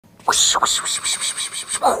And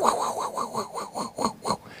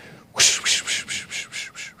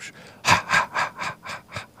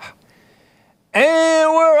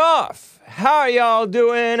we're off. How are y'all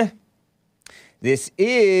doing? This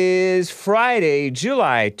is Friday,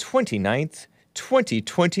 July 29th,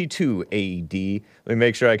 2022 AD. Let me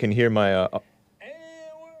make sure I can hear my...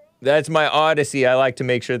 that's my Odyssey. I like to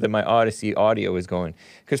make sure that my Odyssey audio is going.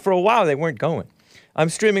 Because for a while, they weren't going. I'm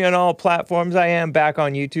streaming on all platforms. I am back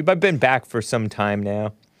on YouTube. I've been back for some time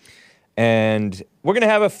now. And we're going to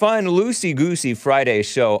have a fun, loosey-goosey Friday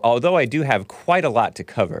show, although I do have quite a lot to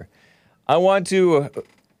cover. I want to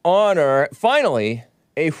honor, finally,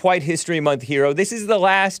 a White History Month hero. This is the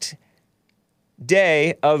last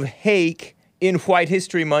day of Hake in White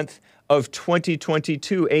History Month of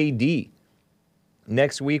 2022 AD.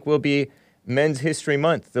 Next week will be Men's History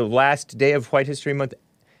Month. The last day of White History Month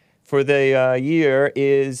for the year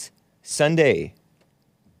is Sunday,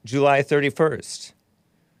 July 31st.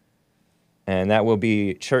 And that will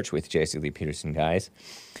be Church with J.C. Lee Peterson, guys.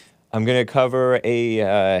 I'm going to cover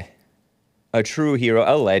a true hero,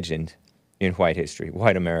 a legend in white history,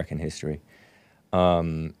 white American history.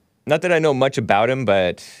 Not that I know much about him,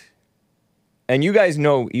 but... And you guys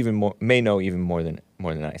know even more, may know even more than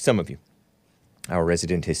I. Some of you, our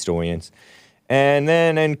resident historians. And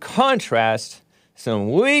then in contrast,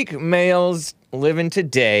 some weak males living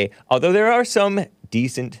today, although there are some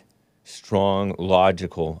decent, strong,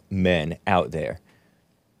 logical men out there.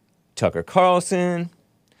 Tucker Carlson,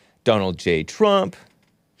 Donald J. Trump,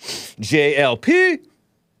 JLP,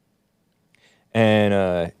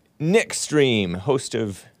 and Nick Stream, host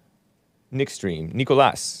of Nick Stream,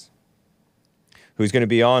 Nicolas, who's going to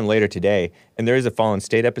be on later today. And there is a Fallen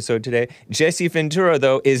State episode today. Jesse Ventura,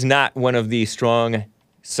 though, is not one of the strong,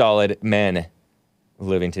 solid men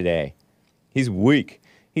living today. He's weak.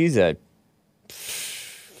 He's a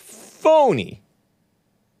phony.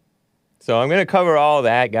 So I'm going to cover all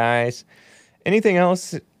that, guys. Anything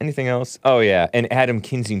else? Anything else? Oh, yeah. And Adam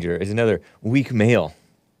Kinzinger is another weak male.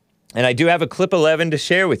 And I do have a clip 11 to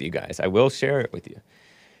share with you guys. I will share it with you.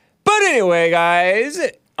 But anyway, guys,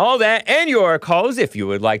 all that and your calls if you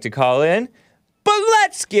would like to call in. But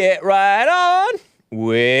let's get right on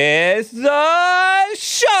with the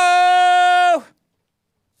show.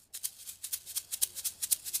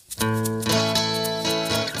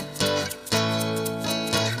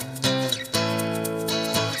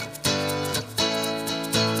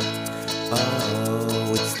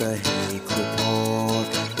 Oh, it's the Hake Report,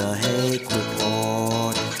 the Hake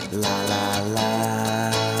Report, la la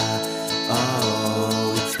la.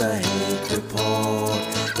 Oh, it's the Hake Report,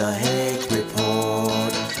 the Hake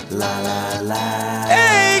Report, la la la.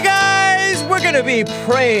 Hey guys, we're gonna be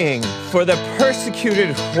praying for the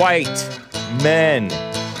persecuted white men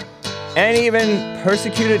and even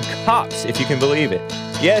persecuted cops, if you can believe it.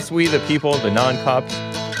 Yes, we the people, the non-cops,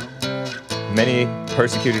 many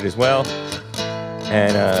persecuted as well.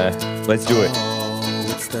 And let's do it. Oh,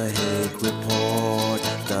 it's the Hake Report,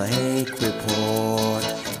 the Hake Report,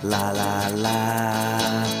 la la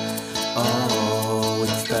la. Oh,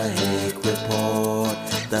 it's the Hake Report,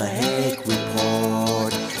 the Hake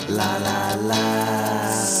Report, la la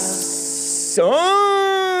la. So,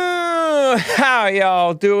 how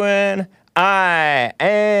y'all doing? I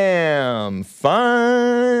am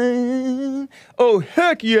fine. Oh,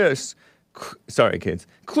 heck yes. Sorry, kids.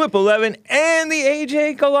 Clip 11 and the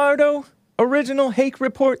AJ Gallardo original Hake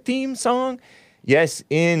Report theme song. Yes,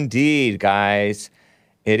 indeed, guys.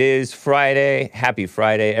 It is Friday. Happy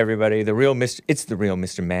Friday, everybody. It's the real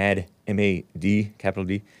Mr. Mad, M-A-D, capital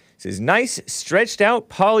D. Says, nice stretched out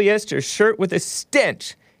polyester shirt with a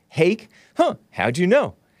stench. Hake? Huh, how'd you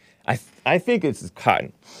know? I think it's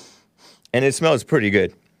cotton. And it smells pretty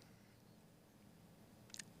good.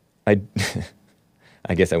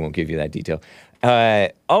 I guess I won't give you that detail.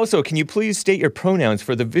 Also, can you please state your pronouns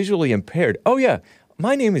for the visually impaired? Oh, yeah.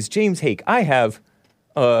 My name is James Hake. I have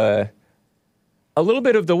a little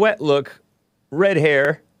bit of the wet look, red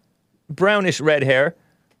hair, brownish red hair,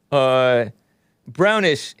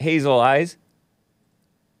 brownish hazel eyes,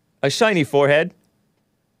 a shiny forehead,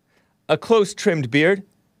 a close trimmed beard,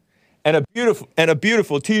 and a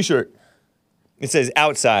beautiful T-shirt. It says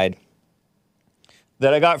outside.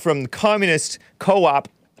 That I got from Communist Co-op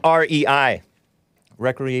REI,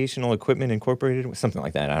 Recreational Equipment Incorporated, something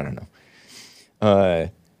like that. I don't know.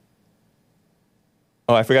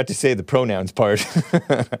 Oh, I forgot to say the pronouns part.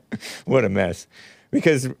 What a mess.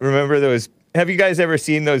 Because remember have you guys ever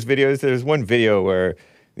seen those videos? There's one video where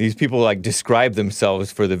these people like describe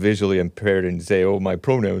themselves for the visually impaired and say, oh, my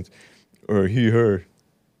pronouns, or he, her.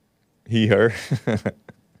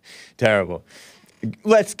 Terrible.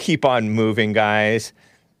 let's keep on moving, guys.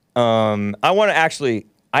 I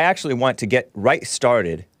actually want to get right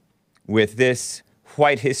started with this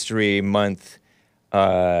White History Month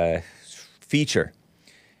feature.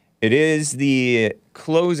 It is the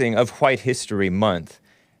closing of White History Month.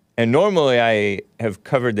 And normally I have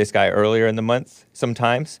covered this guy earlier in the month,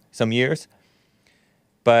 sometimes, some years.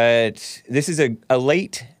 But this is the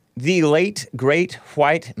late great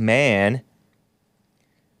white man,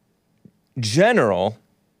 General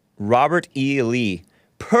Robert E. Lee,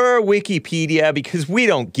 per Wikipedia, because we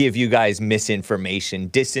don't give you guys misinformation,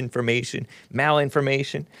 disinformation,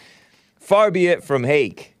 malinformation. Far be it from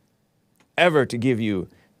Hake ever to give you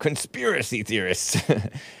conspiracy theorists.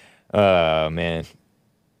 Oh, man.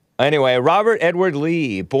 Anyway, Robert Edward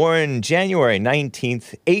Lee, born January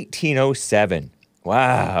 19th, 1807.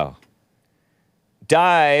 Wow.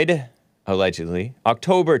 Died, allegedly,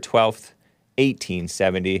 October 12th,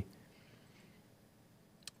 1870.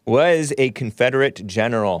 Was a Confederate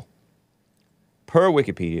general, per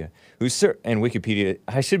Wikipedia, and Wikipedia,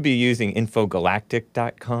 I should be using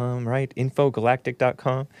infogalactic.com, right?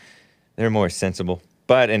 Infogalactic.com. They're more sensible.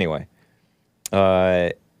 But anyway,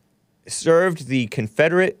 served the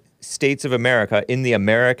Confederate States of America in the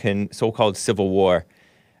American so-called Civil War.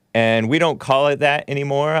 And we don't call it that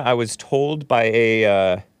anymore. I was told by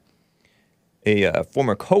a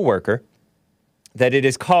former coworker that it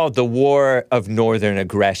is called the War of Northern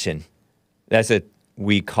Aggression. That's what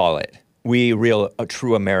we call it. We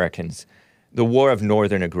true Americans. The War of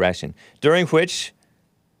Northern Aggression, during which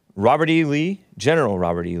Robert E. Lee, General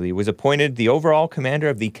Robert E. Lee, was appointed the overall commander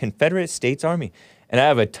of the Confederate States Army. And I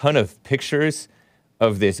have a ton of pictures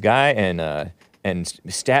of this guy and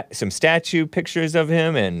some statue pictures of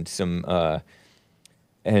him and some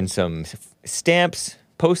stamps,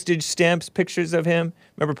 postage stamps, pictures of him.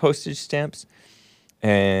 Remember postage stamps?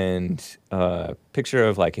 And picture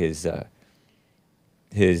of like the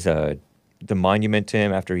monument to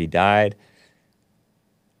him after he died,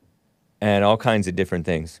 and all kinds of different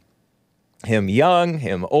things. Him young,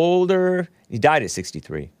 him older. He died at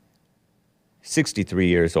 63. 63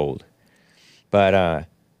 years old. But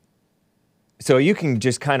so you can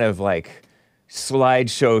just kind of like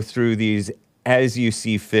slideshow through these as you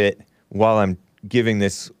see fit while I'm giving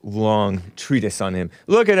this long treatise on him.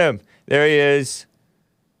 Look at him. There he is.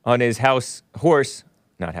 On his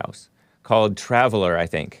called Traveler, I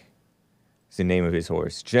think. It's the name of his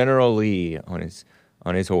horse. General Lee on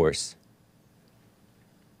his horse.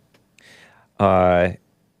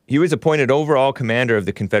 He was appointed overall commander of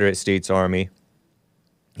the Confederate States Army.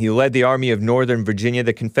 He led the Army of Northern Virginia,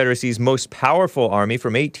 the Confederacy's most powerful army,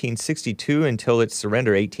 from 1862 until its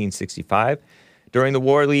surrender, 1865. During the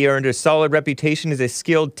war, Lee earned a solid reputation as a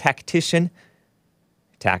skilled tactician.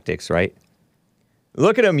 Tactics, right?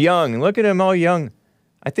 Look at him young. Look at him all young.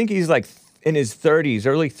 I think he's like in his 30s,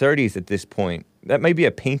 early 30s at this point. That may be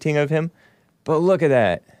a painting of him, but look at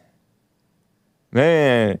that.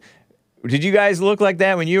 Man, did you guys look like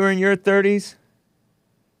that when you were in your 30s?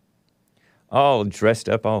 All dressed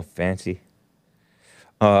up, all fancy.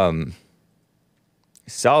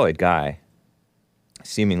 Solid guy,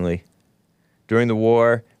 seemingly. During the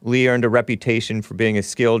war, Lee earned a reputation for being a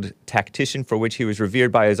skilled tactician, for which he was revered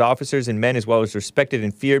by his officers and men, as well as respected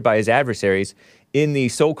and feared by his adversaries in the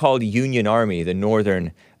so-called Union Army, the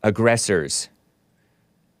Northern aggressors.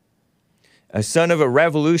 A son of a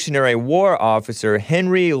Revolutionary War officer,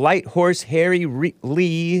 Henry Light Horse Harry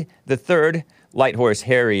Lee III. Light Horse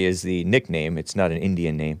Harry is the nickname. It's not an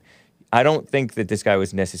Indian name. I don't think that this guy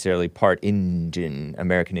was necessarily part Indian,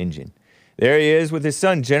 American Indian. There he is with his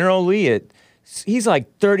son, General Lee. He's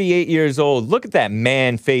like 38 years old. Look at that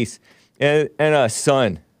man face and a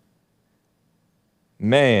son.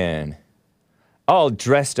 Man. All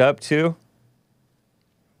dressed up, too.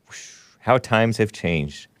 How times have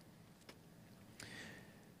changed.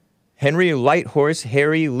 Henry Light Horse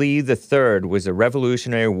Harry Lee III was a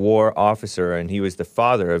Revolutionary War officer, and he was the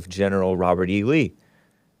father of General Robert E. Lee.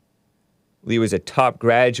 Lee was a top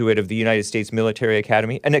graduate of the United States Military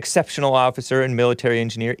Academy, an exceptional officer and military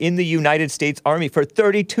engineer in the United States Army for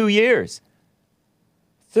 32 years.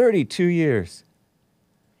 32 years.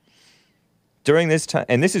 During this time,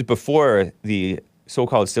 and this is before the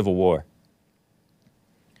so-called Civil War.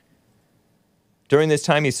 During this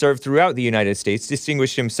time, he served throughout the United States,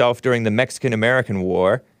 distinguished himself during the Mexican-American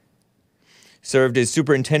War, served as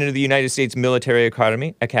superintendent of the United States Military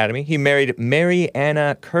Academy. He married Mary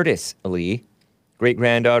Anna Curtis Lee,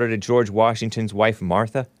 great-granddaughter to George Washington's wife,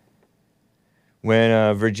 Martha.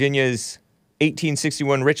 When Virginia's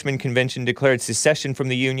 1861 Richmond Convention declared secession from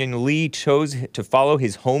the Union, Lee chose to follow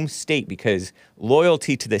his home state because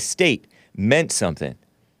loyalty to the state meant something.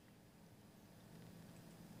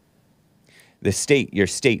 The state, your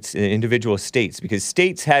states, individual states, because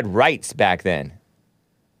states had rights back then.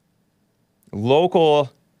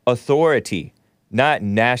 Local authority, not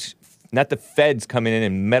the feds coming in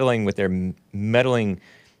and meddling with their meddling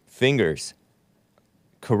fingers.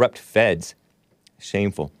 Corrupt feds.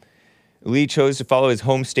 Shameful. Lee chose to follow his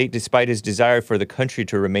home state despite his desire for the country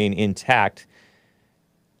to remain intact.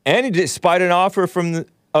 And despite an offer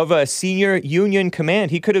of a senior Union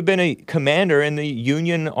command. He could have been a commander in the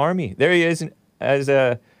Union Army. There he is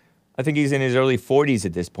I think he's in his early 40s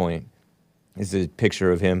at this point. This is a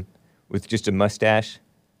picture of him with just a mustache.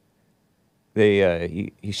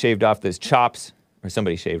 He shaved off those chops, or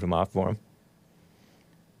somebody shaved them off for him.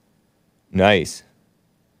 Nice.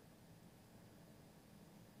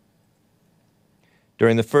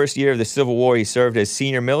 During the first year of the Civil War, he served as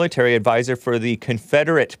senior military advisor for the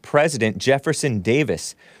Confederate President Jefferson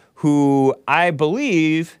Davis, who I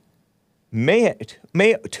believe may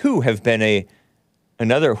too have been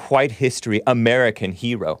another white history American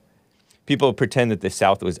hero. People pretend that the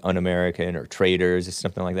South was un-American or traitors or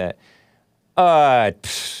something like that. I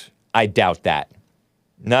doubt that.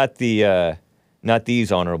 Not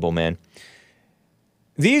these honorable men.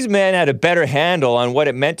 These men had a better handle on what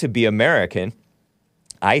it meant to be American,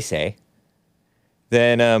 I say,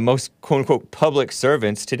 than most quote-unquote public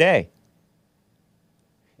servants today.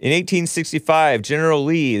 In 1865, General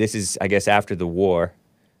Lee, this is, I guess, after the War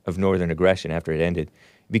of Northern Aggression, after it ended,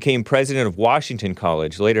 became president of Washington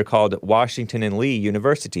College, later called Washington and Lee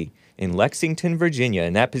University, in Lexington, Virginia.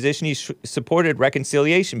 In that position, he supported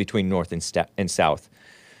reconciliation between North and South.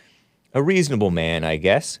 A reasonable man, I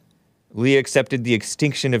guess. Lee accepted the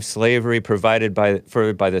extinction of slavery provided by the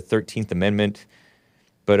 13th Amendment,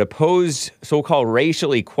 but opposed so-called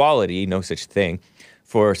racial equality, no such thing,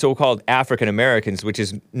 for so-called African Americans, which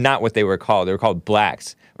is not what they were called. They were called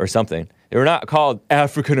blacks or something. They were not called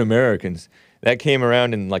African Americans. That came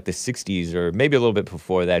around in like the 60s or maybe a little bit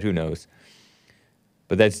before that, who knows.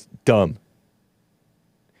 But that's dumb.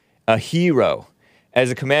 A hero.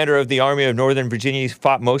 As a commander of the Army of Northern Virginia, he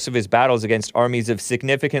fought most of his battles against armies of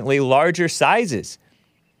significantly larger sizes.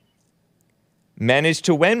 Managed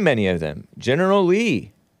to win many of them. General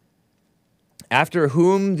Lee, after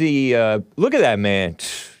whom look at that man,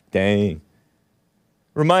 dang.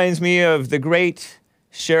 Reminds me of the great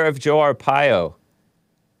Sheriff Joe Arpaio.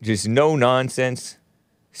 Just no nonsense,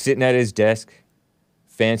 sitting at his desk,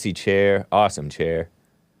 fancy chair, awesome chair,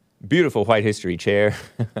 beautiful white history chair,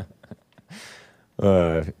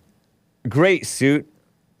 great suit.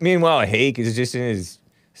 Meanwhile, Hake is just in his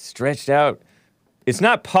stretched out. It's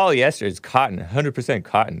not polyester, it's cotton, 100%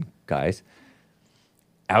 cotton, guys.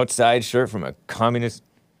 Outside shirt from a communist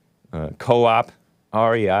co-op,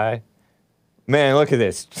 REI. Man, look at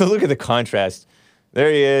this. Look at the contrast. There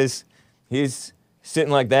he is. He's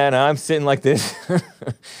sitting like that, and I'm sitting like this.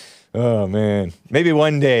 Oh, man. Maybe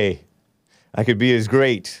one day I could be as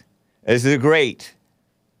great as the great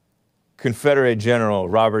Confederate General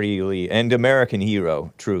Robert E. Lee, and American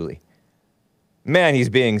hero, truly. Man, he's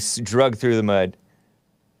being drugged through the mud.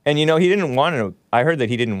 And, you know, I heard that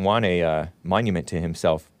he didn't want a monument to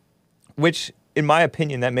himself, which, in my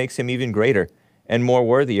opinion, that makes him even greater and more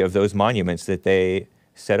worthy of those monuments that they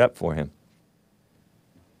set up for him.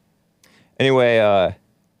 Anyway,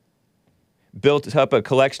 built up a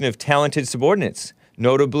collection of talented subordinates,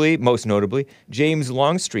 most notably, James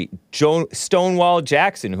Longstreet, Stonewall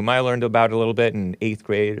Jackson, whom I learned about a little bit in 8th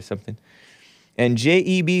grade or something, and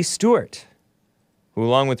J.E.B. Stuart, who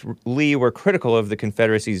along with Lee were critical to the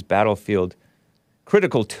Confederacy's battlefield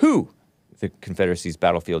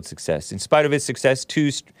success. In spite of its success, two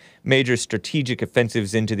major strategic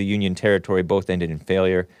offensives into the Union territory both ended in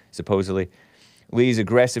failure, supposedly. Lee's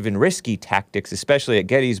aggressive and risky tactics, especially at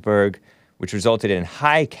Gettysburg, which resulted in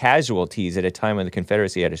high casualties at a time when the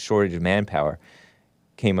Confederacy had a shortage of manpower,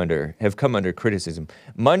 have come under criticism.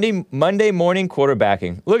 Monday morning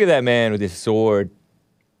quarterbacking. Look at that man with his sword.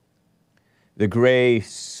 The gray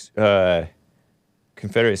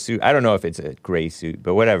Confederate suit. I don't know if it's a gray suit,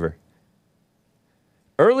 but whatever.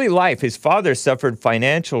 Early life, his father suffered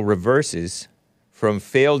financial reverses from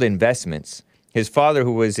failed investments. His father,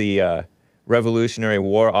 who was a Revolutionary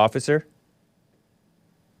War officer,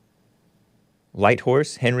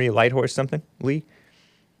 Henry Lighthorse something, Lee.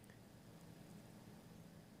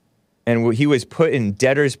 And he was put in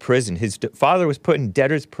debtor's prison. His father was put in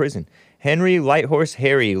debtor's prison. Henry Lighthorse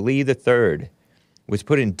Harry Lee III was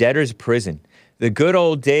put in debtor's prison. The good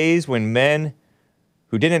old days when men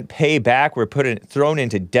who didn't pay back were thrown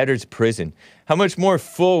into debtor's prison. How much more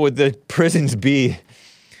full would the prisons be?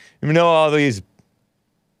 You know, all these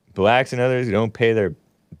blacks and others who don't pay their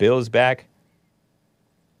bills back.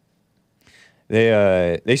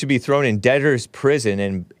 They should be thrown in debtor's prison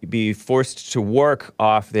and be forced to work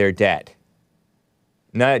off their debt.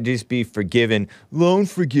 Not just be forgiven. Loan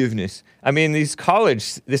forgiveness. I mean, this college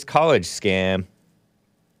scam.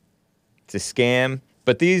 It's a scam.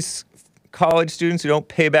 But these college students who don't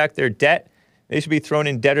pay back their debt, they should be thrown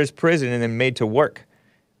in debtor's prison and then made to work.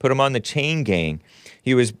 Put them on the chain gang.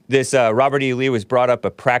 Robert E. Lee was brought up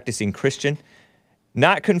a practicing Christian.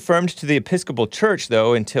 Not confirmed to the Episcopal Church,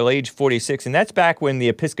 though, until age 46. And that's back when the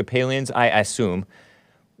Episcopalians, I assume,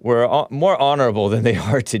 were more honorable than they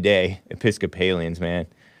are today. Episcopalians, man.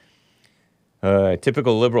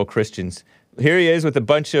 Typical liberal Christians. Here he is with a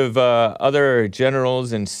bunch of other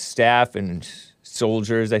generals and staff and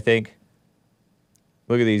soldiers, I think.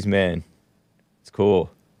 Look at these men. It's cool.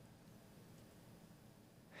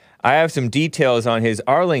 I have some details on his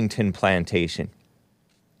Arlington plantation.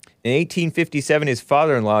 In 1857, his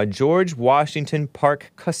father-in-law, George Washington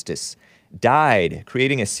Parke Custis, died,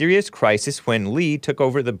 creating a serious crisis when Lee took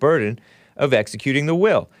over the burden of executing the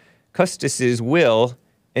will. Custis's will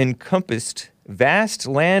encompassed vast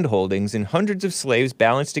land holdings and hundreds of slaves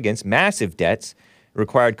balanced against massive debts,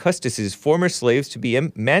 required Custis's former slaves to be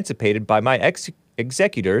emancipated by my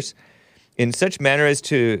executors in such manner as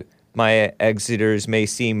to my executors may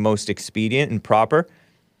seem most expedient and proper,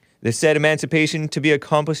 the said emancipation to be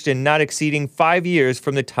accomplished in not exceeding 5 years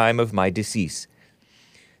from the time of my decease.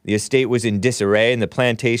 The estate was in disarray, and the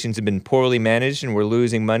plantations had been poorly managed and were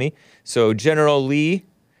losing money, so General Lee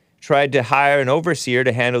tried to hire an overseer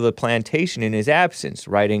to handle the plantation in his absence,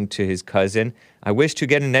 writing to his cousin, I wish to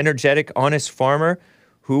get an energetic, honest farmer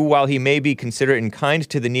who, while he may be considerate and kind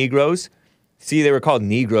to the Negroes, see, they were called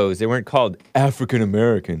Negroes, they weren't called African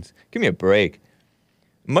Americans. Give me a break.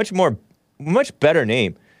 Much better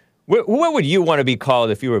name. What would you want to be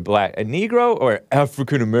called if you were black? A Negro or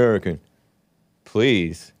African American?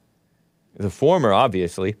 Please. The former,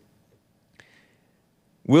 obviously.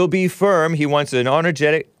 Will be firm. He wants an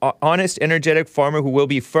honest, energetic farmer who will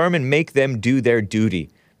be firm and make them do their duty.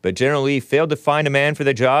 But General Lee failed to find a man for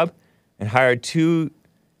the job and had to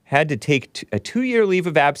take a 2-year leave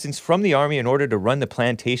of absence from the army in order to run the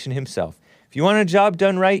plantation himself. If you want a job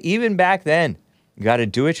done right, even back then, you got to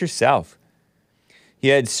do it yourself. He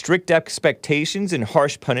had strict expectations and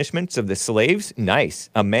harsh punishments of the slaves. Nice.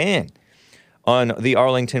 A man on the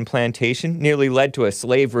Arlington plantation nearly led to a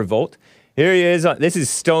slave revolt. Here he is. This is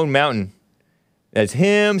Stone Mountain. That's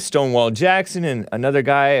him, Stonewall Jackson, and another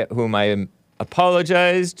guy whom I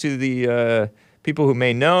apologize to the people who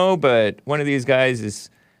may know, but one of these guys is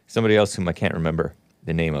somebody else whom I can't remember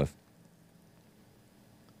the name of.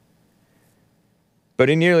 But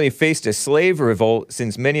he nearly faced a slave revolt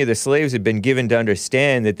since many of the slaves had been given to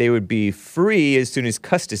understand that they would be free as soon as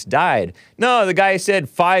Custis died. No, the guy said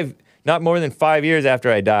not more than 5 years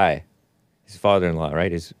after I die. His father-in-law,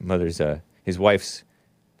 right? His wife's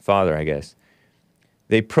father, I guess.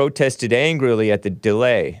 They protested angrily at the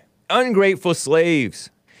delay. Ungrateful slaves.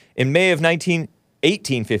 In May of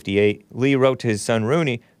 1858, Lee wrote to his son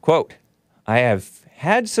Rooney, quote, I have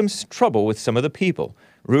had some trouble with some of the people.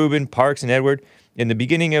 Reuben, Parks, and Edward, in the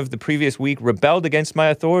beginning of the previous week, rebelled against my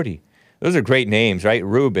authority. Those are great names, right?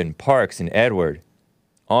 Reuben, Parks, and Edward.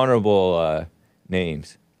 Honorable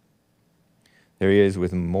names. There he is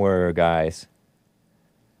with more guys.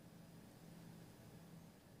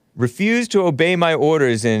 Refused to obey my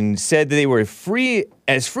orders and said that they were free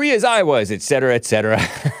as I was, etc., etc.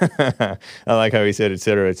 I like how he said,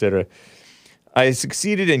 etc., etc. I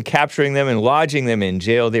succeeded in capturing them and lodging them in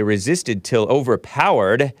jail. They resisted till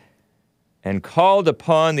overpowered and called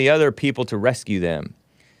upon the other people to rescue them.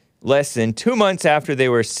 Less than 2 months after they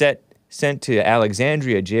were sent to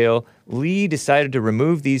Alexandria jail, Lee decided to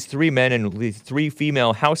remove these 3 men and 3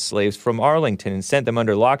 female house slaves from Arlington and sent them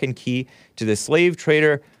under lock and key to the slave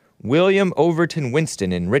trader William Overton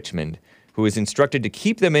Winston in Richmond, who was instructed to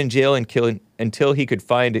keep them in jail until he could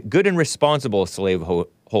find good and responsible slave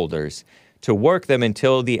holders to work them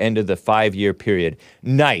until the end of the 5-year period.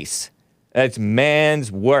 Nice. That's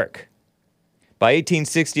man's work. By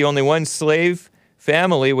 1860, only one slave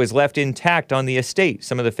family was left intact on the estate.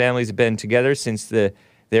 Some of the families had been together since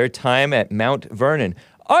their time at Mount Vernon.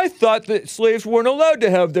 I thought that slaves weren't allowed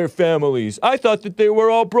to have their families. I thought that they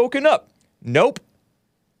were all broken up. Nope.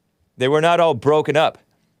 They were not all broken up.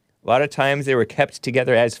 A lot of times they were kept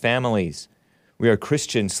together as families. We are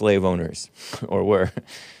Christian slave owners. Or were.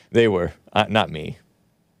 They were. Not me.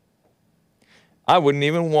 I wouldn't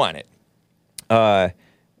even want it.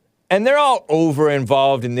 And they're all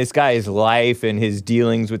over-involved in this guy's life and his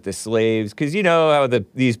dealings with the slaves, because you know how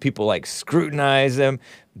these people like scrutinize them,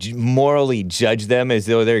 morally judge them as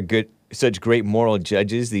though they're such great moral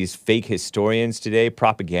judges, these fake historians today,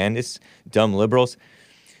 propagandists, dumb liberals.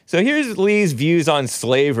 So here's Lee's views on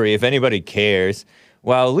slavery, if anybody cares.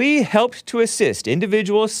 While Lee helped to assist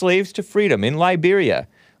individual slaves to freedom in Liberia,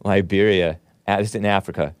 as in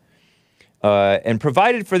Africa, and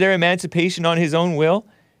provided for their emancipation on his own will,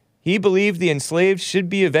 he believed the enslaved should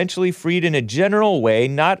be eventually freed in a general way,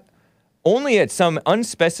 not only at some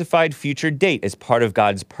unspecified future date as part of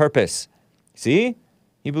God's purpose. See?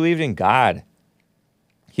 He believed in God.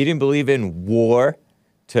 He didn't believe in war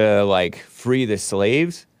to, like, free the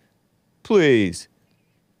slaves. Please.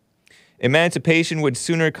 Emancipation would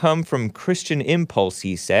sooner come from Christian impulse,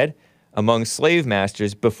 he said, among slave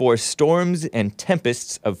masters before storms and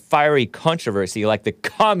tempests of fiery controversy like the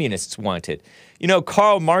communists wanted. You know,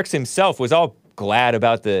 Karl Marx himself was all glad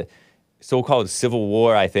about the so-called Civil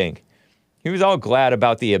War, I think. He was all glad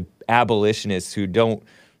about the abolitionists who don't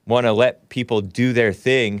want to let people do their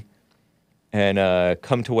thing and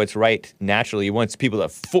come to what's right naturally. He wants people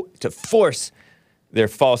to force their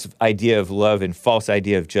false idea of love and false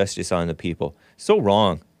idea of justice on the people. So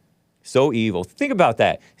wrong. So evil. Think about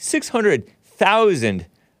that. 600,000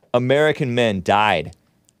 American men died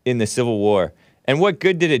in the Civil War. And what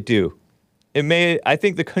good did it do? It made, I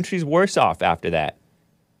think, the country's worse off after that.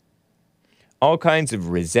 All kinds of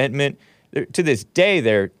resentment. To this day,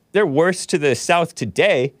 they're worse to the South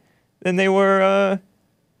today than they were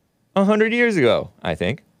 100 years ago, I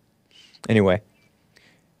think. Anyway.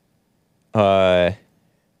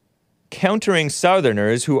 Countering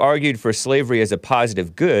Southerners who argued for slavery as a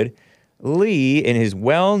positive good, Lee, in his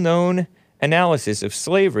well-known analysis of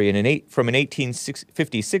slavery from an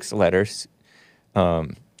 1856 letter,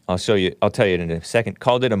 I'll tell you in a second,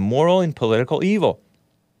 called it a moral and political evil.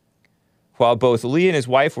 While both Lee and his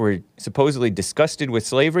wife were supposedly disgusted with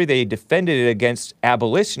slavery, they defended it against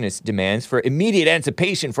abolitionist demands for immediate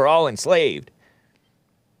emancipation for all enslaved.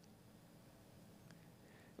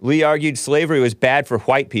 Lee argued slavery was bad for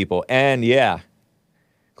white people, and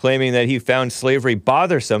claiming that he found slavery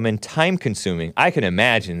bothersome and time-consuming. I can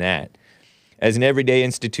imagine that, as an everyday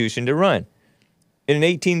institution to run. In an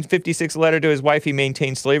 1856 letter to his wife, he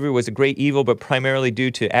maintained slavery was a great evil, but primarily due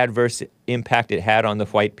to adverse impact it had on the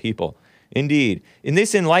white people. Indeed, in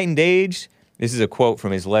this enlightened age, this is a quote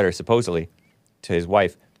from his letter, supposedly, to his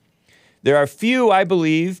wife, there are few, I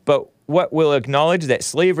believe, but what will acknowledge that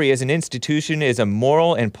slavery as an institution is a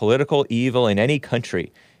moral and political evil in any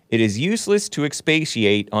country. It is useless to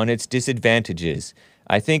expatiate on its disadvantages.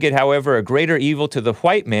 I think it, however, a greater evil to the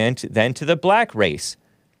white man than to the black race.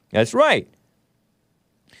 That's right.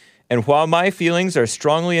 And while my feelings are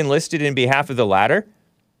strongly enlisted in behalf of the latter,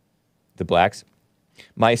 the blacks,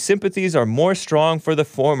 my sympathies are more strong for the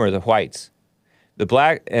former, the whites. The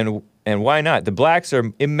black, and why not? The blacks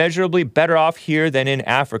are immeasurably better off here than in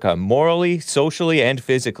Africa, morally, socially, and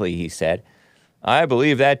physically, he said. I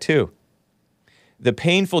believe that too. The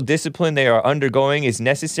painful discipline they are undergoing is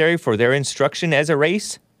necessary for their instruction as a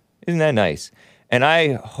race. Isn't that nice? And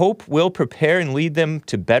I hope will prepare and lead them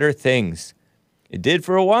to better things. It did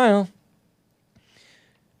for a while.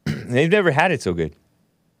 They've never had it so good.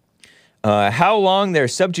 How long their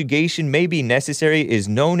subjugation may be necessary is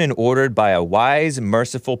known and ordered by a wise,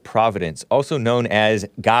 merciful providence, also known as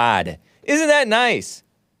God. Isn't that nice?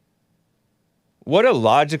 What a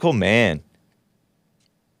logical man.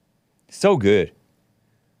 So good.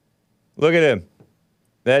 Look at him.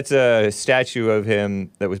 That's a statue of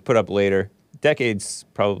him that was put up later, decades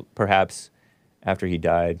perhaps after he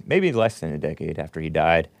died, maybe less than a decade after he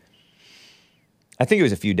died. I think it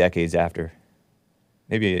was a few decades after.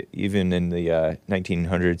 Maybe even in the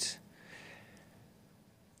 1900s.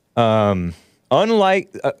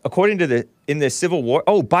 Unlike, according to in the Civil War.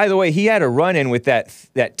 Oh, by the way, he had a run-in with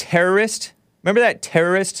that terrorist. Remember that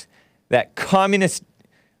terrorist, that communist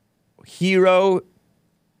hero,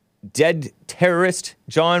 dead terrorist,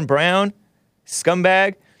 John Brown,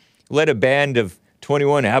 scumbag, led a band of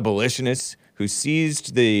 21 abolitionists who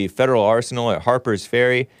seized the federal arsenal at Harper's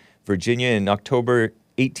Ferry, Virginia, in October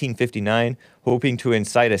 1859, hoping to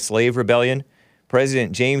incite a slave rebellion.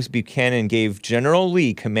 President James Buchanan gave General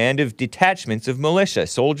Lee command of detachments of militia,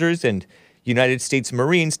 soldiers, and United States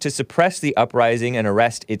Marines to suppress the uprising and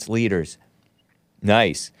arrest its leaders.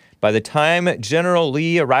 Nice. By the time General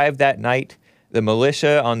Lee arrived that night, the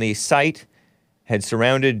militia on the site had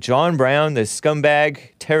surrounded John Brown, the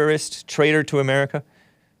scumbag, terrorist, traitor to America,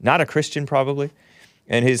 not a Christian probably,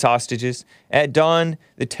 and his hostages. At dawn,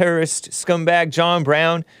 the terrorist scumbag John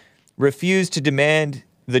Brown refused to demand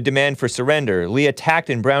the demand for surrender. Lee attacked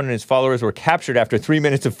and Brown and his followers were captured after 3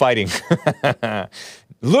 minutes of fighting.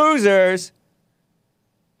 Losers!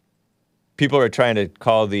 People are trying to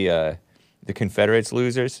call the Confederates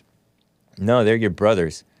losers. No, they're your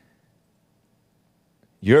brothers.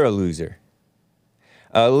 You're a loser.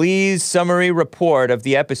 Lee's summary report of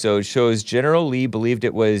the episode shows General Lee believed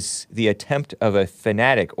it was the attempt of a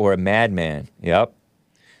fanatic or a madman. Yep.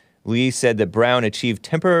 Lee said that Brown achieved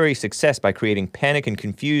temporary success by creating panic and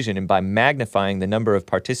confusion and by magnifying the number of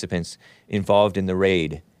participants involved in the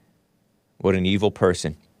raid. What an evil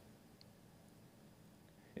person.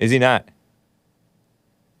 Is he not?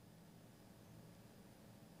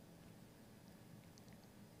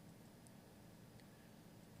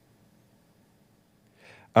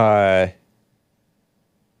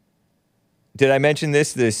 Did I mention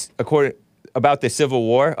about the Civil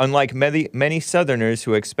War? Unlike many Southerners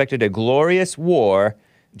who expected a glorious war,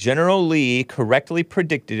 General Lee correctly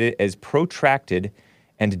predicted it as protracted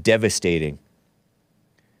and devastating.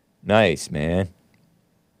 Nice, man.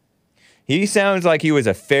 He sounds like he was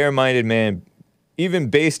a fair-minded man, even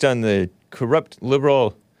based on the corrupt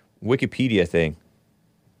liberal Wikipedia thing.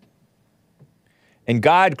 And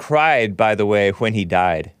God cried, by the way, when he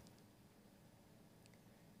died.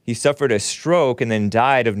 He suffered a stroke and then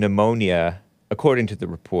died of pneumonia, according to the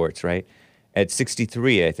reports, right? At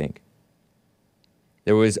 63, I think.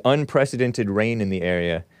 There was unprecedented rain in the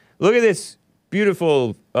area. Look at this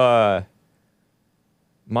beautiful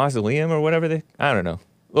mausoleum or whatever I don't know.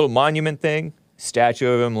 Little monument thing. Statue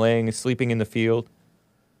of him sleeping in the field.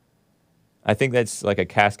 I think that's like a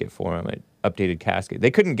casket for him, an updated casket. They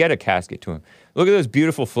couldn't get a casket to him. Look at those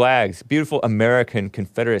beautiful flags, beautiful American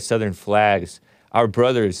Confederate Southern flags, our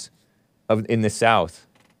brothers in the South.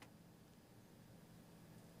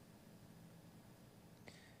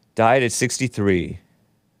 Died at 63.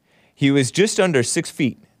 He was just under 6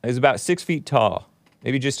 feet. He was about 6 feet tall,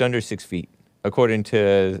 maybe just under 6 feet, according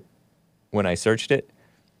to when I searched it.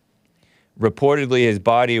 Reportedly, his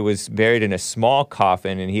body was buried in a small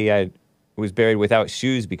coffin, and he was buried without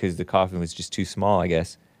shoes because the coffin was just too small, I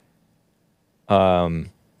guess.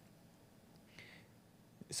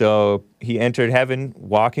 So he entered heaven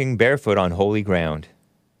walking barefoot on holy ground.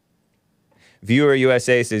 Viewer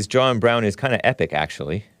USA says John Brown is kind of epic,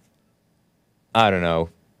 actually. I don't know.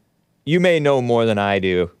 You may know more than I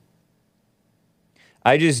do.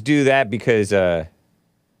 I just do that because, I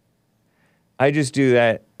just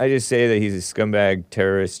say that he's a scumbag,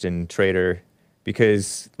 terrorist, and traitor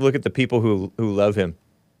because look at the people who love him.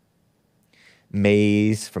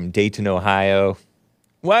 Mays from Dayton, Ohio.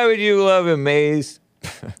 Why would you love him, Mays?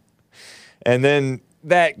 And then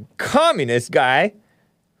that communist guy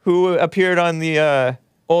who appeared on the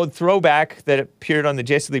old throwback that appeared on the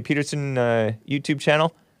Jesse Lee Peterson YouTube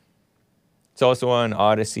channel. It's also on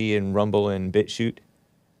Odyssey and Rumble and BitChute.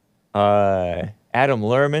 Adam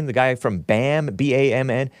Lerman, the guy from BAM,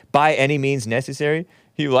 B-A-M-N, By Any Means Necessary.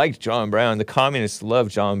 He liked John Brown. The communists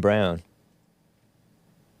loved John Brown.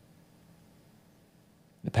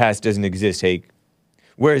 The past doesn't exist, Hake.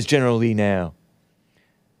 Where's General Lee now?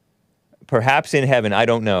 Perhaps in heaven, I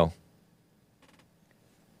don't know.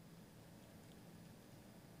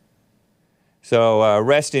 So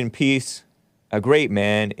rest in peace, a great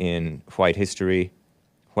man in White History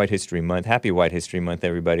Month. Happy White History Month,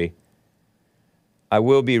 everybody. I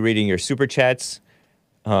will be reading your super chats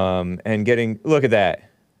and look at that.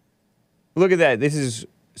 Look at that. This is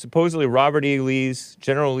supposedly Robert E. Lee's,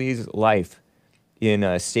 General Lee's life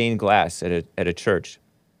in stained glass at a church.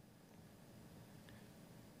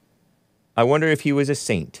 I wonder if he was a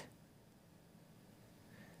saint.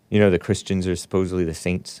 You know, the Christians are supposedly the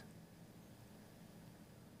saints.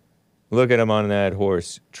 Look at him on that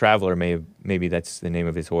horse. Traveler, maybe that's the name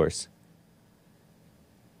of his horse.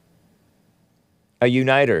 A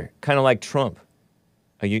uniter, kind of like Trump.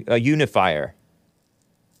 A unifier.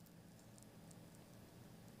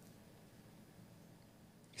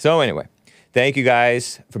 So anyway, thank you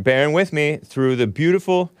guys for bearing with me through the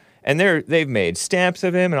beautiful, and they've made stamps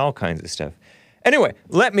of him and all kinds of stuff. Anyway,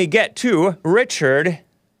 let me get to Richard,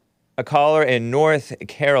 a caller in North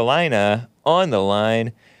Carolina, on the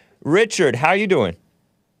line. Richard, how you doing?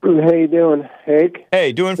 How you doing, Hake?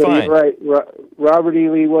 Hey, doing so fine. You're right. Robert E.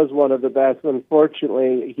 Lee was one of the best.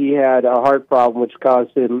 Unfortunately, he had a heart problem, which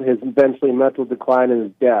caused him his eventually mental decline and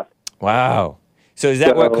his death. Wow. So is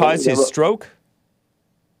that what caused his stroke?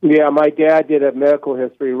 Yeah, my dad did a medical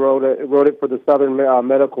history, wrote it for the Southern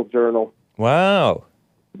Medical Journal. Wow.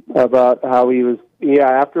 About how he was,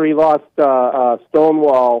 after he lost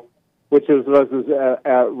Stonewall, which was his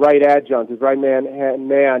right adjunct, his right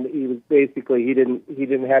man. He was basically he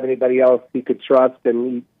didn't have anybody else he could trust,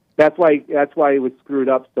 and that's why he was screwed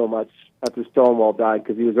up so much after Stonewall died,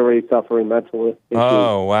 because he was already suffering mental issues.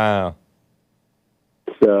 Oh, wow.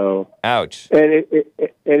 So, ouch. And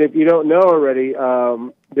if you don't know already,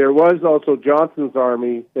 there was also Johnson's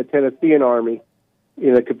army, the Tennessean Army,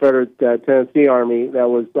 the Confederate Tennessee Army, that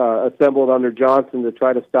was assembled under Johnson to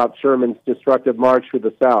try to stop Sherman's destructive march through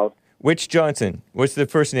the South. Which Johnson? What's the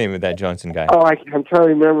first name of that Johnson guy? Oh, I'm trying to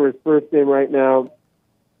remember his first name right now.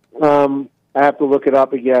 I have to look it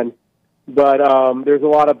up again. But there's a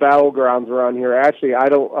lot of battlegrounds around here. Actually, I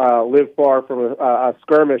don't live far from a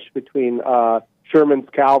skirmish between Sherman's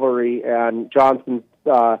cavalry and Johnson's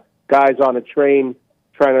guys on a train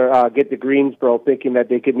trying to get to Greensboro, thinking that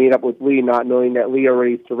they could meet up with Lee, not knowing that Lee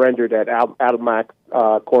already surrendered at Appomattox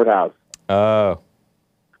Courthouse. Oh.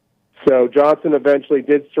 So Johnson eventually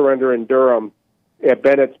did surrender in Durham at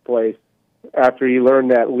Bennett's place after he learned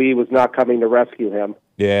that Lee was not coming to rescue him.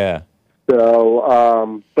 Yeah.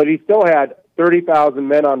 So, but he still had 30,000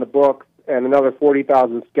 men on the books and another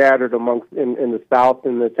 40,000 scattered amongst in the South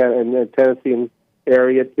and in the Tennessee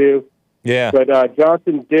area too. Yeah. But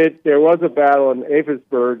Johnson there was a battle in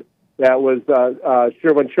Apersburg that was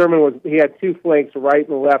when Sherman he had two flanks, right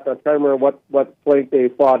and left. I'm trying to remember what flank they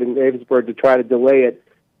fought in Apersburg to try to delay it.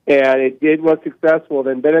 And it was successful.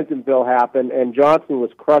 Then Bentonville happened, and Johnson was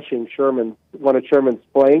crushing one of Sherman's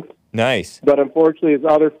flanks. Nice. But unfortunately, his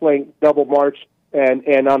other flank double marched,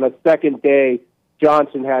 and on the second day,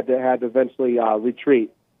 Johnson had to eventually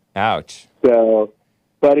retreat. Ouch. So,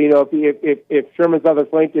 but if Sherman's other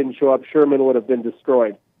flank didn't show up, Sherman would have been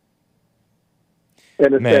destroyed,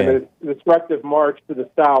 and the destructive march to the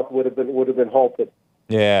south would have been halted.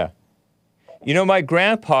 Yeah. My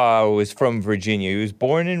grandpa was from Virginia. He was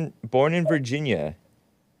born in Virginia,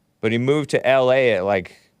 but he moved to L.A. at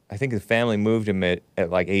I think the family moved him at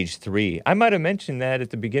age 3. I might have mentioned that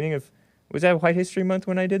at the beginning of, was that White History Month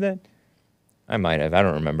when I did that? I might have. I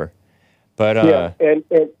don't remember. But yeah,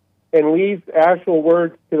 and Lee's actual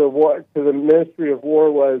words to the Ministry of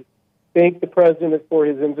War was, "Thank the President for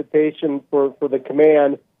his invitation for the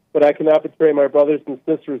command, but I cannot betray my brothers and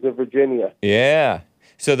sisters of Virginia." Yeah.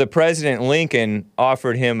 So the President Lincoln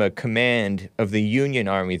offered him a command of the Union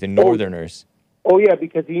Army, the Northerners. Oh yeah,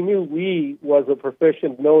 because he knew Lee was a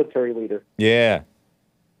proficient military leader. Yeah.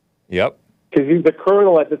 Yep. Because he was a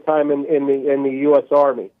colonel at the time in the U.S.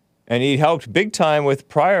 Army. And he helped big time with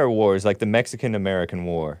prior wars, like the Mexican-American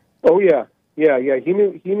War. Oh yeah. He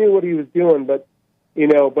knew what he was doing, but in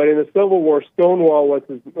the Civil War, Stonewall was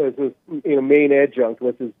his main adjunct,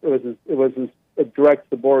 was his direct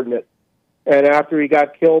subordinate. And after he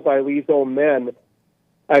got killed by Lee's own men,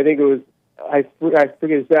 I think it was, I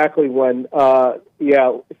forget exactly when,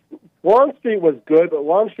 Longstreet was good, but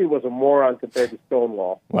Longstreet was a moron compared to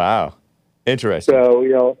Stonewall. Wow. Interesting.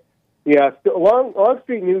 So,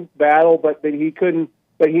 Longstreet knew battle, but he couldn't,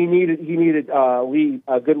 but he needed Lee,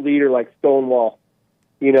 a good leader like Stonewall,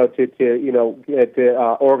 to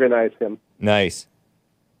organize him. Nice.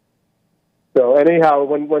 So anyhow,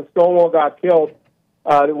 when Stonewall got killed,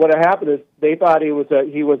 what had happened is they thought he was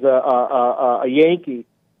a Yankee,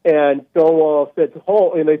 and Stonewall said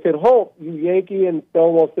Holt, and they said, "Holt, you Yankee," and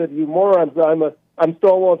Stonewall said, "You morons, I'm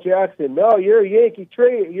Stonewall Jackson." "No, you're a Yankee,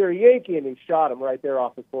 you're a Yankee," and he shot him right there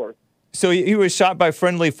off his horse. So he was shot by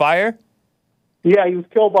friendly fire? Yeah, he was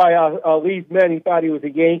killed by Lee's men. He thought he was a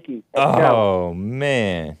Yankee. Oh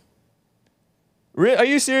man. Are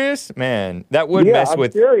you serious, man? That would mess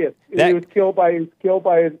with. Yeah, I'm serious. He was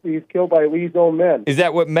killed by Lee's own men. Is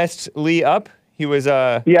that what messed Lee up? He was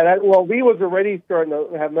Yeah. Lee was already starting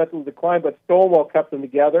to have mental decline, but Stonewall kept them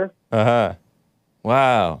together.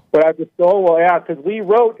 Wow. But after Stonewall, because Lee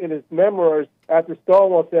wrote in his memoirs after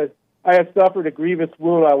Stonewall says, "I have suffered a grievous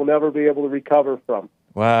wound I will never be able to recover from."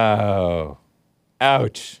 Wow.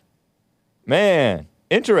 Ouch. Man.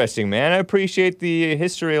 Interesting, man. I appreciate the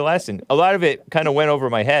history lesson. A lot of it kind of went over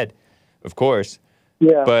my head, of course.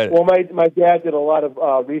 Yeah. But my dad did a lot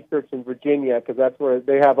of research in Virginia because that's where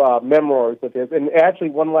they have memoirs of his. And actually,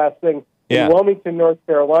 one last thing. Yeah. In Wilmington, North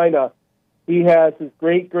Carolina, he has his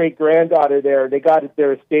great-great-granddaughter there. They got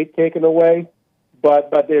their estate taken away,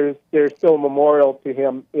 but there's still a memorial to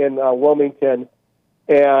him in Wilmington.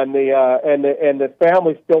 And the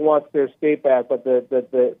family still wants their estate back, but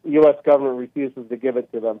the U.S. government refuses to give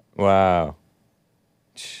it to them. Wow.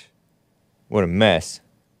 What a mess.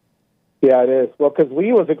 Yeah, it is. Well, because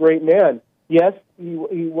Lee was a great man. Yes, he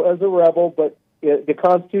was a rebel, but the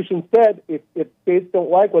Constitution said if states don't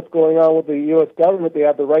like what's going on with the U.S. government, they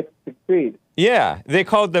have the right to succeed. Yeah, they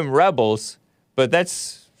called them rebels, but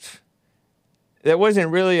that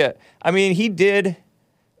wasn't really a. I mean, he did.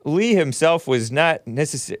 Lee himself was not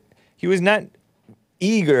necessary. He was not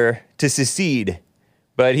eager to secede,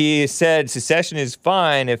 but he said secession is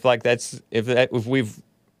fine if if we've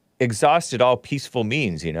exhausted all peaceful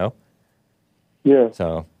means, you know. Yeah.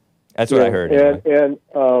 So that's what I heard. And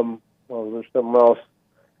well, there's something else.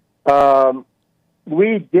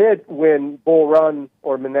 We did win Bull Run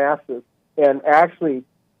or Manassas, and actually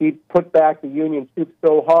he put back the Union troops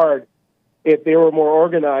so hard. If they were more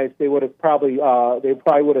organized, they would have probably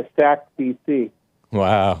would have sacked D.C.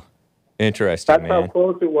 Wow, interesting. That's how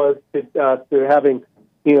close it was to having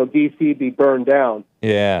D.C. be burned down.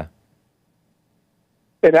 Yeah,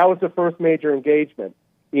 and that was the first major engagement.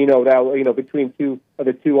 Between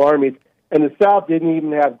the two armies, and the South didn't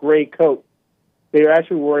even have gray coats. They were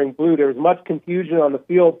actually wearing blue. There was much confusion on the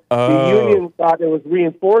field. Oh. The Union thought it was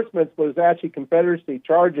reinforcements, but it was actually Confederacy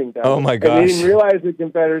charging them. Oh, my gosh. And they didn't realize the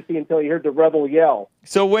Confederacy until you heard the rebel yell.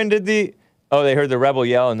 So when did they heard the rebel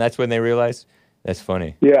yell, and that's when they realized? That's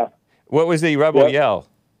funny. Yeah. What was the rebel yell?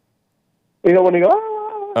 When they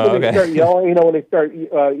go, okay. They start yelling, when they start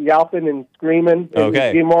yelping and screaming,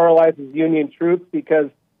 it demoralizes Union troops because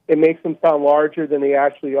it makes them sound larger than they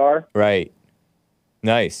actually are. Right.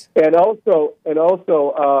 Nice. And also.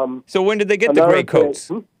 So when did they get the gray coats?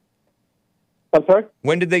 I'm sorry.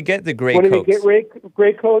 When did they get the gray coats? When did they get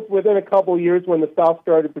gray coats? Within a couple of years, when the South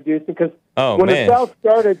started producing. Because the South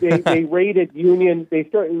started, they raided Union. They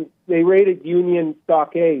raided Union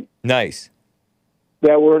stockades. Nice.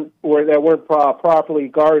 That weren't properly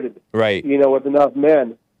guarded. Right. With enough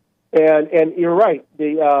men. And you're right.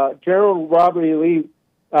 The General Robert E. Lee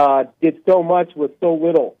did so much with so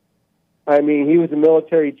little. I mean, he was a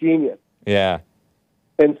military genius. Yeah.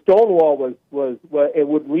 And Stonewall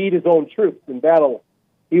would lead his own troops in battle.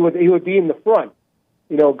 He would be in the front,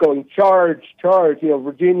 going charge,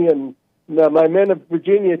 Virginia, and my men of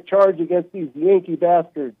Virginia charge against these Yankee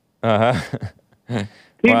bastards. Uh-huh.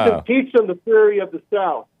 Teach them the theory of the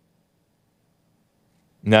South.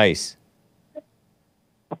 Nice.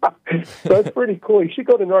 So it's pretty cool. You should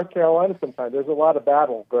go to North Carolina sometime. There's a lot of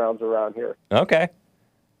battlegrounds around here. Okay.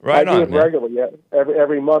 Right on, I do it regularly. Yeah.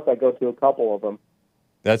 Every month I go to a couple of them.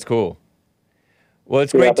 That's cool. Well,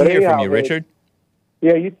 it's great to hear from you, Richard.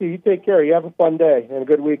 Yeah, you too. You take care. You have a fun day and a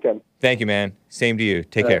good weekend. Thank you, man. Same to you.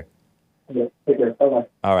 Take care. Yeah, take care. Bye-bye.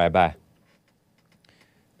 All right, bye.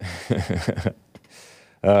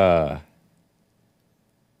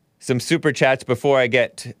 Some super chats before I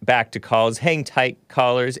get back to calls. Hang tight,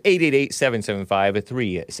 callers.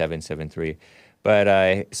 888-775-3773. But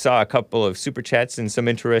I saw a couple of super chats and some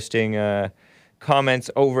interesting comments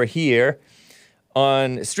over here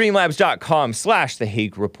on streamlabs.com/The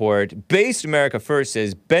Hake Report. Based America First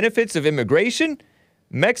says, benefits of immigration?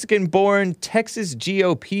 Mexican-born Texas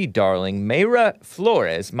GOP darling Mayra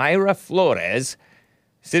Flores,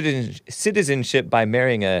 citizenship by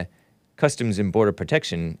marrying a Customs and Border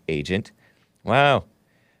Protection agent. Wow.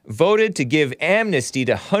 Voted to give amnesty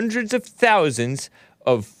to hundreds of thousands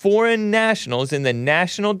of foreign nationals in the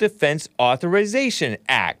National Defense Authorization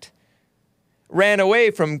Act. Ran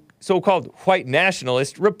away from so-called white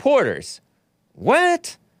nationalist reporters.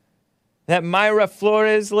 What? That Mayra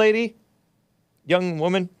Flores lady? Young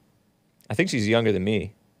woman? I think she's younger than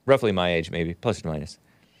me. Roughly my age, maybe, plus or minus.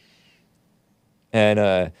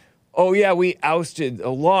 And, we ousted a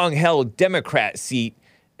long-held Democrat seat,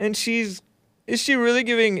 and is she really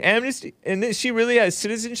giving amnesty? And she really has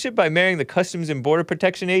citizenship by marrying the Customs and Border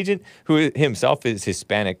Protection agent, who himself is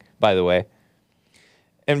Hispanic, by the way,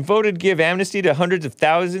 and voted to give amnesty to hundreds of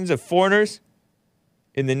thousands of foreigners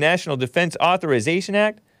in the National Defense Authorization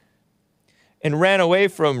Act, and ran away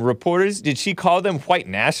from reporters. Did she call them white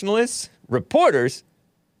nationalists? Reporters?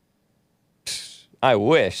 Psh, I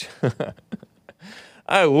wish.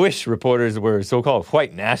 I wish reporters were so-called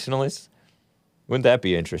white nationalists. Wouldn't that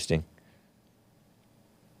be interesting?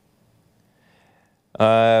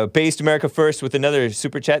 Based America First with another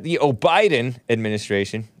super chat. The O'Biden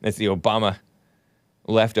administration, that's the Obama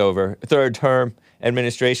leftover third term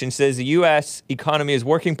administration, says the U.S. economy is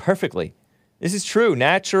working perfectly. This is true.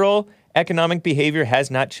 Natural economic behavior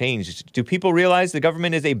has not changed. Do people realize the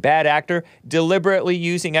government is a bad actor, deliberately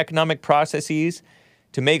using economic processes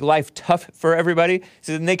to make life tough for everybody,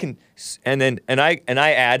 so then they can, and I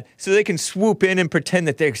add, so they can swoop in and pretend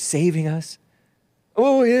that they're saving us?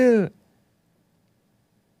 Oh, yeah.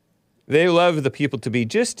 They love the people to be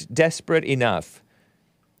just desperate enough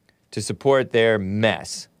to support their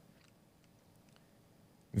mess.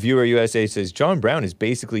 Viewer USA says, John Brown is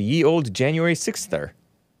basically ye old January 6th-er.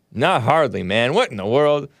 Not hardly, man. What in the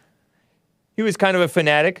world? He was kind of a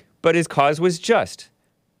fanatic, but his cause was just.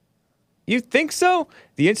 You think so?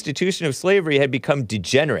 The institution of slavery had become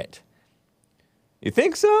degenerate. You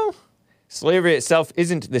think so? Slavery itself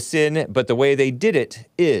isn't the sin, but the way they did it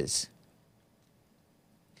is.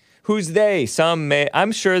 Who's they? Some may.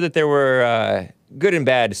 I'm sure that there were good and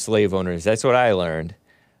bad slave owners. That's what I learned.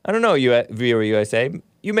 I don't know, Viewer USA.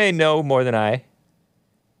 You may know more than I.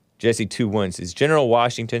 Jesse21 says, General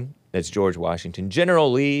Washington, that's George Washington, General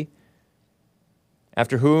Lee,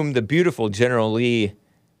 after whom the beautiful General Lee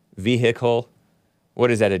vehicle,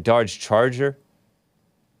 what is that, a Dodge Charger?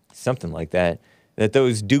 Something like that. That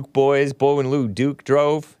those Duke boys, Bo and Lou Duke,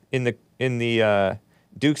 drove in the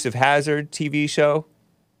Dukes of Hazzard TV show.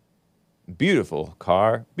 Beautiful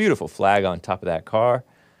car, beautiful flag on top of that car.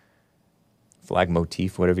 Flag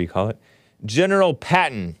motif, whatever you call it. General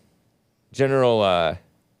Patton. General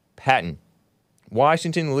Patton.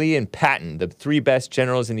 Washington, Lee, and Patton, the three best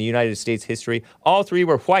generals in the United States history. All three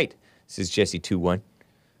were white, says Jesse21.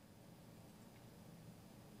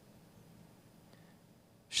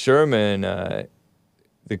 Sherman, the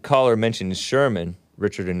caller mentioned Sherman,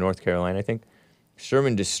 Richard in North Carolina, I think.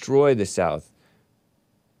 Sherman destroyed the South.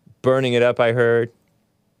 Burning it up, I heard.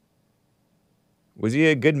 Was he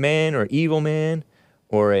a good man or evil man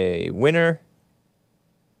or a winner?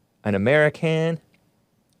 An American?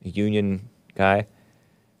 A Union guy?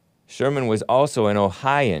 Sherman was also an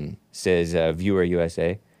Ohioan, says Viewer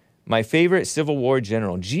USA. My favorite Civil War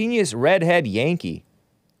general, genius redhead Yankee.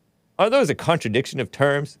 Are those a contradiction of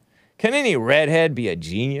terms? Can any redhead be a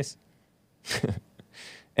genius?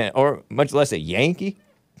 Or much less a Yankee?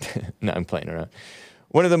 No, I'm playing around.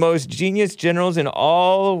 One of the most genius generals in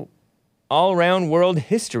all-round world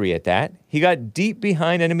history at that. He got deep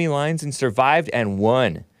behind enemy lines and survived and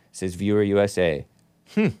won, says Viewer USA.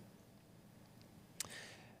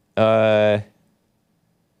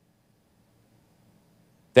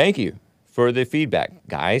 Thank you for the feedback,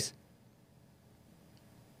 guys.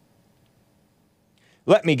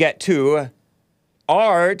 Let me get to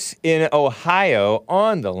Art in Ohio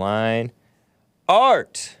on the line.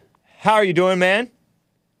 Art, how are you doing, man?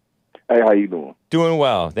 Hey, how you doing? Doing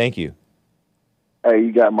well, thank you. Hey,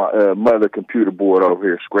 you got my mother computer board over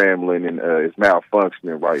here scrambling, and it's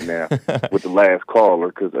malfunctioning right now with the last caller.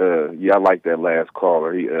 Because I like that last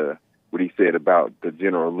caller. He what he said about the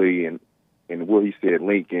General Lee and what he said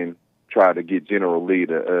Lincoln tried to get General Lee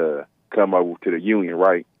to come over to the Union,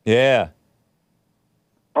 right? Yeah.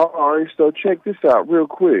 All right, so check this out real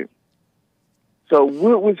quick. So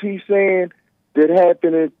what was he saying that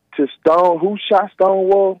happened to Stone? Who shot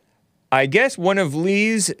Stonewall? I guess one of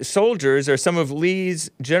Lee's soldiers, or some of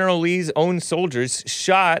General Lee's own soldiers,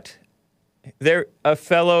 shot a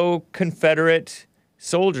fellow Confederate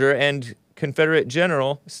soldier and Confederate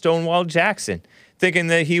general, Stonewall Jackson, thinking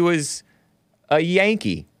that he was a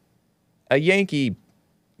Yankee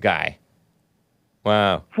guy.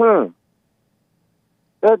 Wow.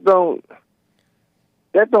 That don't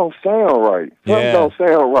sound right. Something don't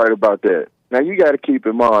sound right about that. Now you got to keep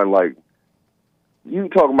in mind, like, you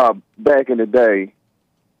talking about back in the day,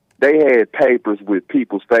 they had papers with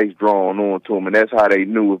people's face drawn onto them, and that's how they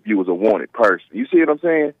knew if you was a wanted person. You see what I'm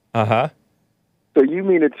saying? Uh-huh. So you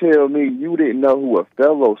mean to tell me you didn't know who a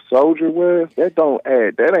fellow soldier was? That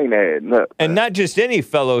ain't adding up. And not just any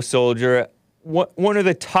fellow soldier, one of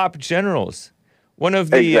the top generals. One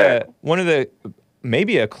of the,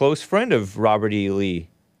 maybe a close friend of Robert E. Lee.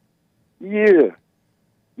 Yeah.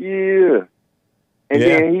 And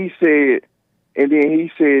then he said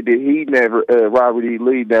that he never, Robert E.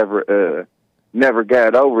 Lee never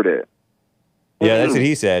got over that. Yeah, that's what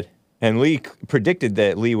he said. And Lee predicted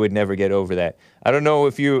that Lee would never get over that. I don't know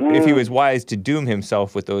if he was wise to doom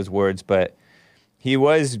himself with those words, but he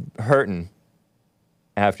was hurting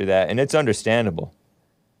after that, and it's understandable.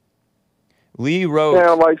 Lee wrote... Go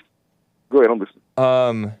ahead, I'm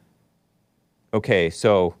listening. Okay,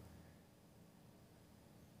 so...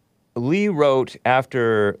 Lee wrote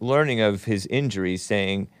after learning of his injuries,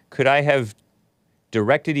 saying, could I have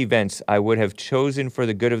directed events I would have chosen for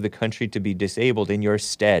the good of the country to be disabled in your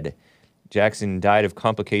stead? Jackson died of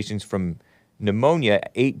complications from pneumonia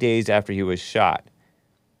 8 days after he was shot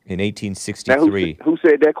in 1863. Now, who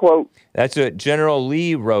said that quote? That's what General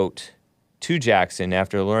Lee wrote to Jackson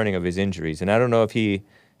after learning of his injuries. And I don't know if he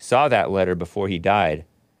saw that letter before he died.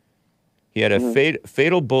 He had a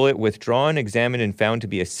fatal bullet withdrawn, examined, and found to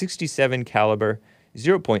be a .67 caliber,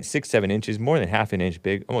 0.67 inches, more than half an inch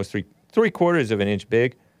big, almost three-quarters of an inch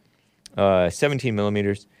big, 17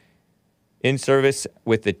 millimeters. In service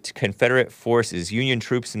with the Confederate forces, Union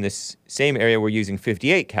troops in this same area were using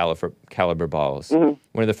 .58 caliber balls. One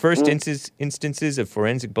of the first instances of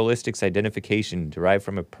forensic ballistics identification derived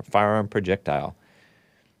from a firearm projectile.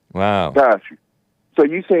 Wow. Got you. So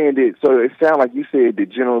you saying that? So it sounds like you said that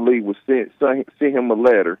General Lee was sent him a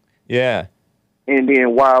letter, Yeah. and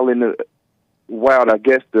then while I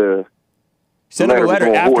guess the Sent him a letter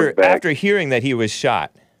was letter on horseback. after hearing that he was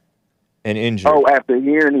shot and injured. Oh, after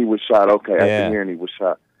hearing he was shot. Okay, Yeah. after hearing he was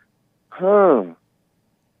shot. Huh.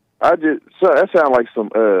 So that sounds like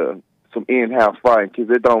some in-house fighting, because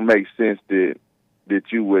it don't make sense that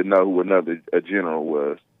you would know who a general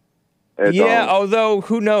was. Yeah, although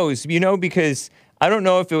who knows? Because I don't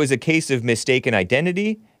know if it was a case of mistaken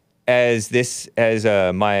identity, as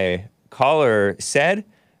my caller said.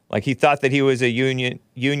 Like, he thought that he was a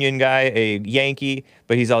Union guy, a Yankee,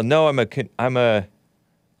 but he's all, no, I'm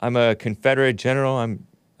a Confederate general.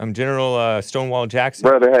 I'm General Stonewall Jackson.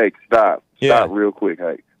 Brother Hake, stop Yeah. real quick,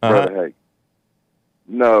 Hake. Brother Hake.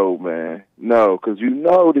 No, man, no, because you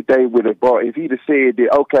know that they would have brought, if he'd have said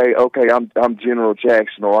that, okay, I'm General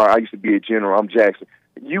Jackson, or I used to be a general, I'm Jackson.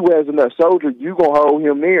 You as a soldier, you gonna hold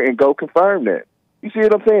him there and go confirm that. You see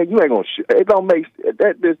what I'm saying? You ain't gonna. It don't make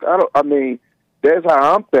that. I mean, that's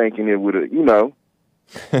how I'm thinking it would have.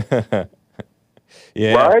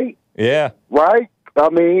 Yeah. Right. Yeah. Right. I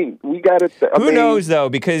mean, we got to. Who knows though?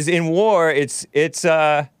 Because in war, it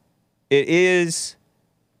is.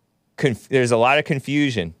 There's a lot of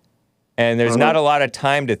confusion, and there's not a lot of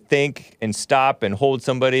time to think and stop and hold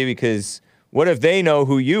somebody, because what if they know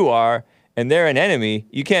who you are and they're an enemy?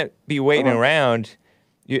 You can't be waiting around.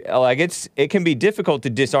 It can be difficult to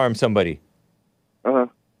disarm somebody.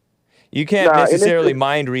 You can't necessarily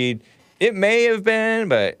mind read. It may have been,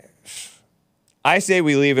 but I say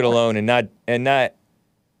we leave it alone and not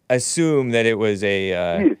assume that it was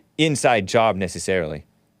a inside job necessarily.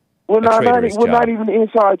 Well, not even an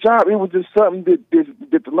inside job. It was just something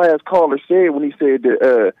that the last caller said when he said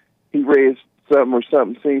that he read something or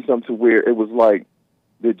seen something to where it was like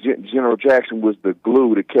that General Jackson was the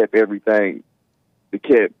glue that kept everything, that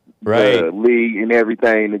kept Lee and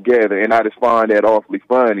everything together. And I just find that awfully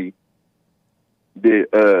funny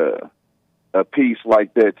that a piece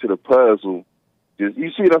like that to the puzzle,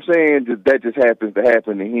 you see what I'm saying? That just happens to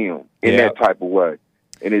happen to him in that type of way.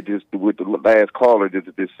 And it just, with the last caller, just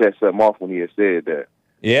set something off when he had said that.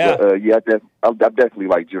 Yeah. But, I definitely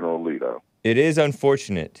like General Lee, though. It is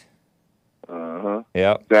unfortunate.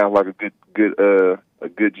 Yeah. Sounds like a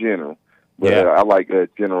good general. But I like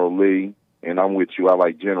General Lee, and I'm with you. I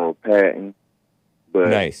like General Patton. But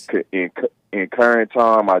nice. In current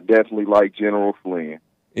time, I definitely like General Flynn.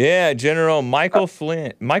 Yeah, General Michael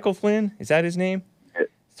Flynn. Michael Flynn? Is that his name?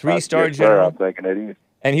 3-star yes, general. Sir, I'm thinking that is.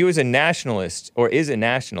 And he was a nationalist, or is a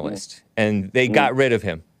nationalist, and they got rid of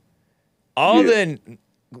him. All the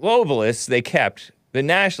globalists they kept, the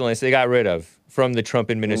nationalists they got rid of from the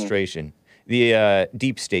Trump administration. The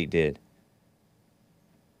deep state did.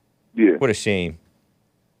 Yeah. What a shame.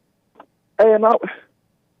 Hey, and I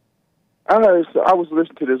was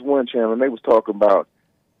listening to this one channel, and they was talking about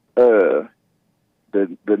the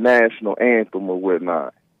national anthem or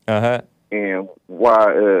whatnot, and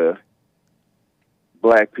why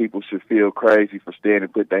black people should feel crazy for standing,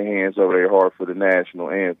 put their hands over their heart for the national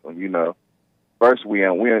anthem. You know, first we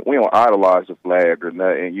don't idolize the flag or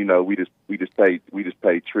nothing. You know, we just pay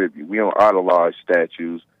tribute. We don't idolize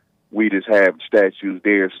statues. We just have statues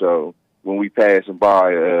there, so when we passing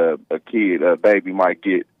by a kid, a baby might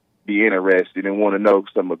be interested and want to know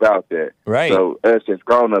something about that. Right. So us as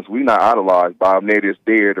grown-ups, we not idolized by them. They're just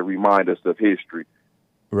there to remind us of history.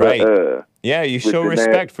 Right. But, yeah, you show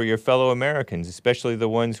respect for your fellow Americans, especially the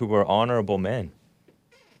ones who were honorable men.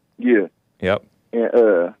 Yeah. Yep.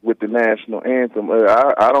 And with the national anthem,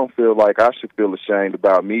 I don't feel like I should feel ashamed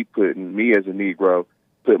about me as a Negro,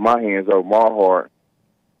 put my hands over my heart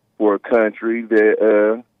for a country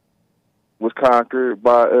that was conquered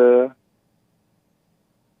by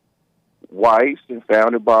whites and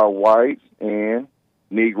founded by whites, and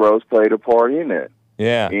Negroes played a part in that.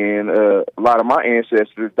 Yeah. And a lot of my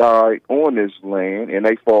ancestors died on this land, and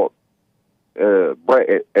they fought as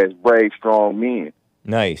brave, strong men.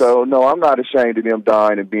 Nice. So no, I'm not ashamed of them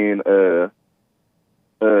dying and being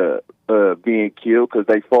killed, because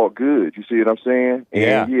they fought good. You see what I'm saying?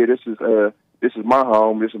 Yeah. And this is my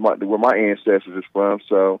home. This is where my ancestors is from.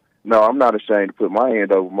 So no, I'm not ashamed to put my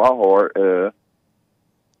hand over my heart,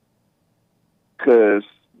 because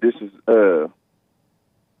this is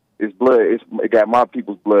it's blood. It got my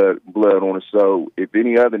people's blood on it. So if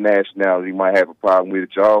any other nationality might have a problem with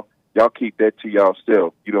it, y'all keep that to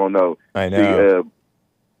yourself. You don't know. I know.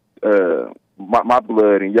 My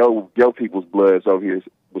blood and your people's bloods over here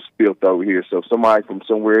was spilled over here. So somebody from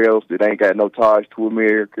somewhere else that ain't got no ties to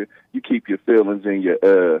America, you keep your feelings and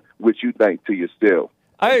your what you think to yourself.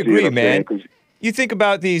 I agree, man. You think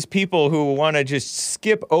about these people who want to just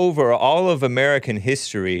skip over all of American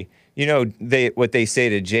history. You know, what they say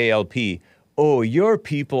to JLP, oh, your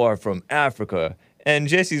people are from Africa. And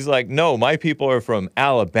Jesse's like, no, my people are from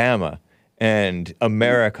Alabama and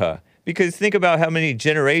America. Because think about how many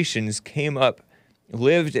generations came up,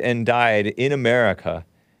 lived and died in America.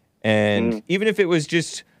 And even if it was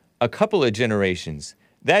just a couple of generations,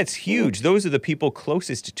 that's huge. Those are the people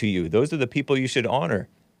closest to you. Those are the people you should honor.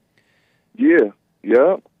 Yeah.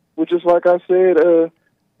 Which is like I said,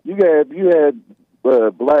 you had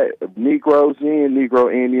black Negroes and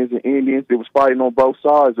Negro Indians and Indians that was fighting on both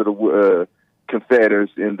sides of the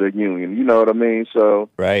Confederates in the Union. You know what I mean? So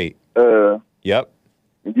right. Yep.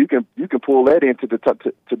 You can pull that into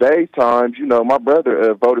today's times. You know, my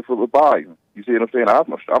brother voted for Biden. You see what I'm saying?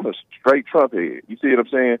 I'm a straight Trump head. You see what I'm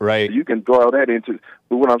saying? Right. So you can draw that into.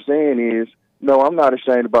 But what I'm saying is, no, I'm not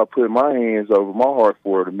ashamed about putting my hands over my heart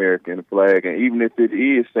for the American flag, and even if it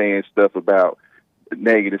is saying stuff about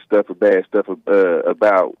negative stuff or bad stuff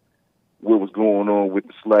about what was going on with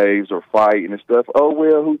the slaves or fighting and stuff. Oh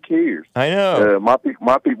well, who cares? I know. My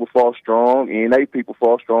people fought strong, and they people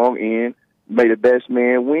fought strong, and may the best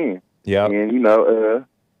man win. Yeah. And you know,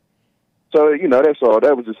 so you know that's all.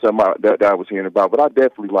 That was just something that I was hearing about. But I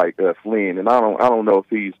definitely like Flynn, and I don't know if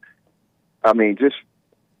he's. I mean, just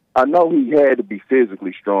I know he had to be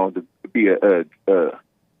physically strong to be a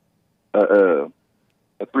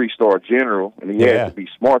 3-star general, and he had to be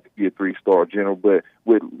smart to be a 3-star general. But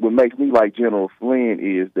what makes me like General Flynn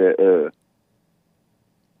is that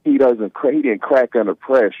he didn't crack under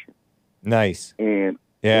pressure. Nice. And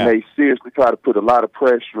they seriously try to put a lot of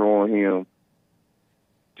pressure on him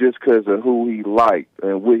just because of who he liked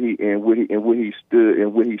and what he stood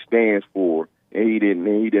and what he stands for. And he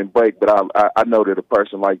didn't break. But I know that a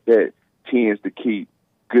person like that tends to keep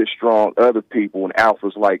good, strong other people and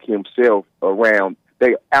alphas like himself around.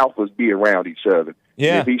 They alphas be around each other.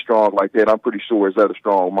 Yeah. And if he's strong like that, I'm pretty sure there's other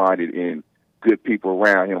strong-minded and good people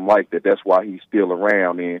around him like that. That's why he's still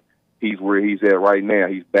around, and he's where he's at right now.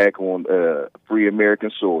 He's back on free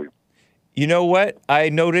American soil. You know what? I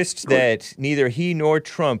noticed that neither he nor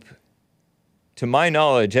Trump, to my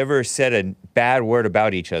knowledge, ever said a bad word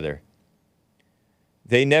about each other.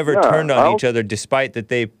 They never turned on each other, despite that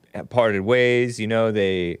they parted ways. You know,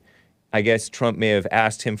 I guess Trump may have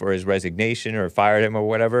asked him for his resignation or fired him or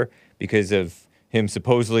whatever because of him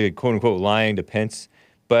supposedly, quote-unquote, lying to Pence.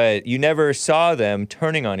 But you never saw them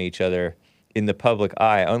turning on each other in the public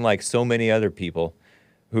eye, unlike so many other people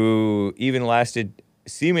who even lasted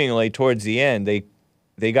seemingly towards the end.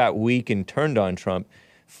 They got weak and turned on Trump.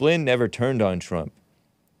 Flynn never turned on Trump.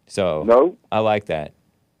 So no. I like that.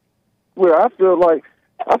 Well, I feel like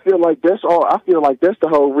that's all. I feel like that's the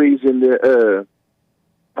whole reason that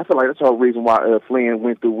I feel like that's the whole reason why Flynn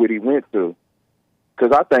went through what he went through.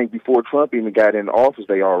 Because I think before Trump even got into office,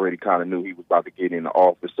 they already kind of knew he was about to get into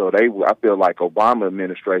office. So I feel like Obama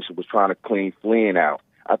administration was trying to clean Flynn out.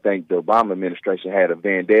 I think the Obama administration had a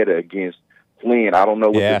vendetta against Flynn. I don't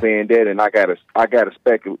know what the vendetta, and I got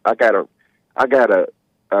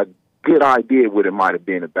a good idea what it might have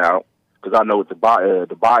been about. Because I know what the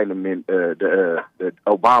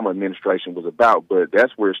Obama administration was about, but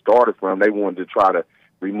that's where it started from. They wanted to try to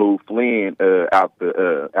remove Flynn out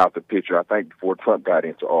the picture. I think before Trump got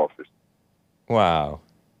into office. Wow.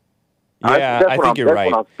 Yeah, I think you're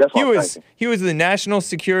right. He was the national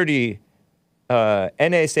security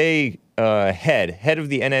NSA head of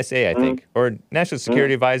the NSA, I think, or national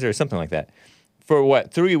security advisor or something like that. For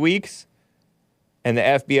what, 3 weeks? And the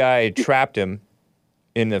FBI trapped him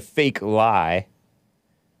in the fake lie,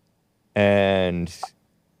 and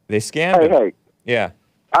they scammed him. Hey, yeah.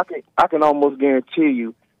 I can almost guarantee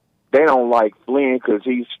you, they don't like Flynn because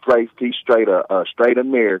he's straight a straight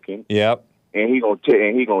American. Yep. And he gonna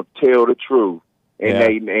tell the truth,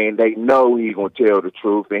 and they know he gonna tell the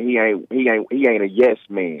truth, and he ain't a yes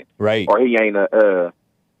man, right? Or he ain't a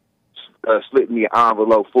slip me an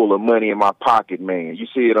envelope full of money in my pocket, man. You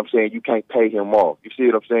see what I'm saying? You can't pay him off. You see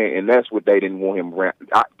what I'm saying? And that's what they didn't want him around.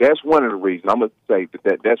 That's one of the reasons. I'm gonna say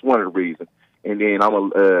that's one of the reasons. And then I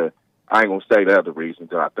ain't gonna say the other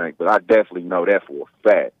reasons that I think, but I definitely know that for a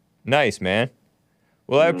fact. Nice, man.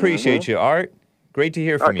 Well, I appreciate you, Art. Great to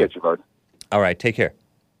hear from you. I'll catch you, buddy. All right, take care.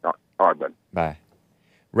 All right, buddy. Bye.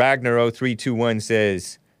 Ragnar0321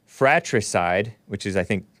 says, fratricide, which is, I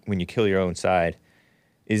think, when you kill your own side,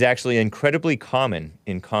 is actually incredibly common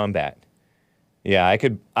in combat. Yeah, I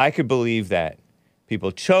could believe that.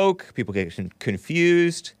 People choke, people get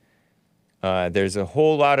confused. There's a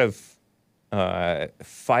whole lot of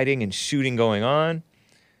fighting and shooting going on.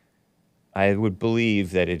 I would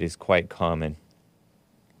believe that it is quite common.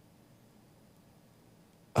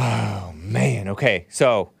 Oh, man. Okay,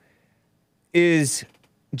 so is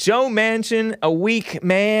Joe Manchin a weak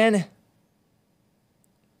man?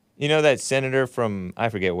 You know that senator from, I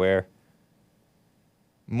forget where.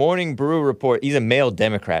 Morning Brew report, he's a male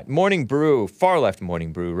Democrat. Morning Brew, far left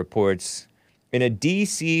Morning Brew reports in a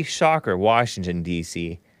D.C. shocker, Washington,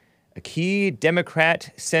 D.C., a key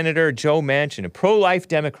Democrat Senator Joe Manchin, a pro-life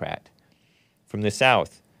Democrat from the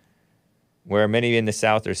South, where many in the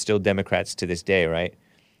South are still Democrats to this day, right?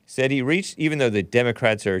 Said he reached, even though the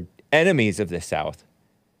Democrats are enemies of the South,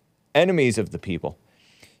 enemies of the people,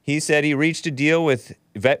 he said he reached a deal with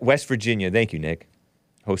West Virginia. Thank you, Nick,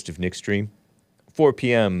 host of Nick's Stream. 4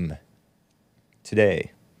 p.m.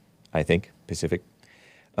 today, I think, Pacific.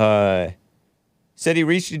 Said he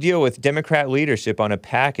reached a deal with Democrat leadership on a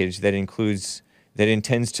package that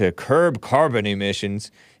intends to curb carbon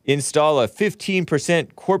emissions, install a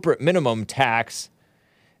 15% corporate minimum tax,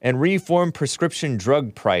 and reform prescription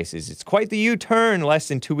drug prices. It's quite the U-turn. Less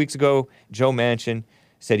than 2 weeks ago, Joe Manchin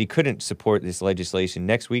said he couldn't support this legislation.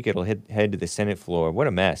 Next week, it'll head to the Senate floor. What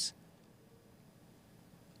a mess.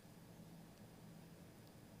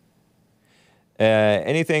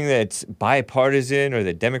 Anything that's bipartisan or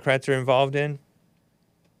that Democrats are involved in,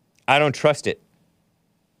 I don't trust it,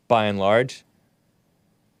 by and large.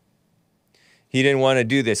 He didn't want to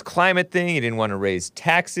do this climate thing. He didn't want to raise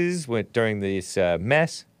taxes during this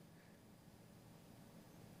mess.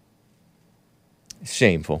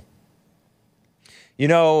 Shameful. You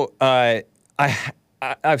know, I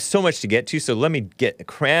have so much to get to, so let me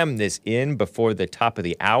cram this in before the top of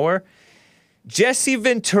the hour. Jesse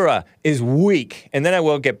Ventura is weak. And then I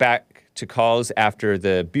will get back to calls after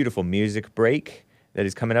the beautiful music break that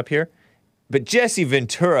is coming up here. But Jesse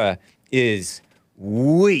Ventura is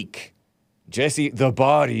weak. Jesse the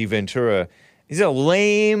Body Ventura. He's a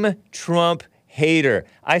lame Trump hater.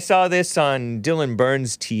 I saw this on Dylan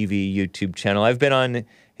Burns' TV YouTube channel. I've been on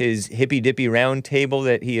his hippy dippy round table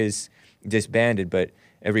that he has disbanded, but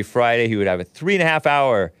every Friday he would have a 3.5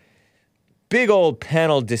 hour big old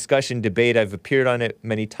panel discussion debate. I've appeared on it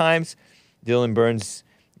many times. Dylan Burns,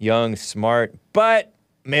 young, smart, but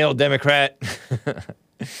male Democrat.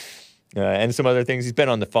 And some other things. He's been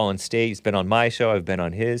on The Fallen State. He's been on my show. I've been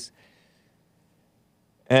on his.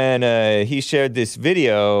 And he shared this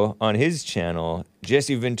video on his channel.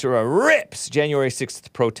 Jesse Ventura rips January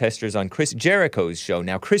 6th protesters on Chris Jericho's show.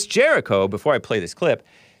 Now, Chris Jericho, before I play this clip,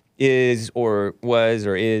 is,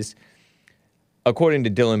 according to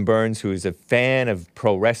Dylan Burns, who is a fan of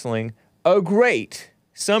pro wrestling, a great,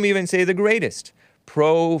 some even say the greatest,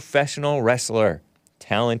 professional wrestler,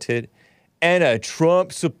 talented, and a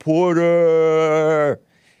Trump supporter.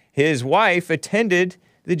 His wife attended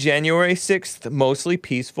the January 6th mostly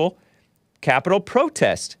peaceful Capitol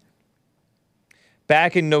protest.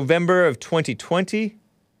 Back in November of 2020,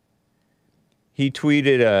 he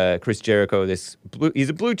tweeted Chris Jericho, he's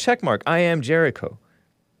a blue checkmark, I am Jericho.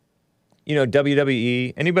 You know,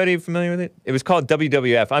 WWE. Anybody familiar with it? It was called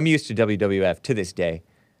WWF. I'm used to WWF to this day.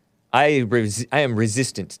 I am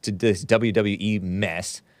resistant to this WWE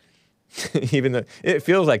mess. Even though it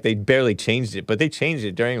feels like they barely changed it, but they changed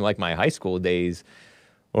it during like my high school days,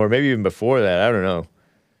 or maybe even before that. I don't know.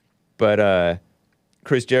 But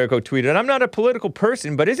Chris Jericho tweeted, I'm not a political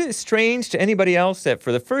person, but isn't it strange to anybody else that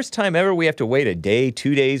for the first time ever we have to wait a day,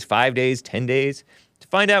 2 days, 5 days, 10 days to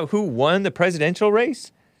find out who won the presidential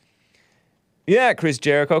race? Yeah, Chris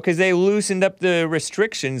Jericho, because they loosened up the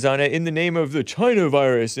restrictions on it in the name of the China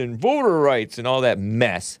virus and voter rights and all that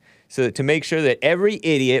mess. So to make sure that every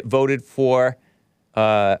idiot voted for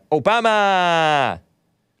Obama,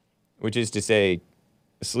 which is to say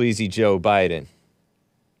sleazy Joe Biden.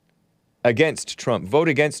 Against Trump. Vote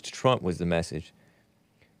against Trump was the message.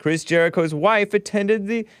 Chris Jericho's wife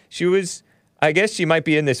attended I guess she might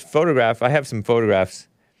be in this photograph. I have some photographs.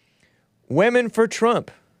 Women for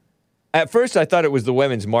Trump. At first, I thought it was the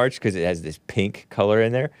Women's March because it has this pink color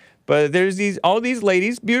in there. But there's all these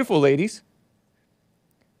ladies, beautiful ladies.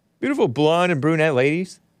 Beautiful blonde and brunette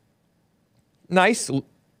ladies. Nice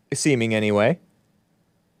seeming anyway.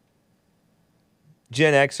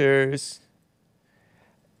 Gen Xers.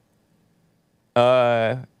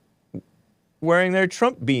 Wearing their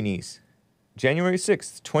Trump beanies. January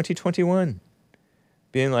 6th, 2021.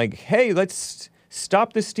 Being like, hey, let's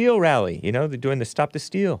stop the steal rally. You know, they're doing the stop the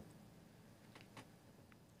steal.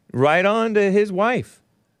 Right on to his wife.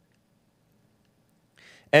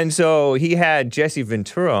 And so he had Jesse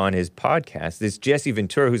Ventura on his podcast. This Jesse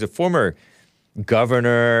Ventura, who's a former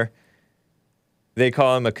governor. They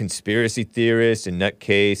call him a conspiracy theorist and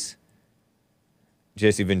nutcase.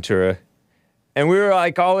 Jesse Ventura. And we were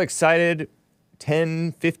like all excited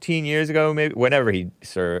 10, 15 years ago, maybe, whenever he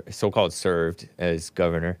so-called served as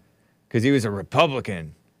governor, because he was a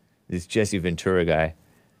Republican, this Jesse Ventura guy.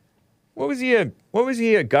 What was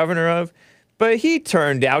he a governor of? But he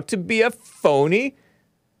turned out to be a phony.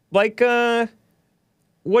 Like,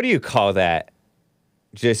 what do you call that?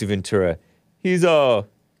 Jesse Ventura. He's Trump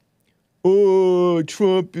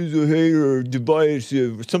is a hater,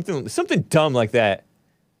 divisive, something dumb like that.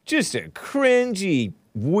 Just a cringy,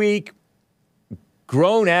 weak,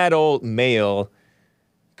 grown adult male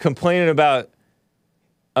complaining about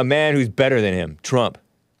a man who's better than him, Trump.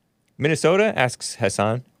 Minnesota? Asks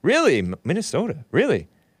Hassan. Really? Minnesota? Really?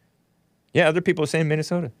 Yeah, other people are saying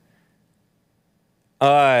Minnesota.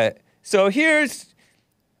 So here's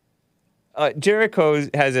Jericho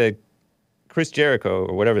has Chris Jericho,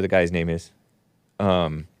 or whatever the guy's name is,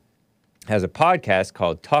 has a podcast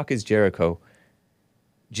called Talk is Jericho,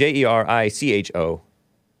 Jericho.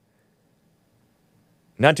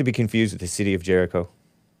 Not to be confused with the city of Jericho,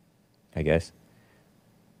 I guess.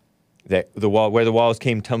 Where the walls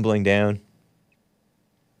came tumbling down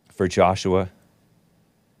for Joshua,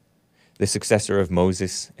 the successor of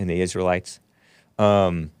Moses and the Israelites.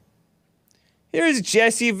 Here's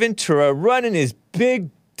Jesse Ventura running his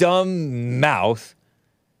big, dumb mouth.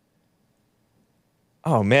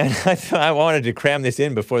 Oh, man, I wanted to cram this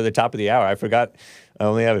in before the top of the hour. I forgot I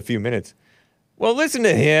only have a few minutes. Well, listen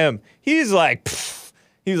to him. He's like,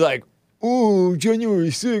 ooh, January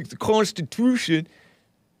 6th, the Constitution.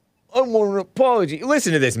 I want an apology.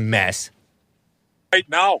 Listen to this mess. Right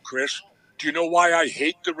now, Chris, do you know why I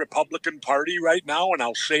hate the Republican Party right now? And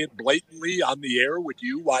I'll say it blatantly on the air with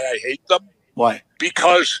you, why I hate them. Why?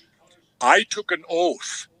 Because I took an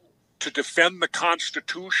oath to defend the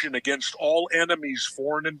Constitution against all enemies,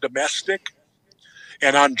 foreign and domestic.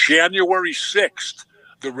 And on January 6th,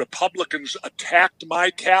 the Republicans attacked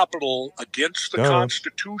my Capitol against the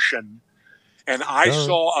Constitution, and I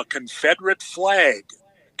saw a Confederate flag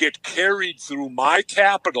get carried through my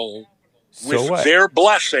Capitol with their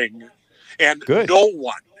blessing, and no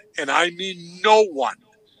one, and I mean no one,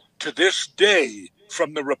 to this day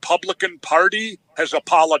from the Republican Party has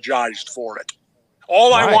apologized for it.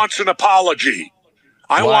 All I want's an apology.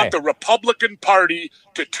 I want the Republican Party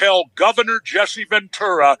to tell Governor Jesse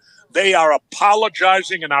Ventura they are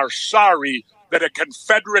apologizing and are sorry that a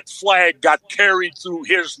Confederate flag got carried through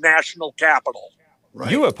his national capital. Right.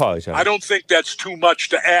 You apologize. I don't think that's too much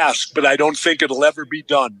to ask, but I don't think it'll ever be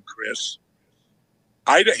done, Chris.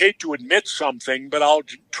 I'd hate to admit something, but I'll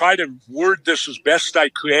try to word this as best I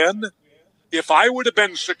can. If I would have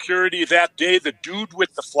been security that day, the dude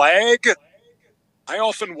with the flag, I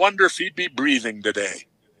often wonder if he'd be breathing today.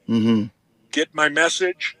 Mm-hmm. Get my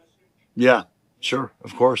message? Yeah, sure,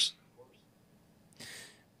 of course.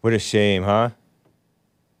 What a shame, huh?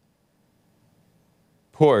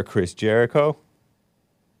 Poor Chris Jericho.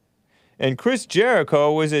 And Chris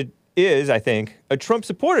Jericho is, I think, a Trump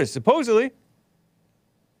supporter, supposedly.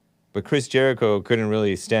 But Chris Jericho couldn't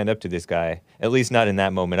really stand up to this guy, at least not in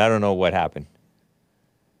that moment. I don't know what happened.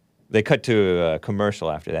 They cut to a commercial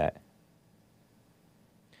after that.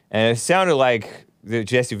 And it sounded like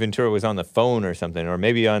Jesse Ventura was on the phone or something, or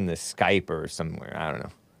maybe on the Skype or somewhere. I don't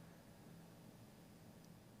know.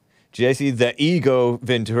 Jesse the Ego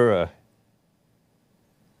Ventura.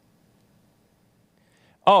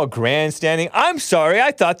 Oh, grandstanding. I'm sorry,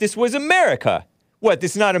 I thought this was America. What,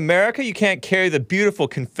 this is not America? You can't carry the beautiful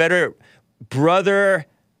Confederate brother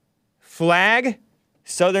flag?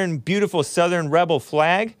 Beautiful Southern rebel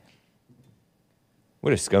flag?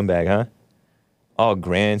 What a scumbag, huh? All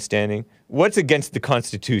grandstanding. What's against the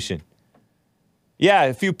Constitution? Yeah,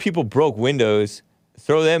 a few people broke windows.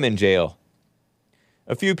 Throw them in jail.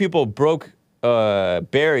 A few people broke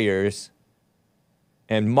barriers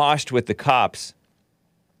and moshed with the cops.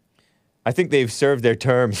 I think they've served their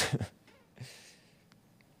terms.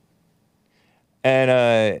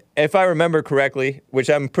 And if I remember correctly, which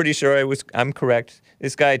I'm pretty sure I'm correct,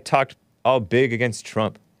 this guy talked all big against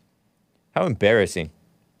Trump. How embarrassing.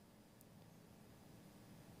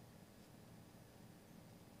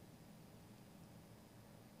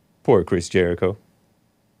 Poor Chris Jericho.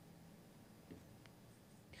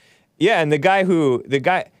 Yeah,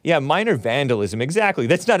 and minor vandalism, exactly.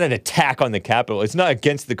 That's not an attack on the Capitol. It's not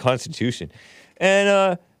against the Constitution.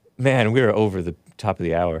 And, man, we're over the top of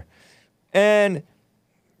the hour. And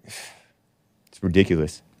it's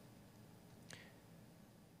ridiculous.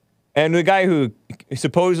 And the guy who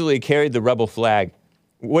supposedly carried the rebel flag,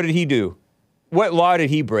 what did he do? What law did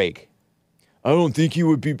he break? I don't think he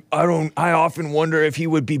would be, I often wonder if he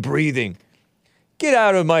would be breathing. Get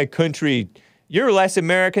out of my country. You're less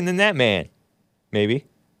American than that man. Maybe.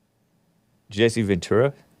 Jesse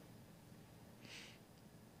Ventura.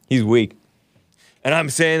 He's weak. And I'm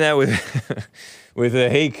saying that with with a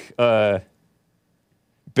Hake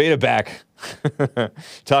beta back.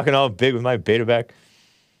 Talking all big with my beta back.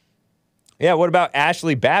 Yeah, what about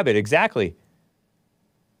Ashley Babbitt? Exactly.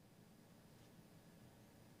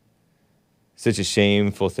 Such a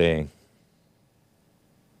shameful thing.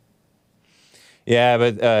 Yeah,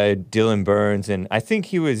 but Dylan Burns, and I think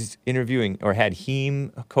he was interviewing or had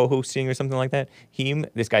Heem co-hosting or something like that. Heem,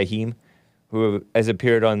 this guy Heem, who has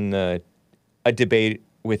appeared on a debate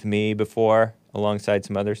with me before alongside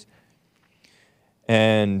some others.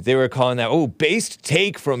 And they were calling that, based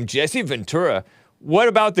take from Jesse Ventura. What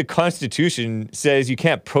about the Constitution says you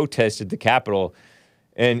can't protest at the Capitol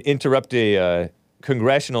and interrupt a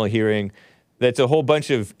congressional hearing that's a whole bunch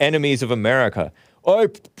of enemies of America? I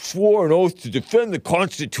swore an oath to defend the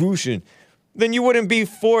Constitution. Then you wouldn't be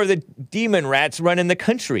for the demon rats running the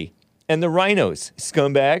country and the rhinos,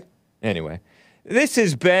 scumbag. Anyway, this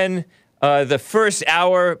has been the first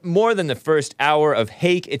hour, more than the first hour of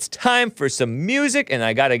Hake. It's time for some music, and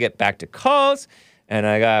I got to get back to calls, and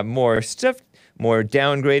I got more stuff, more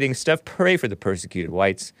downgrading stuff. Pray for the persecuted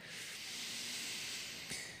whites.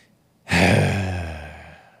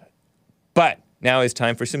 But now it's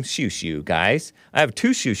time for some shoo-shoo, guys. I have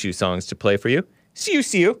 2 shoo-shoo songs to play for you.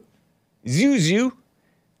 Shoo-shoo, Zuzu,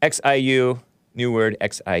 X-I-U, new word,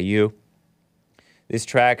 X-I-U. This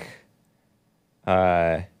track,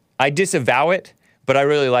 I disavow it, but I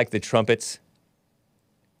really like the trumpets.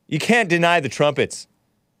 You can't deny the trumpets,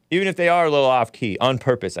 even if they are a little off-key, on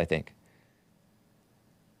purpose, I think.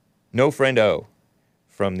 No Friend O,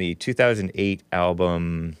 from the 2008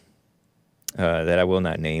 album that I will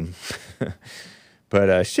not name.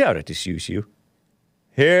 But shout out to Shoo Shoo.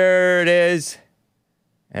 Here it is.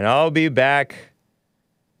 And I'll be back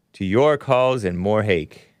to your calls and more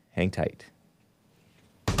Hake. Hang tight.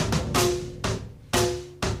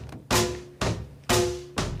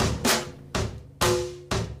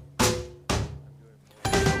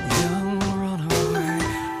 Young runaway,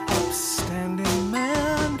 upstanding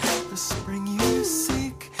man, the spring you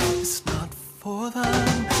seek is not for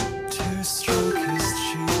them to stroke his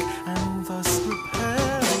cheek and thus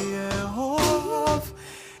repair the error of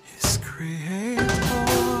his creator.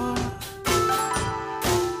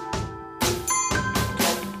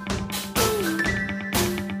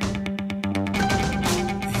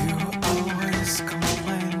 You always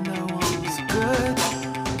complain no one's good.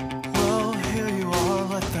 Well, here you are,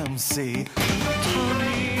 let them see.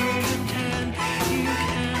 Tony and Ken, you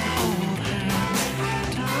can't hold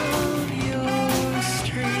hands down your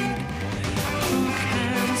street. Who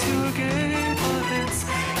cares? You're gay, but it's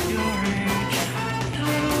your age.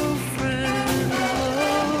 No friend.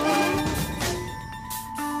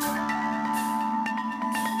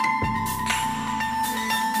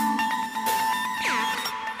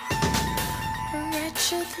 A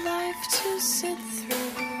wretched life to sit through.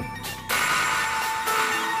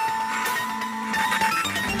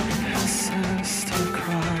 His sister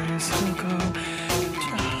cries, he'll go to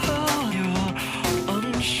hell. You're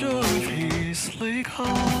unsure if he's legal.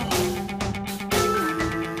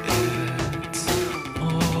 It's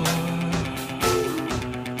more.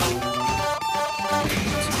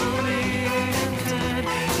 Tony and Ted,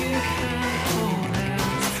 you can't hold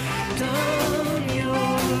hands down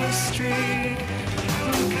your street.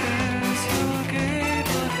 Who cares? You're gay,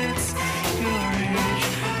 but it's your age.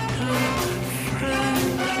 No friend,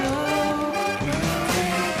 no. We're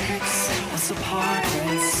picks us apart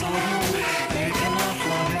and subtle. They cannot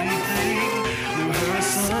love anything. Lou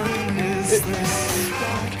Harrison, is this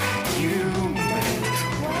what you meant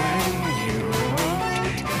when you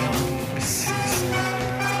wrote Young Caesar?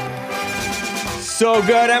 So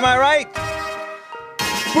good, am I right?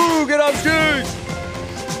 Boo, get upstairs!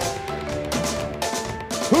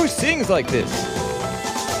 Who sings like this?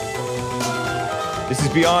 This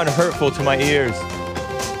is beyond hurtful to my ears.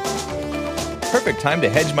 Perfect time to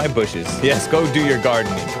hedge my bushes. Yes, go do your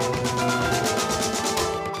gardening.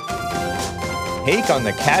 Hake on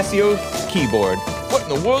the Casio keyboard. What in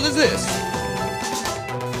the world is this?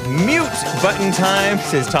 Mute button time,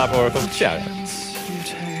 says Top Oracle. Shout out. You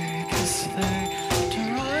take as they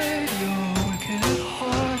deride your wicked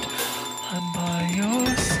heart. I'm by your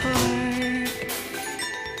side.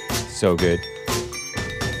 So good.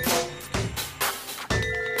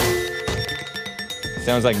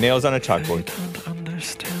 Sounds like nails on a I chalkboard. don't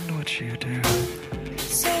understand what you do.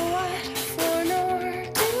 So what for nor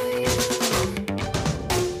do you?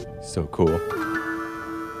 So cool.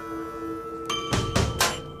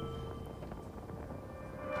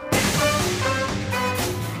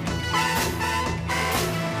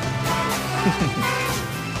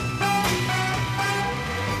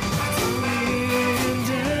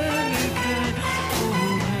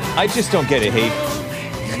 I just don't get it, Hank.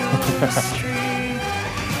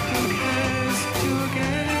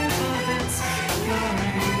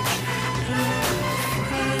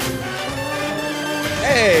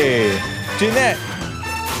 Hey, Jeanette.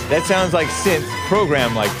 That sounds like synth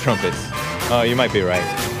programmed like trumpets. Oh, you might be right.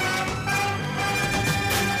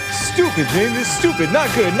 Stupid, James. It's stupid.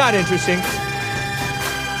 Not good. Not interesting.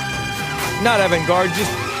 Not avant-garde.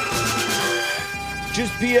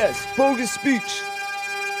 Just BS. Bogus speech.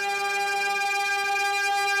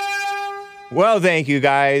 Well, thank you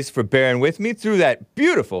guys for bearing with me through that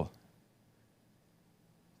beautiful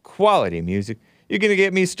quality music. You're going to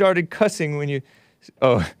get me started cussing when you...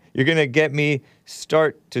 Oh, you're going to get me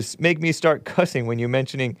make me start cussing when you're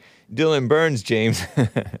mentioning Dylan Burns, James,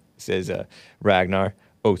 says Ragnar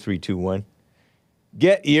 0321.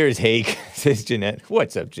 Get ears, Hake, says Jeanette.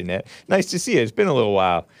 What's up, Jeanette? Nice to see you. It's been a little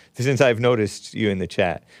while since I've noticed you in the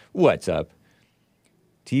chat. What's up?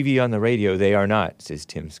 TV on the radio, they are not, says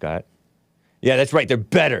Tim Scott. Yeah, that's right. They're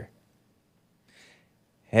better.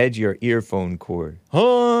 Hedge your earphone cord.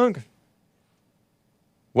 Honk.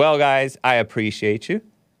 Well, guys, I appreciate you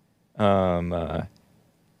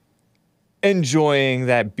enjoying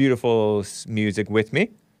that beautiful music with me.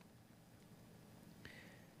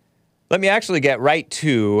 Let me actually get right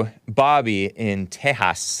to Bobby in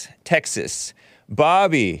Tejas, Texas.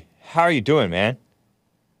 Bobby, how are you doing, man?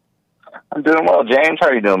 I'm doing well, James. How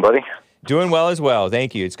are you doing, buddy? Doing well as well.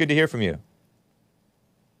 Thank you. It's good to hear from you.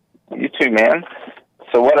 You too, man.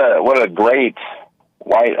 So what a great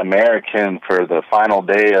white American for the final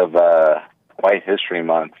day of White History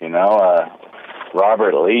Month, you know?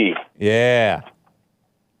 Robert Lee. Yeah.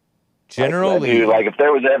 General Lee. Dude, like if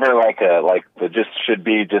there was ever it just should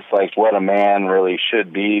be just like what a man really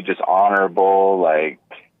should be, just honorable, like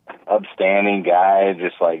upstanding guy,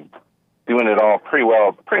 just like doing it all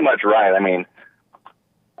pretty much right. I mean,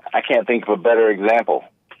 I can't think of a better example.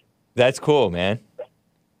 That's cool, man.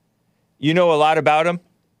 You know a lot about him?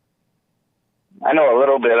 I know a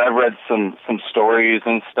little bit. I've read some stories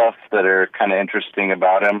and stuff that are kind of interesting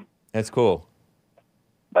about him. That's cool.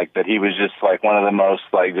 Like that he was just like one of the most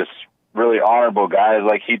like just really honorable guys.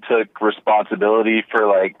 Like he took responsibility for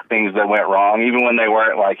like things that went wrong, even when they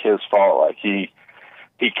weren't like his fault. Like he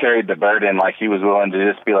carried the burden. Like he was willing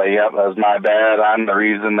to just be like, "Yep, that was my bad. I'm the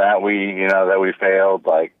reason that we failed."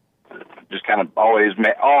 Like just kind of always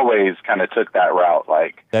kind of took that route.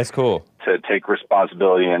 Like that's cool. To take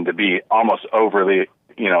responsibility and to be almost overly,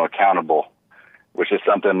 accountable, which is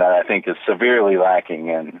something that I think is severely lacking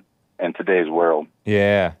in today's world.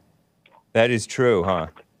 Yeah, that is true, huh?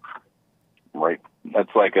 Right.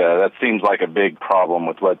 That seems like a big problem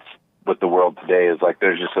with the world today is like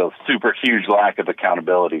there's just a super huge lack of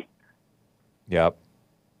accountability. Yep.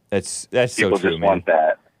 That's People so true, just man. want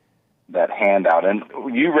that handout. And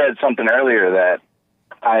you read something earlier that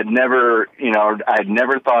I'd never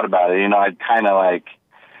thought about it. I'd kind of like,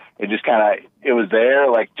 it was there,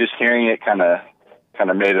 like just hearing it kind of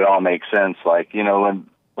made it all make sense. Like, when,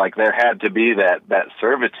 like there had to be that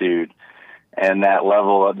servitude and that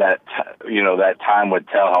level of that time would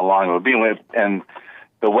tell how long it would be. And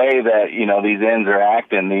the way that, these ends are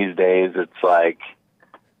acting these days, it's like,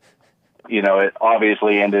 it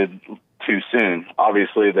obviously ended too soon.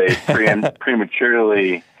 Obviously they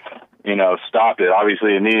prematurely, stopped it.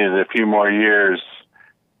 Obviously it needed a few more years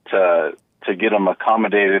to get them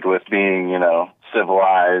accommodated with being,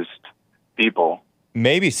 civilized people.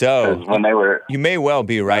 Maybe so. When they were, you may well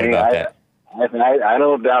be right about that. I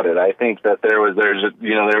don't doubt it. I think that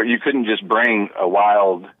you couldn't just bring a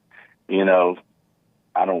wild, I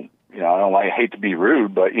hate to be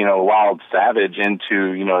rude, but a wild savage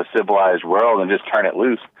into, a civilized world and just turn it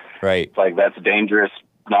loose. Right. It's like that's dangerous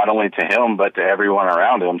not only to him but to everyone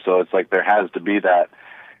around him. So it's like there has to be that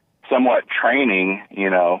somewhat training,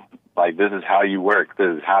 like this is how you work,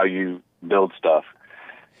 this is how you build stuff.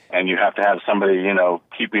 And you have to have somebody,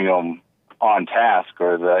 keeping them on task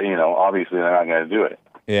or obviously they're not going to do it.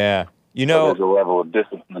 Yeah. So there's a level of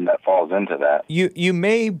discipline that falls into that. You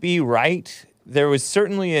may be right. There was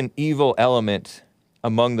certainly an evil element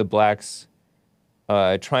among the blacks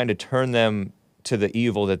trying to turn them to the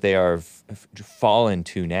evil that they are fallen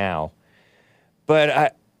to now.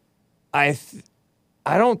 But I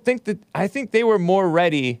don't think that, I think they were more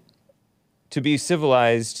ready to be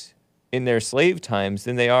civilized in their slave times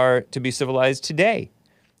than they are to be civilized today.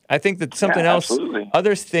 I think that something else,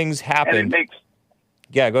 other things happened.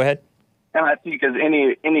 Yeah, go ahead. And I think as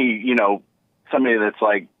any somebody that's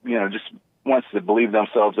like, just wants to believe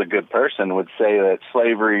themselves a good person would say that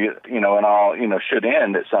slavery, and all, should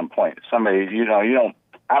end at some point. Somebody, I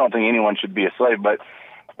don't think anyone should be a slave, but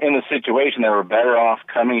in the situation, they were better off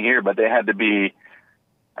coming here, but they had to be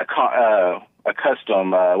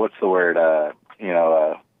accustomed. What's the word?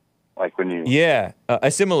 Like when you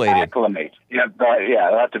assimilated. Acclimate. Yeah, they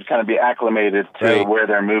have to kind of be acclimated to where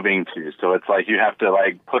they're moving to. So it's like you have to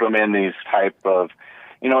like put them in these type of,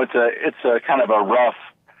 it's a kind of a rough,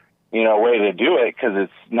 way to do it because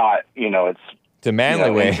it's not, it's a manly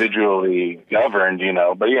way, individually governed,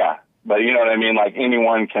 but but you know what I mean? Like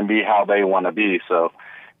anyone can be how they want to be. So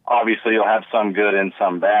obviously you'll have some good and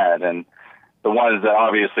some bad, and the ones that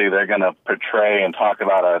obviously they're going to portray and talk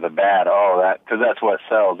about are the bad. Because that's what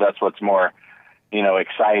sells. That's what's more,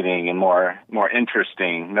 exciting and more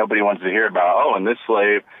interesting. Nobody wants to hear about, and this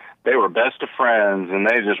slave, they were best of friends and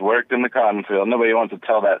they just worked in the cotton field. Nobody wants to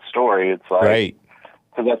tell that story. It's like,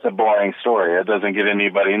 because that's a boring story. It doesn't get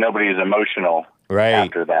nobody's emotional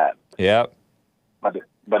after that. Yep.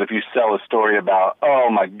 But if you sell a story about,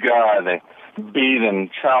 oh my God, they beat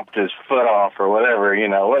and chopped his foot off or whatever,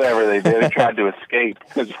 whatever they did, they tried to escape.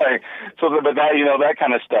 It's like, but that, that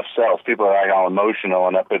kind of stuff sells. People are like all emotional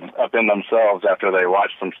and up in themselves after they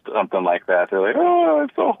watch something like that. They're like, oh,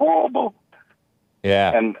 it's so horrible.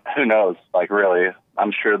 Yeah. And who knows? Like, really,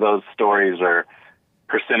 I'm sure those stories are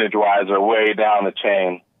percentage-wise are way down the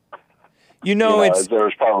chain.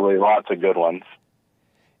 There's probably lots of good ones.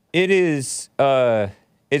 It is.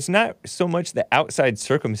 It's not so much the outside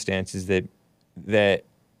circumstances that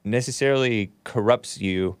necessarily corrupts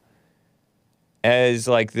you as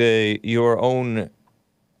like your own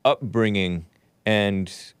upbringing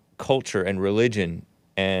and culture and religion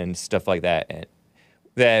and stuff like that,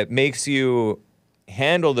 that makes you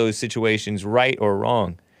handle those situations right or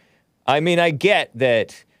wrong. I mean, I get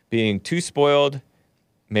that being too spoiled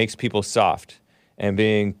makes people soft, and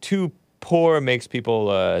being too poor makes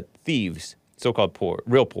people thieves. So-called poor,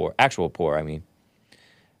 real poor, actual poor, I mean.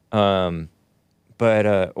 Or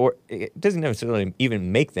it doesn't necessarily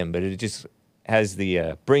even make them, but it just has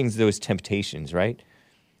brings those temptations, right?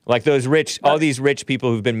 Like all these rich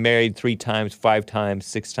people who've been married 3 times, 5 times,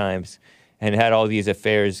 6 times, and had all these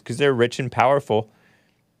affairs because they're rich and powerful,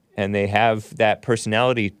 and they have that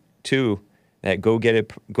personality too, that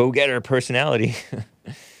go-getter personality.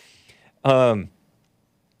 So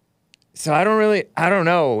I don't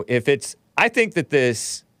know if it's. I think that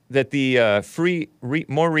the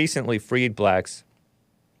more recently freed blacks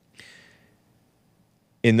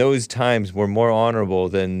in those times were more honorable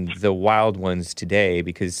than the wild ones today,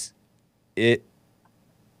 because the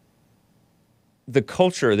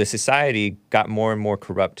culture, the society got more and more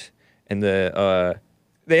corrupt, and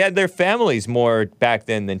they had their families more back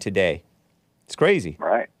then than today. It's crazy.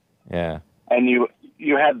 Right. Yeah. And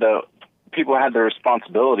people had the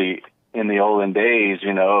responsibility in the olden days,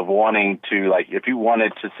 of wanting to, like, if you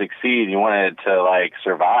wanted to succeed, you wanted to, like,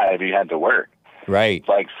 survive, you had to work. Right.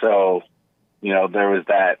 Like, so, there was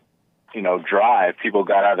that, drive. People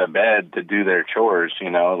got out of bed to do their chores,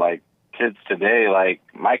 like kids today, like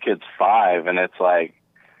my kid's 5, and it's like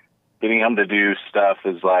getting him to do stuff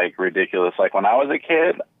is like ridiculous. Like when I was a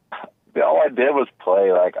kid, all I did was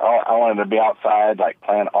play. Like I wanted to be outside, like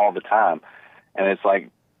playing all the time. And it's like,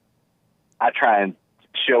 I try and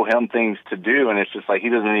show him things to do, and it's just like he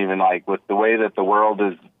doesn't even, like, with the way that the world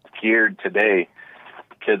is geared today,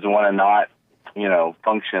 kids want to not,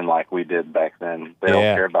 function like we did back then. They don't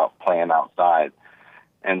care about playing outside.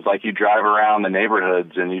 And it's like you drive around the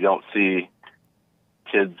neighborhoods and you don't see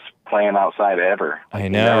kids playing outside ever. Like, I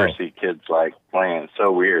know. You never see kids, like, playing. It's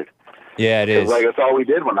so weird. Yeah, it is. Like, that's all we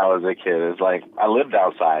did when I was a kid. It's like I lived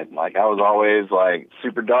outside. Like, I was always, like,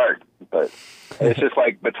 super dark. But it's just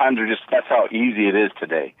like, the times are just, that's how easy it is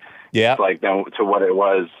today. Yeah. It's like to what it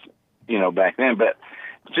was, back then. But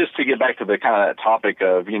just to get back to the kind of topic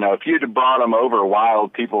of, if you'd have brought them over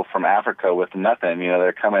wild people from Africa with nothing,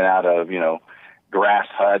 they're coming out of, grass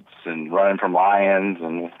huts and running from lions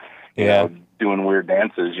and, you know, doing weird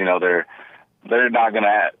dances, they're not going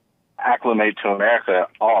to acclimate to America at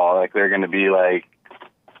all. Like, they're going to be, like,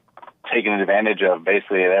 taken advantage of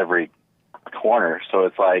basically at every corner. So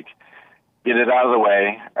it's like, get it out of the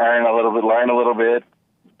way, learn a little bit,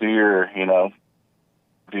 do your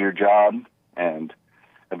job, and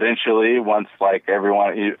eventually, once, like,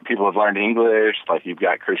 people have learned English, like, you've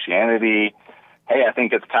got Christianity, hey, I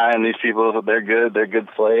think it's time. These people, they're good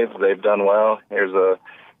slaves, they've done well, here's a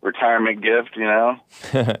retirement gift, Yeah.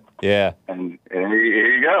 And here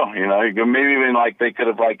you go, maybe even, like, they could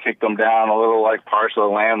have, like, kicked them down a little, like, parcel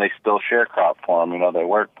of land, they still sharecrop for them, they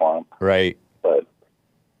work for them. Right. But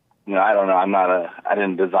I don't know. I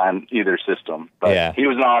didn't design either system, but Yeah. he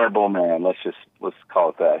was an honorable man. Let's call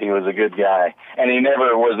it that. He was a good guy, and he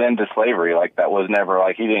never was into slavery. Like, that was never,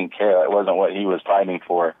 like, he didn't care. It wasn't what he was fighting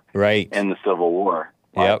for Right. in the Civil War.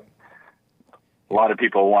 Like, Yep. a lot of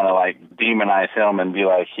people want to, like, demonize him and be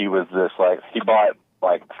like, he was this, like, he bought,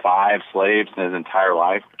 like, 5 slaves in his entire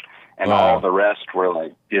life, and Wow. all the rest were,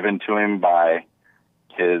 like, given to him by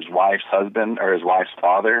his wife's husband or his wife's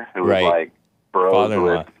father, who Right. was, like, bros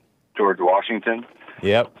Father-in-law. with George Washington.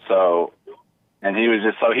 Yep. So, and he was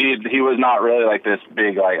just, so he was not really like this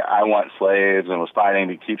big, like, I want slaves, and was fighting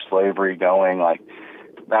to keep slavery going. Like,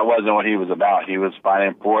 that wasn't what he was about. He was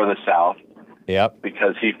fighting for the South. Yep.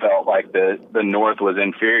 Because he felt like the North was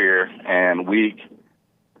inferior and weak,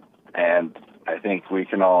 and I think we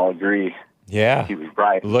can all agree Yeah. he was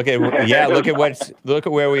right. Look at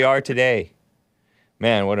where we are today.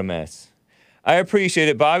 Man, what a mess. I appreciate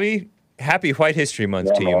it, Bobby. Happy White History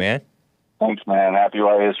Month to you, man. Thanks, man. Happy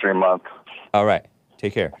White History Month. All right.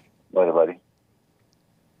 Take care. Later, buddy.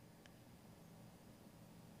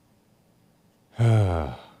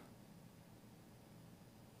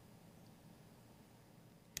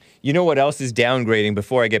 You know what else is downgrading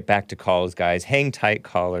before I get back to calls, guys? Hang tight,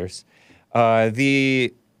 callers.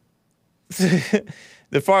 The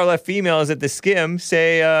far left females at the Skim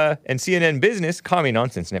say, and CNN Business, Commie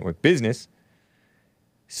Nonsense Network Business,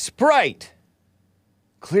 Sprite,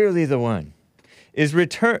 clearly the one, is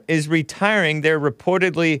retiring their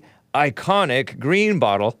reportedly iconic green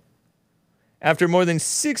bottle after more than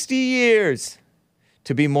 60 years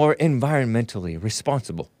to be more environmentally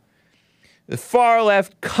responsible. The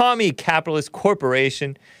far-left commie capitalist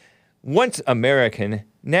corporation, once American,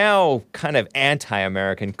 now kind of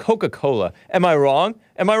anti-American, Coca-Cola. Am I wrong?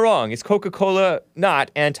 Am I wrong? Is Coca-Cola not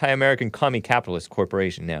anti-American commie capitalist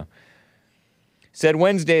corporation now? Said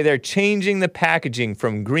Wednesday they're changing the packaging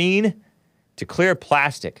from green to clear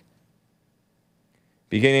plastic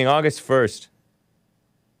beginning August 1st.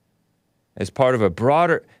 As part of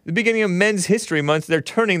the beginning of Men's History Month, they're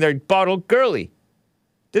turning their bottle girly.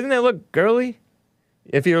 Doesn't that look girly?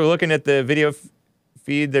 If you're looking at the video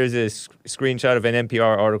feed, there's a screenshot of an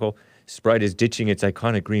NPR article. Sprite is ditching its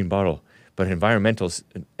iconic green bottle, but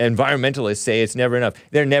environmentalists say it's never enough.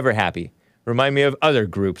 They're never happy. Remind me of other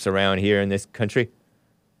groups around here in this country.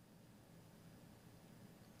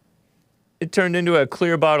 It turned into a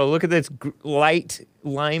clear bottle. Look at this light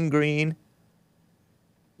lime green.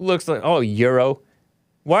 Looks like, oh, Euro.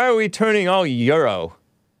 Why are we turning all Euro?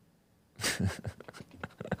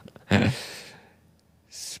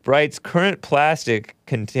 Sprite's current plastic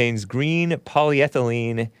contains green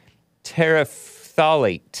polyethylene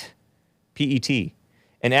terephthalate, PET,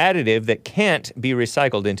 an additive that can't be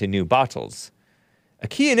recycled into new bottles. A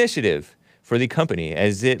key initiative for the company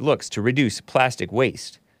as it looks to reduce plastic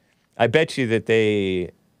waste. I bet you that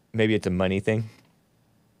maybe it's a money thing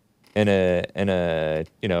and a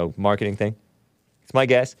marketing thing. It's my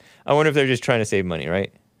guess. I wonder if they're just trying to save money,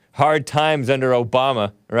 right? Hard times under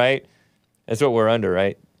Obama, right? That's what we're under,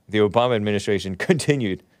 right? The Obama administration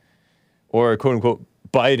continued. Or, quote-unquote,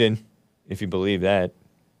 Biden, if you believe that.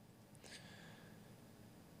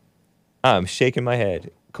 I'm shaking my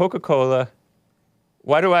head. Coca-Cola.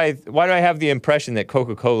 Why do I have the impression that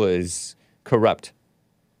Coca-Cola is corrupt?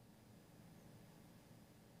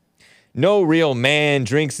 No real man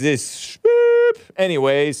drinks this. Boop.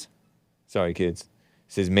 Anyways. Sorry, kids.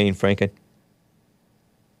 This is Maine Franken.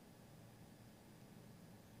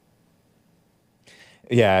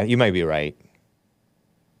 Yeah, you might be right.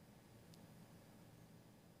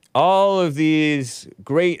 All of these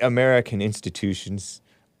great American institutions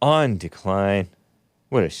on decline.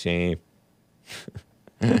 What a shame.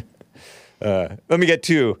 Let me get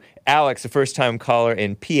to Alex, a first-time caller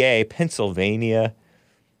in PA, Pennsylvania,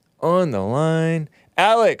 on the line.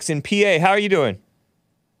 Alex in PA, how are you doing?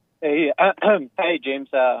 Hey, hey, James.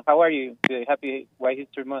 How are you? Happy White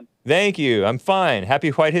History Month. Thank you. I'm fine. Happy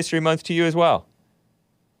White History Month to you as well.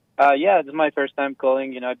 Yeah, this is my first time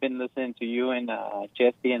calling. You know, I've been listening to you and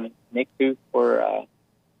Jesse and Nick too for a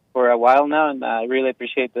while now, and I really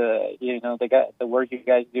appreciate the work you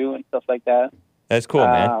guys do and stuff like that. That's cool,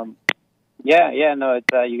 man. Yeah, no,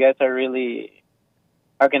 it's you guys are really,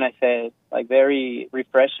 how can I say it, like very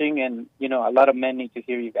refreshing, and a lot of men need to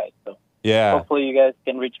hear you guys. So yeah, hopefully you guys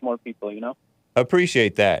can reach more people.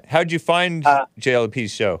 Appreciate that. How'd you find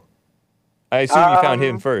JLP's show? I assume you found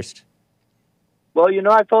him first. Well,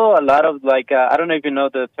 I follow a lot of, I don't know if you know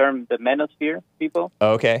the term, the manosphere people.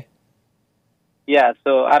 Okay. Yeah,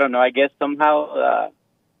 so I don't know. I guess somehow,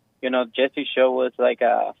 Jesse's show was the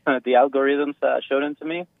algorithms showed him to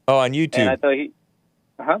me. Oh, on YouTube. And I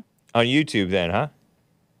thought On YouTube then, huh?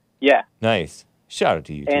 Yeah. Nice. Shout out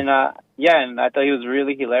to you, too. And and I thought he was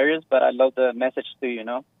really hilarious, but I love the message too, you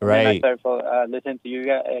know. And then I Right. started listening to you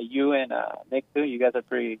guys, you and Nick too. You guys are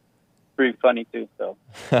pretty funny too. So,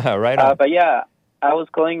 Right on. but yeah, I was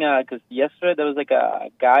calling because yesterday there was like a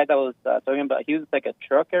guy that was talking about. He was like a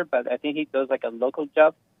trucker, but I think he does like a local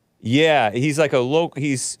job. Yeah, he's like a local.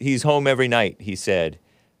 He's home every night. He said,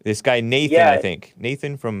 "This guy Nathan, Yeah. I think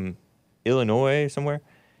Nathan from Illinois somewhere."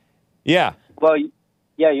 Yeah, Well,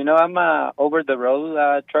 yeah, you know, I'm a over the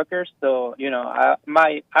road trucker, so you know,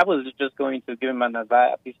 I was just going to give him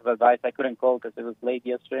a piece of advice. I couldn't call because it was late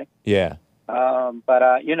yesterday. yeah,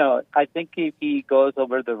 But you know, I think if he goes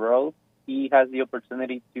over the road, he has the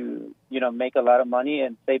opportunity to, you know, make a lot of money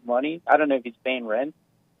and save money. I don't know if he's paying rent,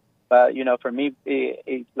 but you know, for me,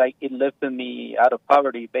 it's like it lifted me out of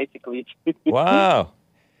poverty, basically. wow,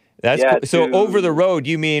 that's Yeah, cool. So to- over the road,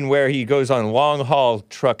 you mean where he goes on long haul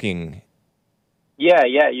trucking? Yeah,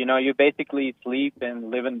 you know, you basically sleep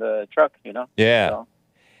and live in the truck, you know. Yeah, So,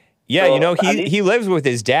 yeah. so You know, at least- he lives with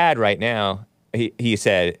his dad right now. He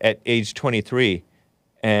said at age 23,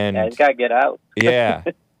 and yeah, he's got to get out. yeah,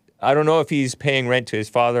 I don't know if he's paying rent to his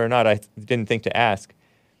father or not. I didn't think to ask,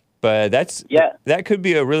 but that could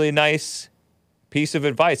be a really nice piece of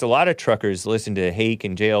advice. A lot of truckers listen to Hake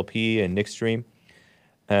and JLP and Nick Stream,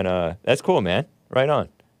 and that's cool, man. Right on.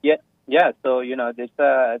 Yeah, so you know, it's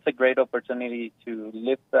a great opportunity to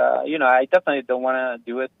live. You know, I definitely don't want to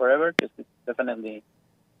do it forever because it's definitely,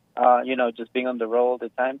 you know, just being on the road all the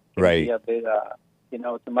time can Right. be a bit, you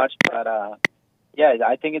know, too much. But yeah,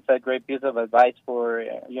 I think it's a great piece of advice for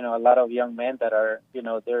you know, a lot of young men that are, you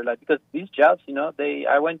know, they're like, because these jobs, you know,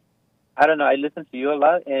 I don't know, I listen to you a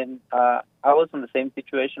lot, and I was in the same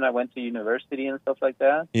situation. I went to university and stuff like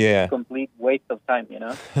that. Yeah. Complete waste of time, you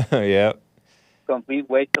know. Yeah. Complete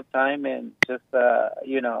waste of time, and just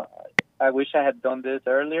you know, I wish I had done this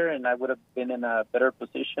earlier and I would have been in a better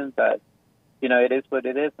position, but you know, it is what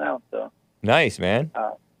it is now. So Nice, man.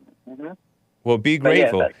 mhm. Well, be But yeah,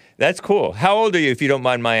 grateful. That's cool. How old are you, if you don't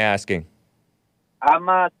mind my asking?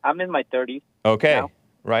 I'm in my 30s. Okay. Now.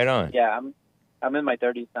 Right on. Yeah, I'm in my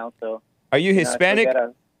 30s now, so Are you you know, I still Hispanic?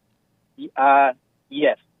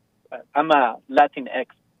 yes. I'm a Latinx.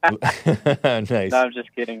 Nice. No, I'm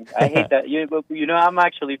just kidding. I hate that. You know, I'm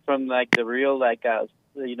actually from like the real like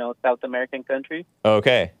you know, South American country,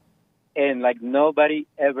 Okay. and like nobody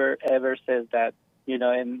ever says that. You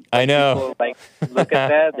know, and I know. people like look at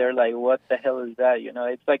that, they're like, "What the hell is that?" You know,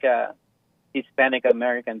 it's like a Hispanic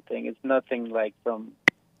American thing. It's nothing like from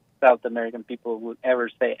South American people would ever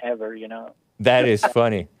say ever. You know. That is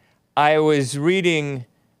funny. I was reading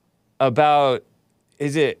about,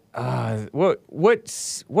 is it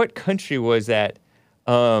what country was that?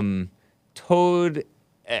 Toad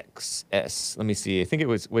XS. Let me see. I think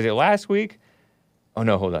was it last week? Oh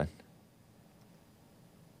no, hold on.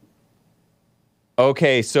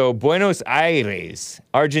 Okay, so Buenos Aires,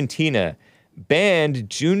 Argentina, banned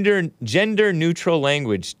gender neutral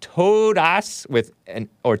language todas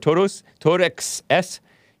todos, todxs,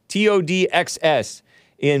 TODXS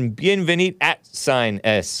in bienvenite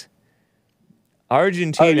 @s.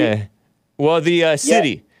 Argentina, well, the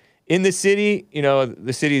city. In the city, you know,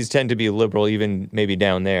 the cities tend to be liberal, even maybe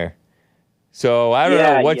down there. So I don't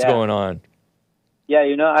know what's going on. Yeah,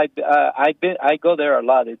 you know, I go there a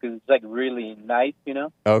lot because it's like really nice. You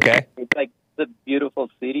know. Okay. It's like a beautiful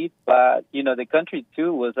city, but you know, the country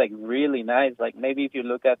too was like really nice. Like maybe if you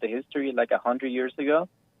look at the history, like 100 years ago.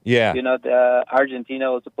 Yeah. You know,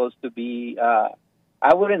 Argentina was supposed to be,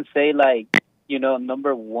 I wouldn't say like, you know,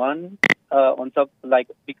 number one on top, like,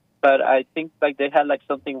 but I think like they had like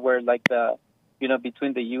something where like you know,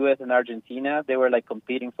 between the U.S. and Argentina, they were like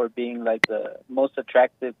competing for being like the most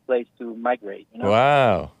attractive place to migrate. You know?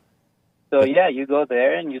 Wow. So yeah, you go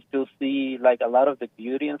there and you still see like a lot of the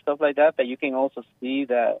beauty and stuff like that, but you can also see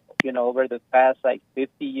that, you know, over the past like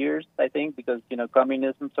 50 years, I think, because, you know,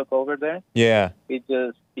 communism took over there. Yeah. It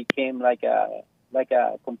just became like a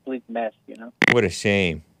complete mess, you know. What a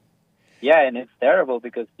shame. Yeah, and it's terrible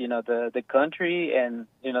because, you know, the country and,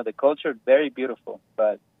 you know, the culture is very beautiful,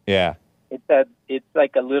 but Yeah. it's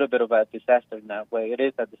like a little bit of a disaster in that way. It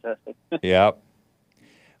is a disaster. Yep.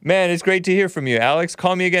 Man, it's great to hear from you, Alex.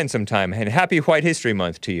 Call me again sometime, and happy White History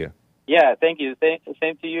Month to you. Yeah, thank you.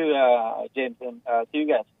 Same to you, James, and to you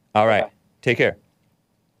guys. All right. Bye-bye. Take care.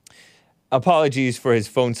 Apologies for his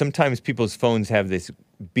phone. Sometimes people's phones have this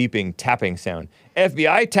beeping, tapping sound.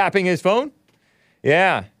 FBI tapping his phone?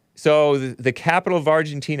 Yeah. So the capital of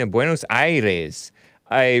Argentina, Buenos Aires.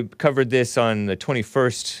 I covered this on the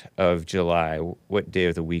 21st of July. What day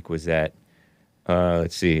of the week was that?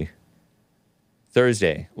 Let's see.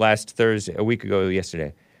 Thursday. Last Thursday. A week ago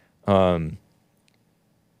yesterday. The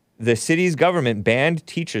city's government banned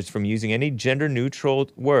teachers from using any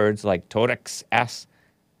gender-neutral words like torex, ass,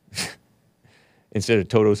 instead of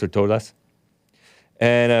todos or todas.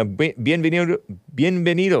 And bienvenidos,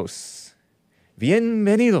 bienvenidas,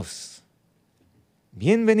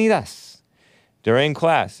 during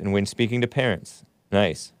class and when speaking to parents.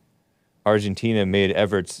 Nice. Argentina made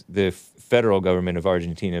efforts, the federal government of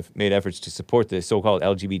Argentina made efforts to support the so-called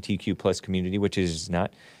LGBTQ plus community, which is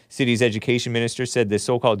not. City's education minister said the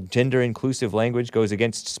so-called gender-inclusive language goes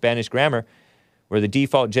against Spanish grammar, where the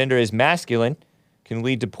default gender is masculine, can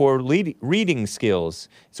lead to poor reading skills.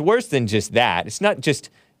 It's worse than just that. It's not just,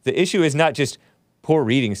 the issue is not just poor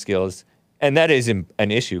reading skills, and that is an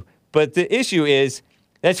issue, but the issue is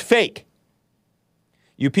that's fake.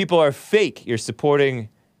 You people are fake. You're supporting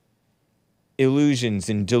illusions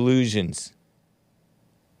and delusions.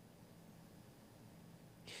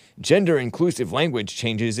 Gender-inclusive language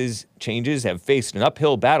changes have faced an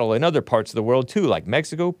uphill battle in other parts of the world too, like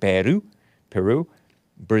Mexico, Peru,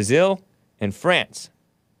 Brazil, and France.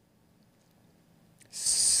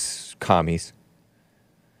 Commies.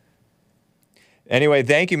 Anyway,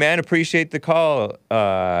 thank you, man. Appreciate the call.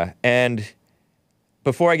 And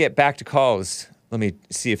before I get back to calls, let me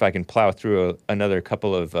see if I can plow through another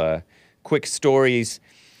couple of quick stories.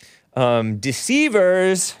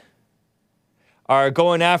 Deceivers are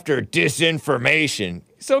going after disinformation.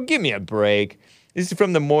 So give me a break. This is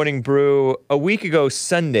from the Morning Brew a week ago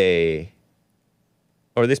Sunday.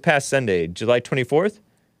 Or this past Sunday, July 24th?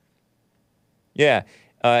 Yeah.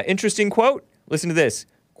 Interesting quote. Listen to this.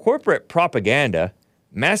 Corporate propaganda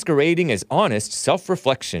masquerading as honest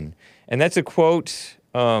self-reflection. And that's a quote,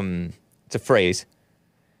 it's a phrase,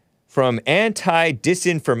 from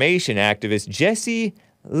anti-disinformation activist Jesse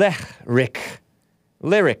Lyric,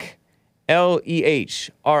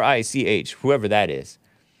 L-E-H-R-I-C-H, whoever that is.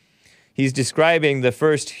 He's describing the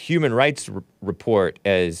first human rights report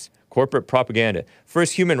as corporate propaganda.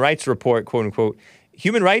 First human rights report, quote unquote.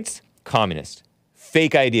 Human rights, communist.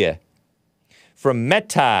 Fake idea. From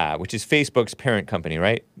Meta, which is Facebook's parent company,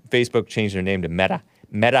 right? Facebook changed their name to Meta.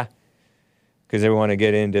 Meta. Because they want to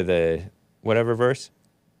get into the whatever verse.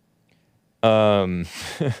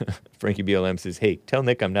 Frankie BLM says, hey, tell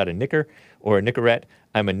Nick I'm not a knicker or a nickerette.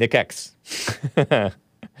 I'm a Nick X.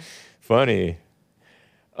 Funny.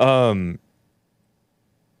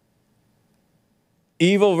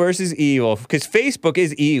 Evil versus evil. Because Facebook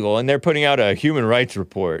is evil and they're putting out a human rights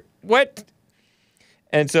report. What?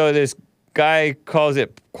 And so this guy calls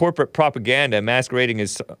it corporate propaganda masquerading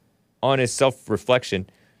as honest self-reflection.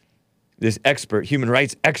 This expert, human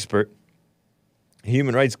rights expert,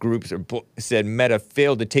 human rights groups said Meta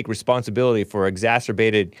failed to take responsibility for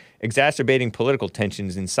exacerbating political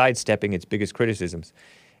tensions and sidestepping its biggest criticisms.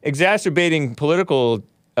 Exacerbating political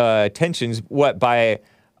tensions, what, by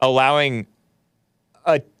allowing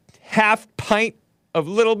a half pint of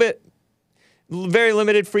very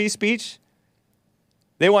limited free speech?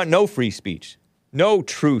 They want no free speech, no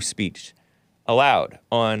true speech allowed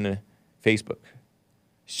on Facebook.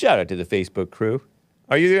 Shout out to the Facebook crew.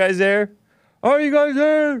 Are you guys there? Are you guys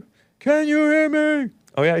there? Can you hear me?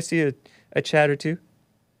 Oh, yeah, I see a chat or two.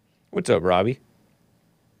 What's up, Robbie?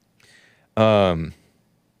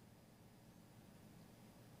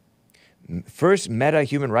 First Meta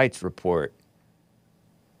Human Rights Report.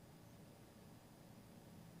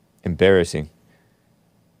 Embarrassing.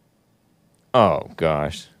 Oh,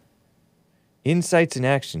 gosh. Insights and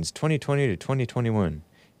Actions, 2020 to 2021.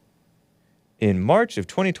 In March of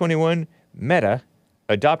 2021, Meta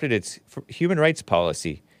adopted its human rights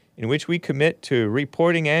policy, in which we commit to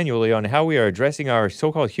reporting annually on how we are addressing our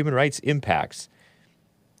so-called human rights impacts.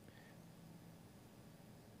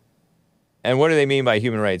 And what do they mean by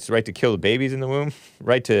human rights? The right to kill the babies in the womb?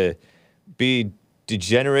 Right to be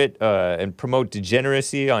degenerate and promote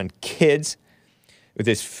degeneracy on kids with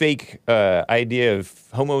this fake idea of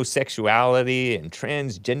homosexuality and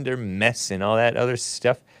transgender mess and all that other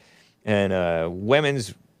stuff. And women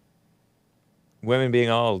being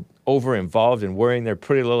all over-involved and worrying their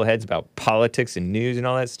pretty little heads about politics and news and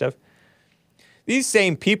all that stuff. These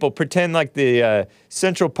same people pretend like the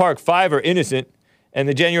Central Park 5 are innocent and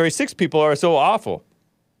the January 6 people are so awful.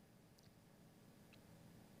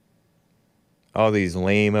 All these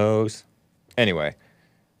lame-os. Anyway.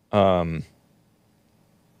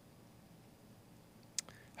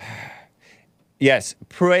 Yes,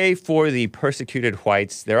 pray for the persecuted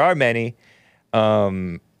whites. There are many.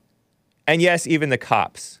 And yes, even the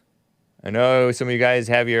cops. I know some of you guys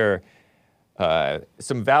have your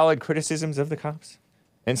some valid criticisms of the cops,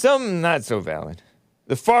 and some not so valid.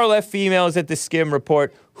 The far-left females at the Skim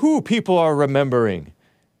report who people are remembering.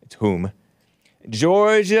 whom?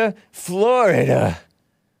 Georgia, Florida.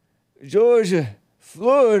 Georgia,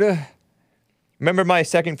 Florida. Remember my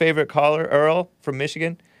second favorite caller, Earl from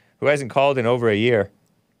Michigan, who hasn't called in over a year?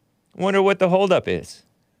 Wonder what the holdup is.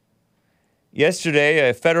 Yesterday,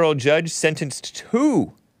 a federal judge sentenced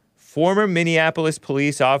 2 former Minneapolis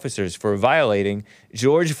police officers for violating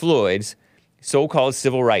George Floyd's so-called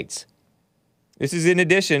civil rights. This is in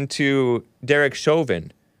addition to Derek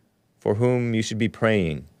Chauvin, for whom you should be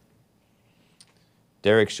praying.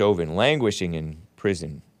 Derek Chauvin, languishing in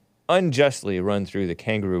prison, unjustly run through the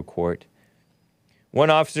kangaroo court. One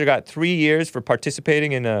officer got 3 years for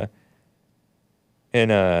participating in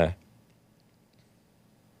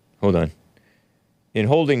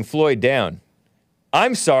holding Floyd down.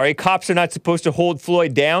 I'm sorry, cops are not supposed to hold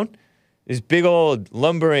Floyd down? This big old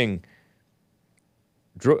lumbering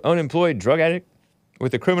unemployed drug addict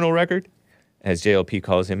with a criminal record, as JLP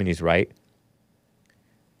calls him, and he's right.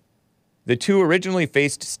 The 2 originally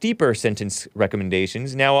faced steeper sentence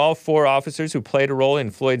recommendations. Now all 4 officers who played a role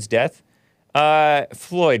in Floyd's death,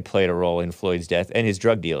 Floyd played a role in Floyd's death, and his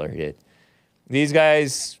drug dealer did. These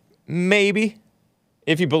guys, maybe,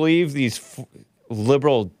 if you believe these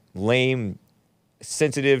liberal, lame,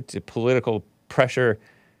 sensitive to political pressure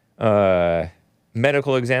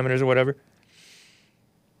medical examiners or whatever,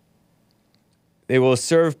 they will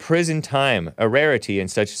serve prison time, a rarity in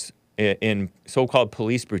so-called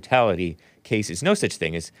police brutality cases. No such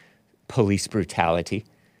thing as police brutality.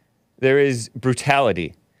 There is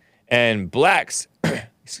brutality. And blacks,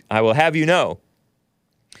 I will have you know,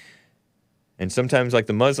 and sometimes like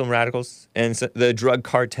the Muslim radicals and the drug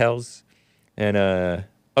cartels and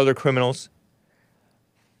other criminals,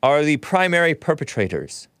 are the primary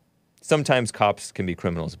perpetrators. Sometimes cops can be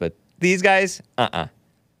criminals, but these guys,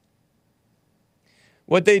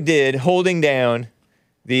 What they did, holding down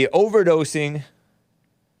the overdosing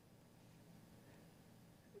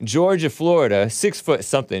Georgia, Florida,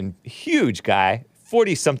 6-foot-something, huge guy,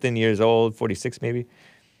 40-something years old, 46 maybe,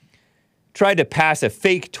 tried to pass a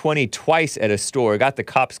fake 20 twice at a store, got the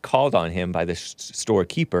cops called on him by the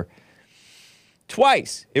storekeeper.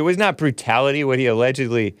 Twice. It was not brutality what he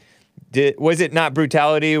allegedly did. Was it not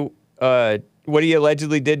brutality what he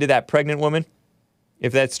allegedly did to that pregnant woman?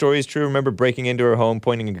 If that story is true, remember breaking into her home,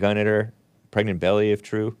 pointing a gun at her, pregnant belly, if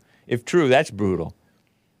true. If true, that's brutal.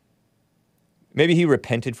 Maybe he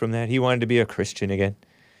repented from that. He wanted to be a Christian again,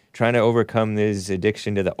 trying to overcome his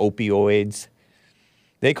addiction to the opioids.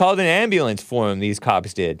 They called an ambulance for him, these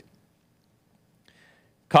cops did.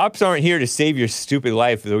 Cops aren't here to save your stupid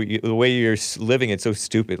life the way you're living it so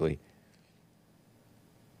stupidly.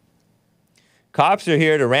 Cops are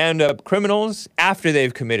here to round up criminals after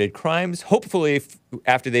they've committed crimes, hopefully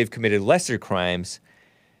after they've committed lesser crimes,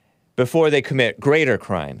 before they commit greater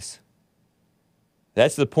crimes.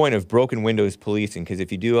 That's the point of broken windows policing, because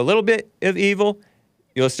if you do a little bit of evil,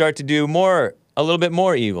 you'll start to do a little bit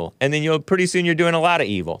more evil, and then pretty soon you're doing a lot of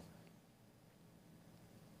evil.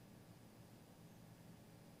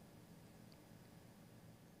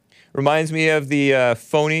 Reminds me of the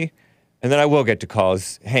phony, and then I will get to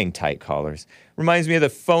calls. Hang tight, callers. Reminds me of the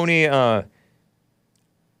phony,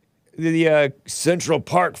 the Central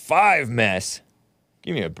Park 5 mess.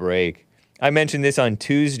 Give me a break. I mentioned this on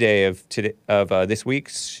Tuesday of this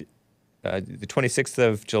week's, the 26th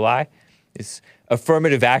of July. This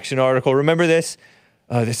affirmative action article. Remember this?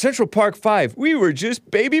 The Central Park 5. We were just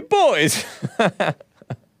baby boys.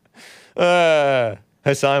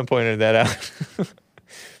 Hassan pointed that out.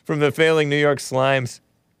 From the failing New York Slimes,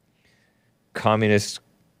 communist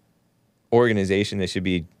organization that should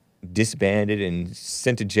be disbanded and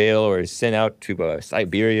sent to jail or sent out to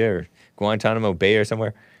Siberia or Guantanamo Bay or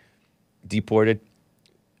somewhere, deported.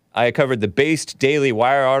 I covered the Based Daily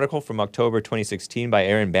Wire article from October 2016 by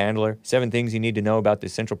Aaron Bandler, 7 things you need to know about the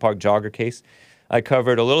Central Park jogger case. I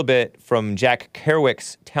covered a little bit from Jack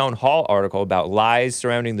Kerwick's Town Hall article about lies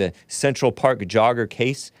surrounding the Central Park jogger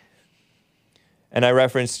case. And I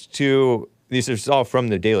referenced to, these are all from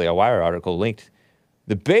the Daily Wire article linked,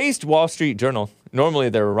 the Based Wall Street Journal. Normally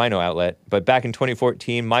they're a Rhino outlet, but back in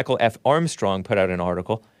 2014, Michael F. Armstrong put out an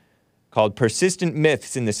article called Persistent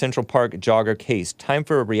Myths in the Central Park Jogger Case. Time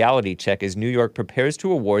for a reality check as New York prepares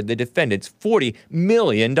to award the defendants $40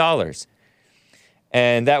 million.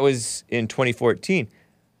 And that was in 2014.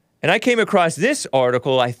 And I came across this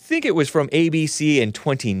article, I think it was from ABC in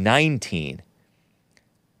 2019.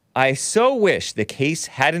 I so wish the case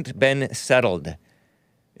hadn't been settled.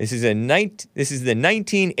 This is the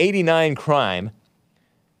 1989 crime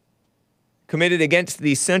committed against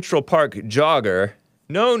the Central Park jogger.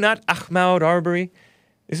 No, not Ahmaud Arbery.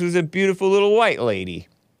 This was a beautiful little white lady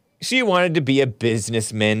She wanted to be a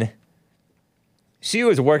businessman. She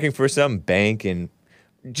was working for some bank and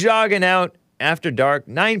jogging out after dark,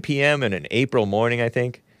 9 p.m. in an April morning, I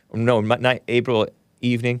think. No, not April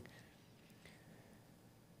evening.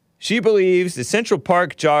 She believes the Central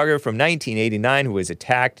Park jogger from 1989 who was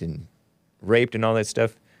attacked and raped and all that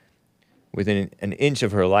stuff within an inch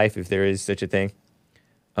of her life, if there is such a thing,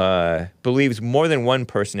 believes more than one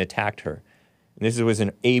person attacked her. And this was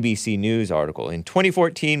an ABC News article. In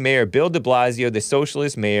 2014, Mayor Bill de Blasio, the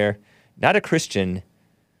socialist mayor, not a Christian.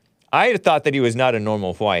 I had thought that he was not a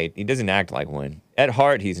normal white. He doesn't act like one. At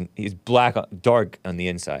heart, he's black, dark on the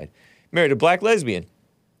inside. Married a black lesbian.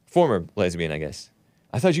 Former lesbian, I guess.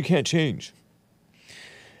 I thought you can't change.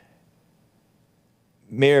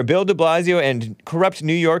 Mayor Bill de Blasio and corrupt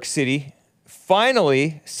New York City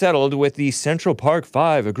finally settled with the Central Park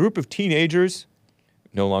Five, a group of teenagers,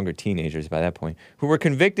 no longer teenagers by that point, who were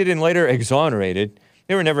convicted and later exonerated.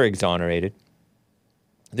 They were never exonerated.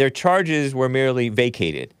 Their charges were merely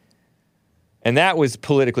vacated. And that was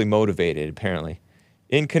politically motivated, apparently,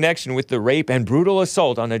 in connection with the rape and brutal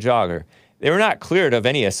assault on a jogger. They were not cleared of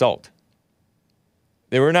any assault.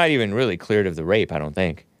 They were not even really cleared of the rape, I don't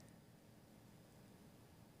think.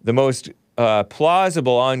 The most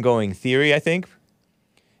plausible ongoing theory, I think,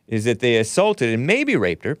 is that they assaulted and maybe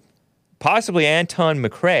raped her, possibly Antron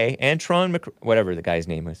McCrae, whatever the guy's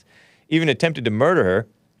name was, even attempted to murder her,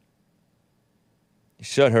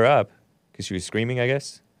 shut her up, because she was screaming, I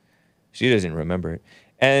guess. She doesn't remember it.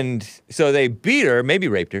 And so they beat her, maybe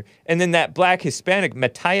raped her, and then that black Hispanic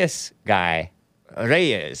Matthias guy,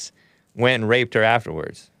 Reyes, went and raped her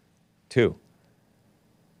afterwards, too.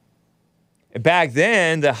 Back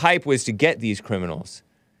then, the hype was to get these criminals.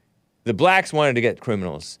 The blacks wanted to get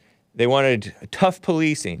criminals. They wanted tough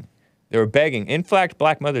policing. They were begging. In fact,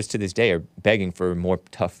 black mothers to this day are begging for more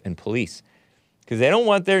tough and police because they don't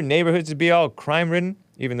want their neighborhoods to be all crime-ridden,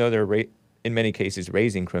 even though they're, in many cases,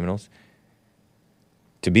 raising criminals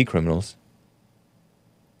to be criminals.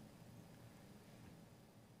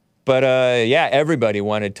 But, yeah, everybody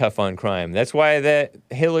wanted tough on crime. That's why that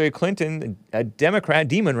Hillary Clinton, a Democrat,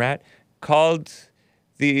 demon rat, called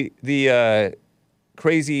the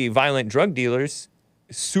crazy violent drug dealers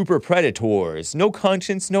super predators. No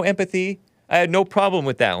conscience, no empathy. I had no problem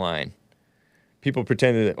with that line. People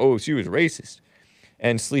pretended that, oh, she was racist.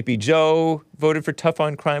 And Sleepy Joe voted for tough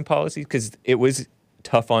on crime policies because it was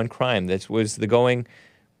tough on crime. That was the going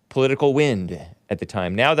political wind at the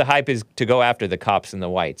time. Now the hype is to go after the cops and the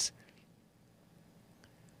whites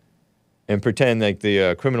and pretend like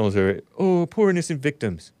the criminals are, oh, poor innocent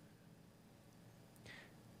victims.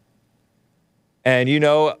 And, you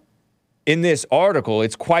know, in this article,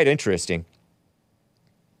 it's quite interesting.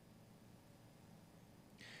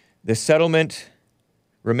 The settlement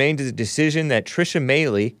remained a decision that Trisha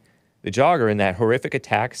Maley, the jogger in that horrific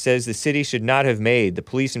attack, says the city should not have made. The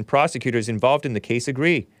police and prosecutors involved in the case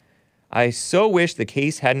agree. I so wish the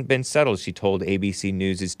case hadn't been settled, she told ABC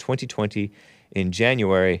News' 2020 in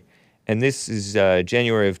January. And this is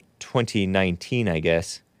January of 2019, I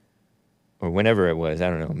guess. Or whenever it was, I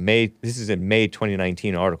don't know. This is a May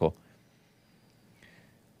 2019 article.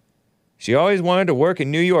 She always wanted to work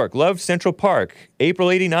in New York, loved Central Park. April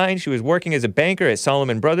 89, she was working as a banker at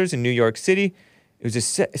Solomon Brothers in New York City. It was a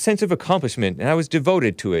sense of accomplishment, and I was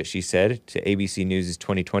devoted to it, she said to ABC News'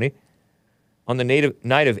 2020. On the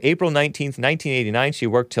night of April 19th, 1989, she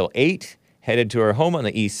worked till 8, headed to her home on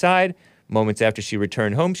the east side. Moments after she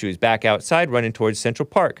returned home, she was back outside running towards Central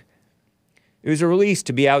Park. It was a release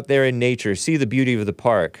to be out there in nature, see the beauty of the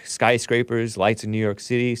park, skyscrapers, lights in New York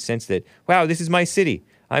City, sense that, wow, this is my city.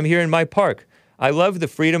 I'm here in my park. I love the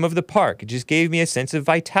freedom of the park. It just gave me a sense of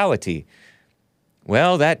vitality.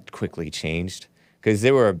 Well, that quickly changed because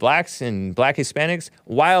there were blacks and black Hispanics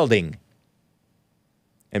wilding.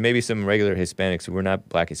 And maybe some regular Hispanics who were not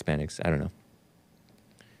black Hispanics. I don't know.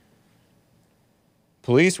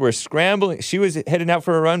 Police were scrambling. She was heading out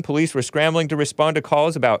for a run. Police were scrambling to respond to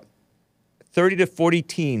calls about 30 to 40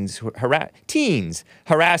 teens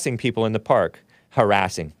harassing people in the park.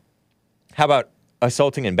 Harassing. How about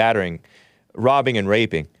assaulting and battering, robbing and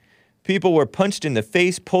raping? People were punched in the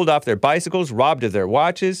face, pulled off their bicycles, robbed of their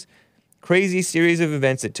watches. Crazy series of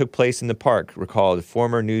events that took place in the park, recalled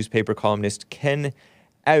former newspaper columnist Ken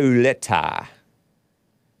Auletta.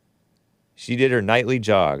 She did her nightly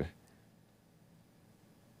jog. A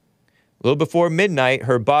little before midnight,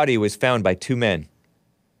 her body was found by two men.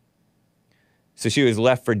 So she was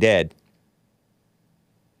left for dead.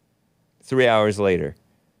 3 hours later,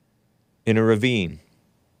 in a ravine.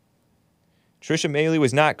 Trisha Maley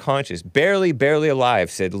was not conscious, barely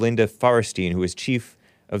alive, said Linda Farstein, who was chief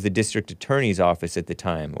of the district attorney's office at the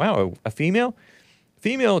time. Wow, a female?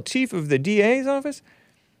 Female chief of the DA's office?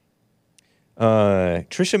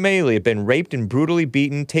 Trisha Maley had been raped and brutally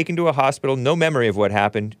beaten, taken to a hospital, no memory of what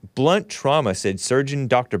happened. Blunt trauma, said surgeon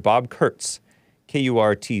Dr. Bob Kurtz,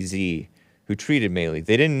 Kurtz, who treated Maley.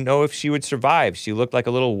 They didn't know if she would survive. She looked like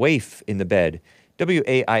a little waif in the bed.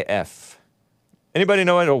 WAIF. Anybody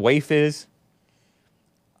know what a waif is?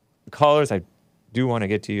 Callers, I do want to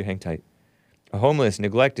get to you. Hang tight. A homeless,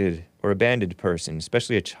 neglected, or abandoned person,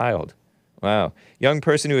 especially a child. Wow. Young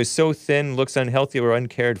person who is so thin, looks unhealthy or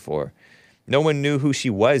uncared for. No one knew who she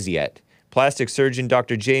was yet. Plastic surgeon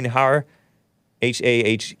Dr. Jane Hauer,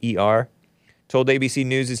 Haher, told ABC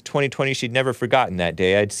News' 2020 she'd never forgotten that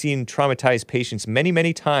day. I'd seen traumatized patients many,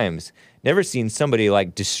 many times. Never seen somebody,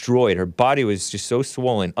 like, destroyed. Her body was just so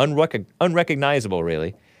swollen, unrecognizable,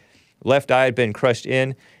 really. Left eye had been crushed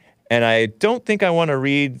in, and I don't think I want to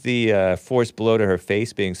read the force blow to her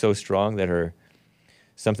face being so strong that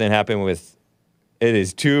something happened with... It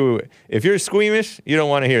is too... If you're squeamish, you don't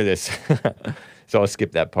want to hear this. So I'll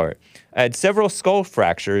skip that part. I had several skull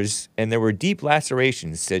fractures, and there were deep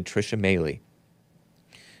lacerations, said Trisha Maley.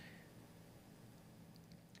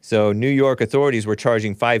 So New York authorities were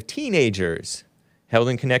charging 5 teenagers held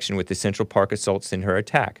in connection with the Central Park assaults in her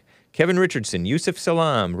attack. Kevin Richardson, Yusuf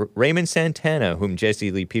Salam, Raymond Santana, whom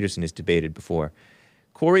Jesse Lee Peterson has debated before.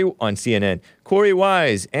 Corey on CNN. Corey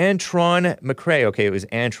Wise, Antron McCrae. Okay, it was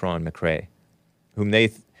Antron McCrae, whom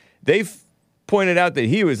they've pointed out that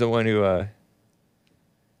he was the one who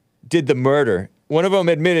did the murder. One of them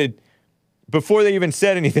admitted before they even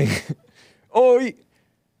said anything.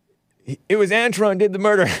 It was Antron did the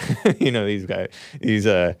murder. You know, these guys, these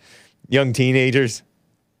young teenagers.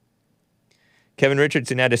 Kevin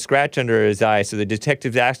Richardson had a scratch under his eye, so the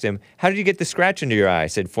detectives asked him, "How did you get the scratch under your eye?"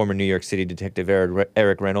 said former New York City detective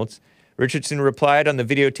Eric Reynolds. Richardson replied on the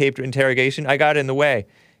videotaped interrogation, "I got in the way.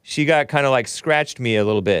 She got kind of like scratched me a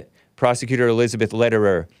little bit." Prosecutor Elizabeth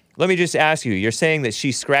Lederer, "Let me just ask you, you're saying that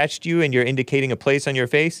she scratched you and you're indicating a place on your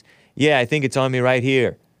face?" "Yeah, I think it's on me right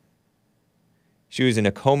here." She was in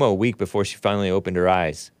a coma a week before she finally opened her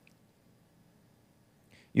eyes.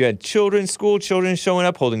 You had children, school children showing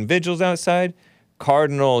up, holding vigils outside.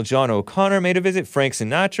 Cardinal John O'Connor made a visit. Frank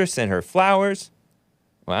Sinatra sent her flowers.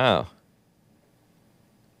 Wow.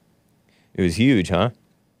 It was huge, huh?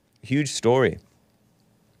 Huge story.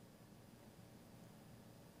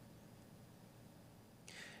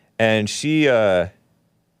 And she, I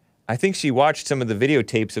think she watched some of the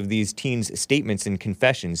videotapes of these teens' statements and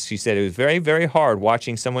confessions. She said, "It was very, very hard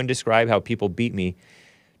watching someone describe how people beat me,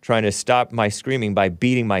 trying to stop my screaming by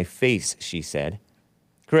beating my face," she said.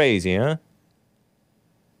 Crazy, huh?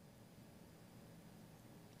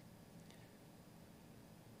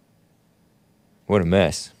 What a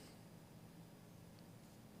mess.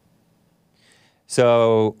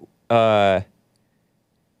 So,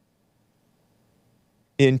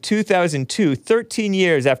 in 2002, 13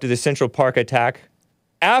 years after the Central Park attack,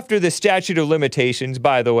 after the statute of limitations,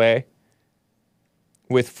 by the way,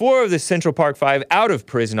 with 4 of the Central Park 5 out of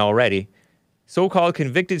prison already, so-called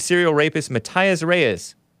convicted serial rapist Matias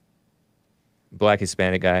Reyes, black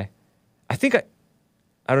Hispanic guy. I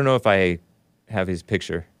don't know if I have his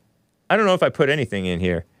picture. I don't know if I put anything in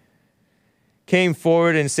here. Came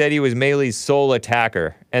forward and said he was Maley's sole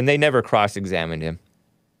attacker, and they never cross-examined him.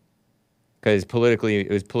 Because it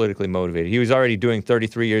was politically motivated. He was already doing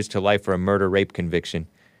 33 years to life for a murder-rape conviction.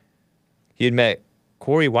 He had met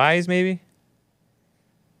Corey Wise, maybe?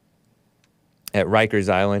 At Rikers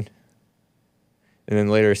Island. And then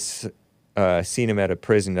later seen him at a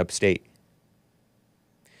prison upstate.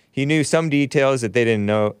 He knew some details that they didn't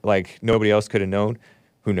know, like nobody else could have known.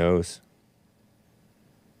 Who knows?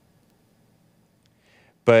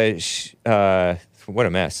 But, what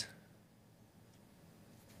a mess.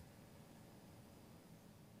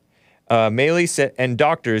 Maley said, and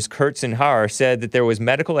doctors Kurtz and Hauer said that there was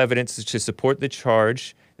medical evidence to support the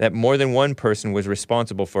charge that more than one person was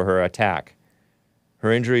responsible for her attack.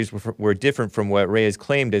 Her injuries were different from what Reyes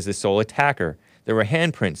claimed as the sole attacker. There were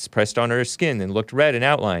handprints pressed on her skin and looked red in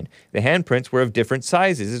outline. The handprints were of different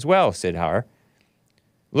sizes as well, said Hauer.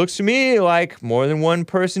 Looks to me like more than one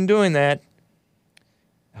person doing that,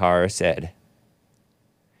 Hauer said.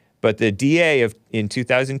 But the DA in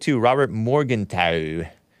 2002, Robert Morgenthau,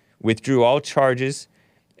 withdrew all charges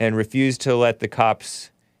and refused to let the cops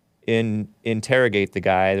interrogate the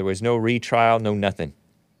guy. There was no retrial, no nothing.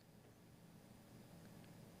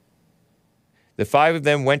 The 5 of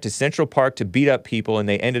them went to Central Park to beat up people, and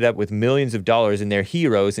they ended up with millions of dollars, and they're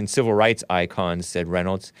heroes and civil rights icons, said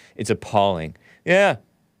Reynolds. It's appalling. Yeah.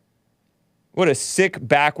 What a sick,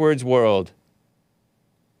 backwards world.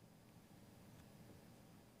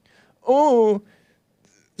 oh,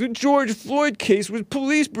 the George Floyd case was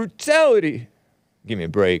police brutality. Give me a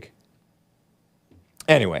break.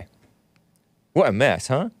 Anyway, what a mess,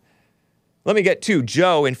 huh? Let me get to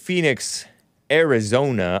Joe in Phoenix,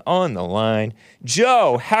 Arizona on the line.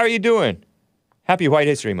 Joe, how are you doing? Happy White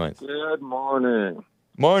History Month. Good morning.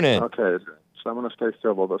 Morning. Okay, so I'm going to stay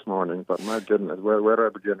civil this morning, but my goodness, where do I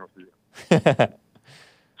begin with you?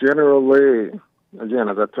 General Lee, again,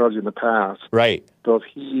 as I've told you in the past, Right. both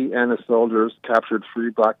he and his soldiers captured free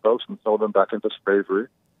black folks and sold them back into slavery.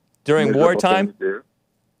 During Miserable wartime? thing to do.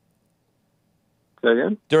 Say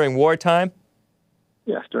again? During wartime?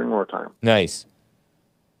 Yes, during wartime. Nice.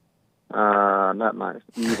 Not nice.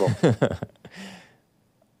 Evil.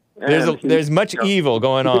 There's much evil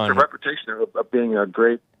going he gets on. a reputation of being a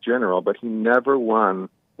great general, but he never won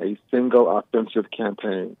a single offensive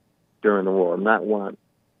campaign during the war, not one.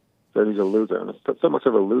 So he's a loser, and it's so much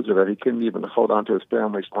of a loser that he couldn't even hold on to his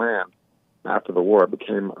family's land after the war. It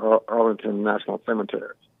became Arlington National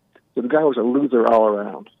Cemetery. So the guy was a loser all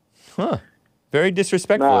around. Huh. Very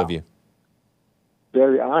disrespectful Now, of you.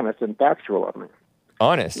 Very honest and factual of me.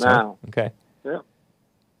 Honest. Now, huh? Okay. Yeah.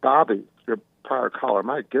 Bobby, your prior caller,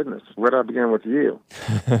 my goodness, where do I begin with you?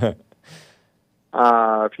 If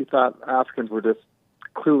you thought Africans were just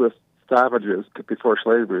clueless savages before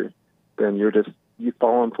slavery, then you've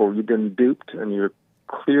been duped, and you're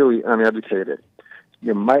clearly uneducated.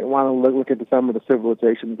 You might want to look into some of the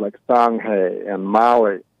civilizations like Songhai and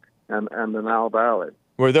Mali and the Nile Valley.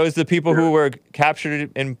 Were those the people who were captured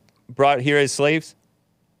and brought here as slaves?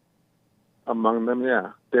 Among them,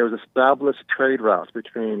 yeah. There was established trade routes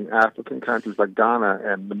between African countries like Ghana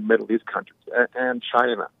and the Middle East countries and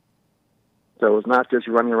China. So it was not just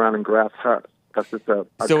running around in grass huts. That's just so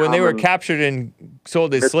when they were captured and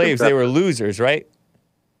sold as slaves, they were losers, right?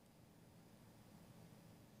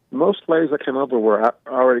 Most slaves that came over were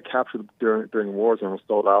already captured during wars and were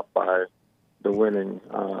sold out by the winning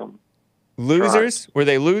losers? Were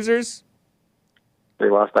they losers? They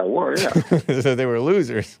lost that war, yeah. So they were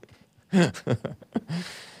losers.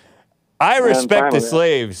 I respect the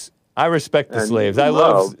slaves. I respect the slaves. I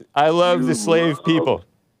love the slave people.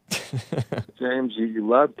 James, you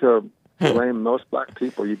love to blame most black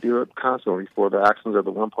people. You do it constantly for the actions of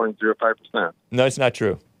the 1.05%. No, it's not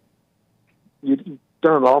true. You've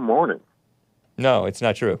done it all morning. No, it's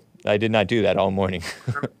not true. I did not do that all morning.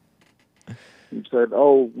 You said,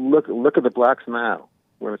 "Oh, look at the blacks now,"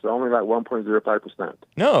 when it's only like 1.05%.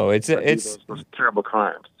 No, it's those terrible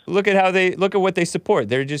crimes. Look at what they support.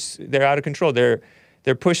 They're out of control. They're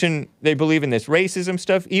pushing. They believe in this racism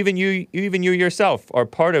stuff. Even you yourself are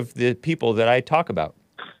part of the people that I talk about.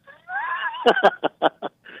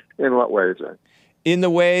 In what way, Jay? In the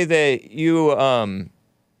way that you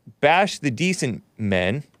bash the decent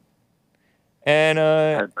men, and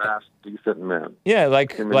I bash decent men. Yeah,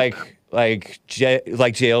 like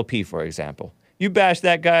JLP, for example. You bash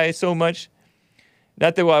that guy so much.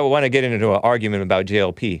 Not that I want to get into an argument about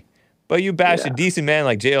JLP, but you bash a decent man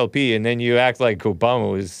like JLP, and then you act like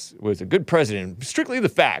Obama was a good president. Strictly the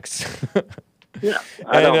facts. Yeah,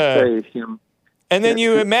 I don't say him. And then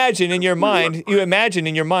you imagine in your mind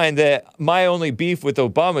that my only beef with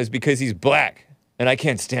Obama is because he's black, and I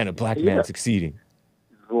can't stand a black man succeeding.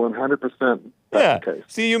 100%. Yeah. The case.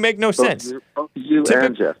 See, you make no sense. You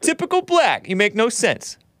and Jesse. Typical black. You make no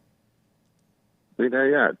sense. See, there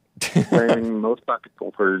you are. Blaming most black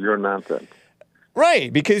people for your nonsense.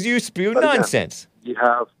 Right, because you spew nonsense. Again,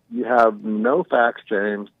 you have no facts,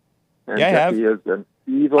 James. And yeah, Jesse is an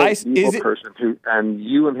evil person and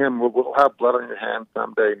you and him will have blood on your hands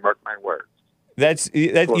someday. Mark my words.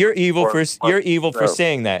 You're evil for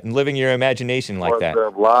saying that and living your imagination like that. The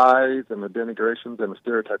lies and the denigrations and the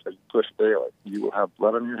stereotypes that you push daily, you will have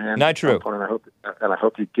blood on your hands. Not true. And I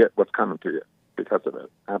hope you get what's coming to you because of it.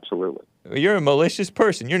 Absolutely. You're a malicious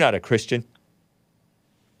person. You're not a Christian.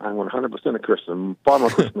 I'm 100% a Christian. Far more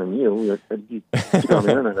Christian than you. You get on the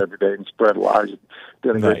internet every day and spread lies,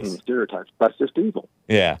 denigrations, and stereotypes. That's just evil.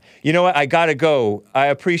 Yeah. You know what? I got to go. I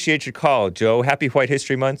appreciate your call, Joe. Happy White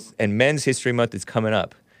History Month, and Men's History Month is coming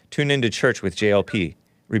up. Tune into Church with JLP.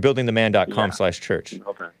 Rebuildingtheman.com/church.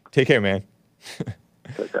 Okay. Take care, man.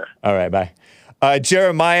 Take care. All right, bye.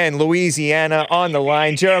 Jeremiah in Louisiana on the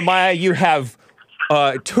line. Jeremiah, you have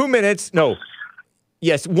 2 minutes. No.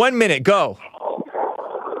 Yes, 1 minute. Go.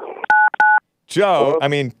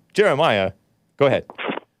 Jeremiah, go ahead.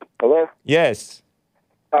 Hello? Yes.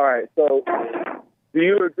 All right, so do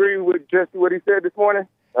you agree with just what he said this morning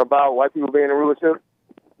about white people being in rulership?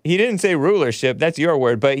 He didn't say rulership. That's your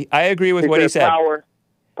word, but I agree with what he said. Power,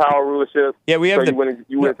 rulership. Yeah, we have so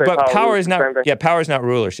you wouldn't say but power is not. same thing? Yeah, power is not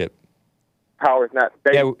rulership. power is not,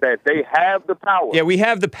 that they have the power. Yeah, we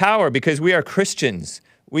have the power because we are Christians.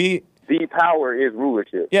 The power is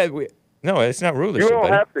rulership. Yeah, no, it's not rulership.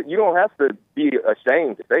 You don't have to be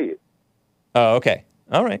ashamed to say it. Oh, okay.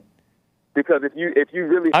 All right. Because if you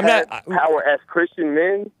really had power as Christian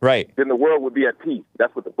men, right, then the world would be at peace.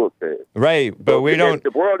 That's what the book says. Right, but we don't. If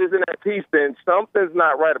the world isn't at peace, then something's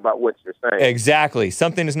not right about what you're saying. Exactly.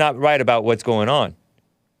 Something is not right about what's going on.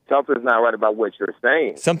 Something's not right about what you're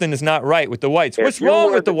saying. Something is not right with the whites. What's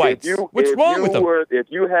wrong with the whites? What's wrong with them? If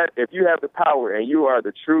you have the power and you are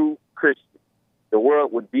the true Christian, the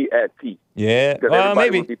world would be at peace. Yeah, because well, everybody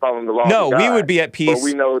maybe. Would be following the law No, of God, we would be at peace. But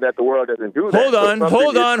we know that the world doesn't do that.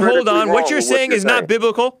 Hold on. What you're saying is not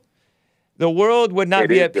biblical. The world would not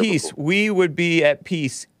be at peace. We would be at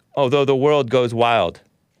peace, although the world goes wild.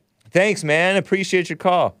 Thanks, man. Appreciate your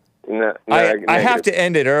call. I have to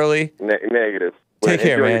end it early. Negative. Take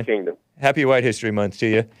care, man. Your kingdom. Happy White History Month to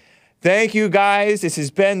you. Thank you, guys. This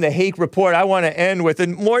has been the Hake Report. I want to end with a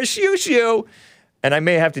more shoo-shoo. And I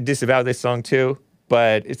may have to disavow this song, too.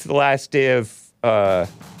 But it's the last day of,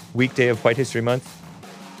 weekday of White History Month.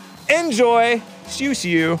 Enjoy.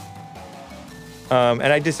 Shoo-shoo. And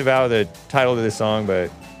I disavow the title of this song,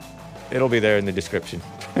 but it'll be there in the description.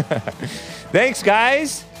 Thanks,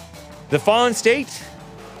 guys. The Fallen State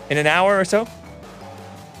in an hour or so.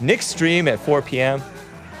 Nick's stream at 4 p.m.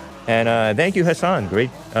 And thank you, Hassan.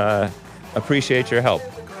 Great. Appreciate your help.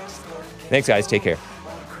 Thanks, guys. Take care.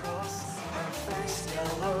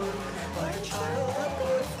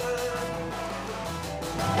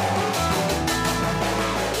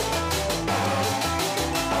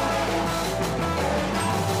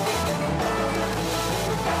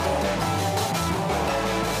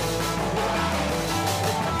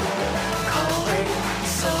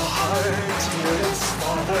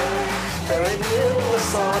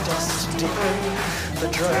 The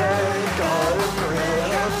dread God of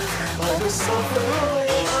breath by the suffering.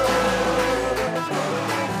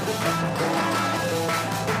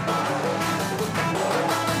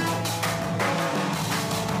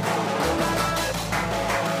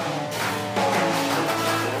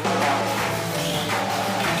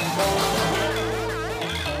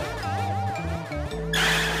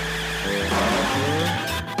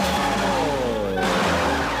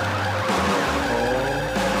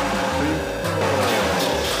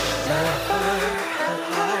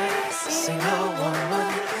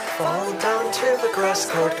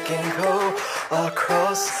 Grass-court ginkgo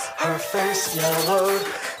across her face, yellowed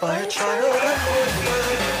by a child.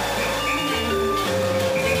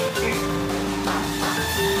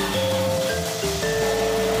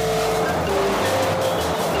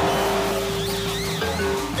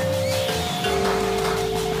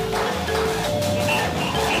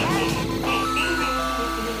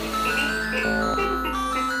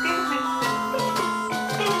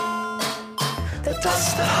 The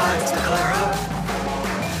dust that hides the clara,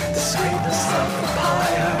 the sweetness of the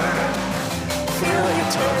fire. Feel you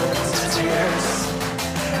turn to tears,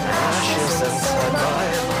 ashes inside my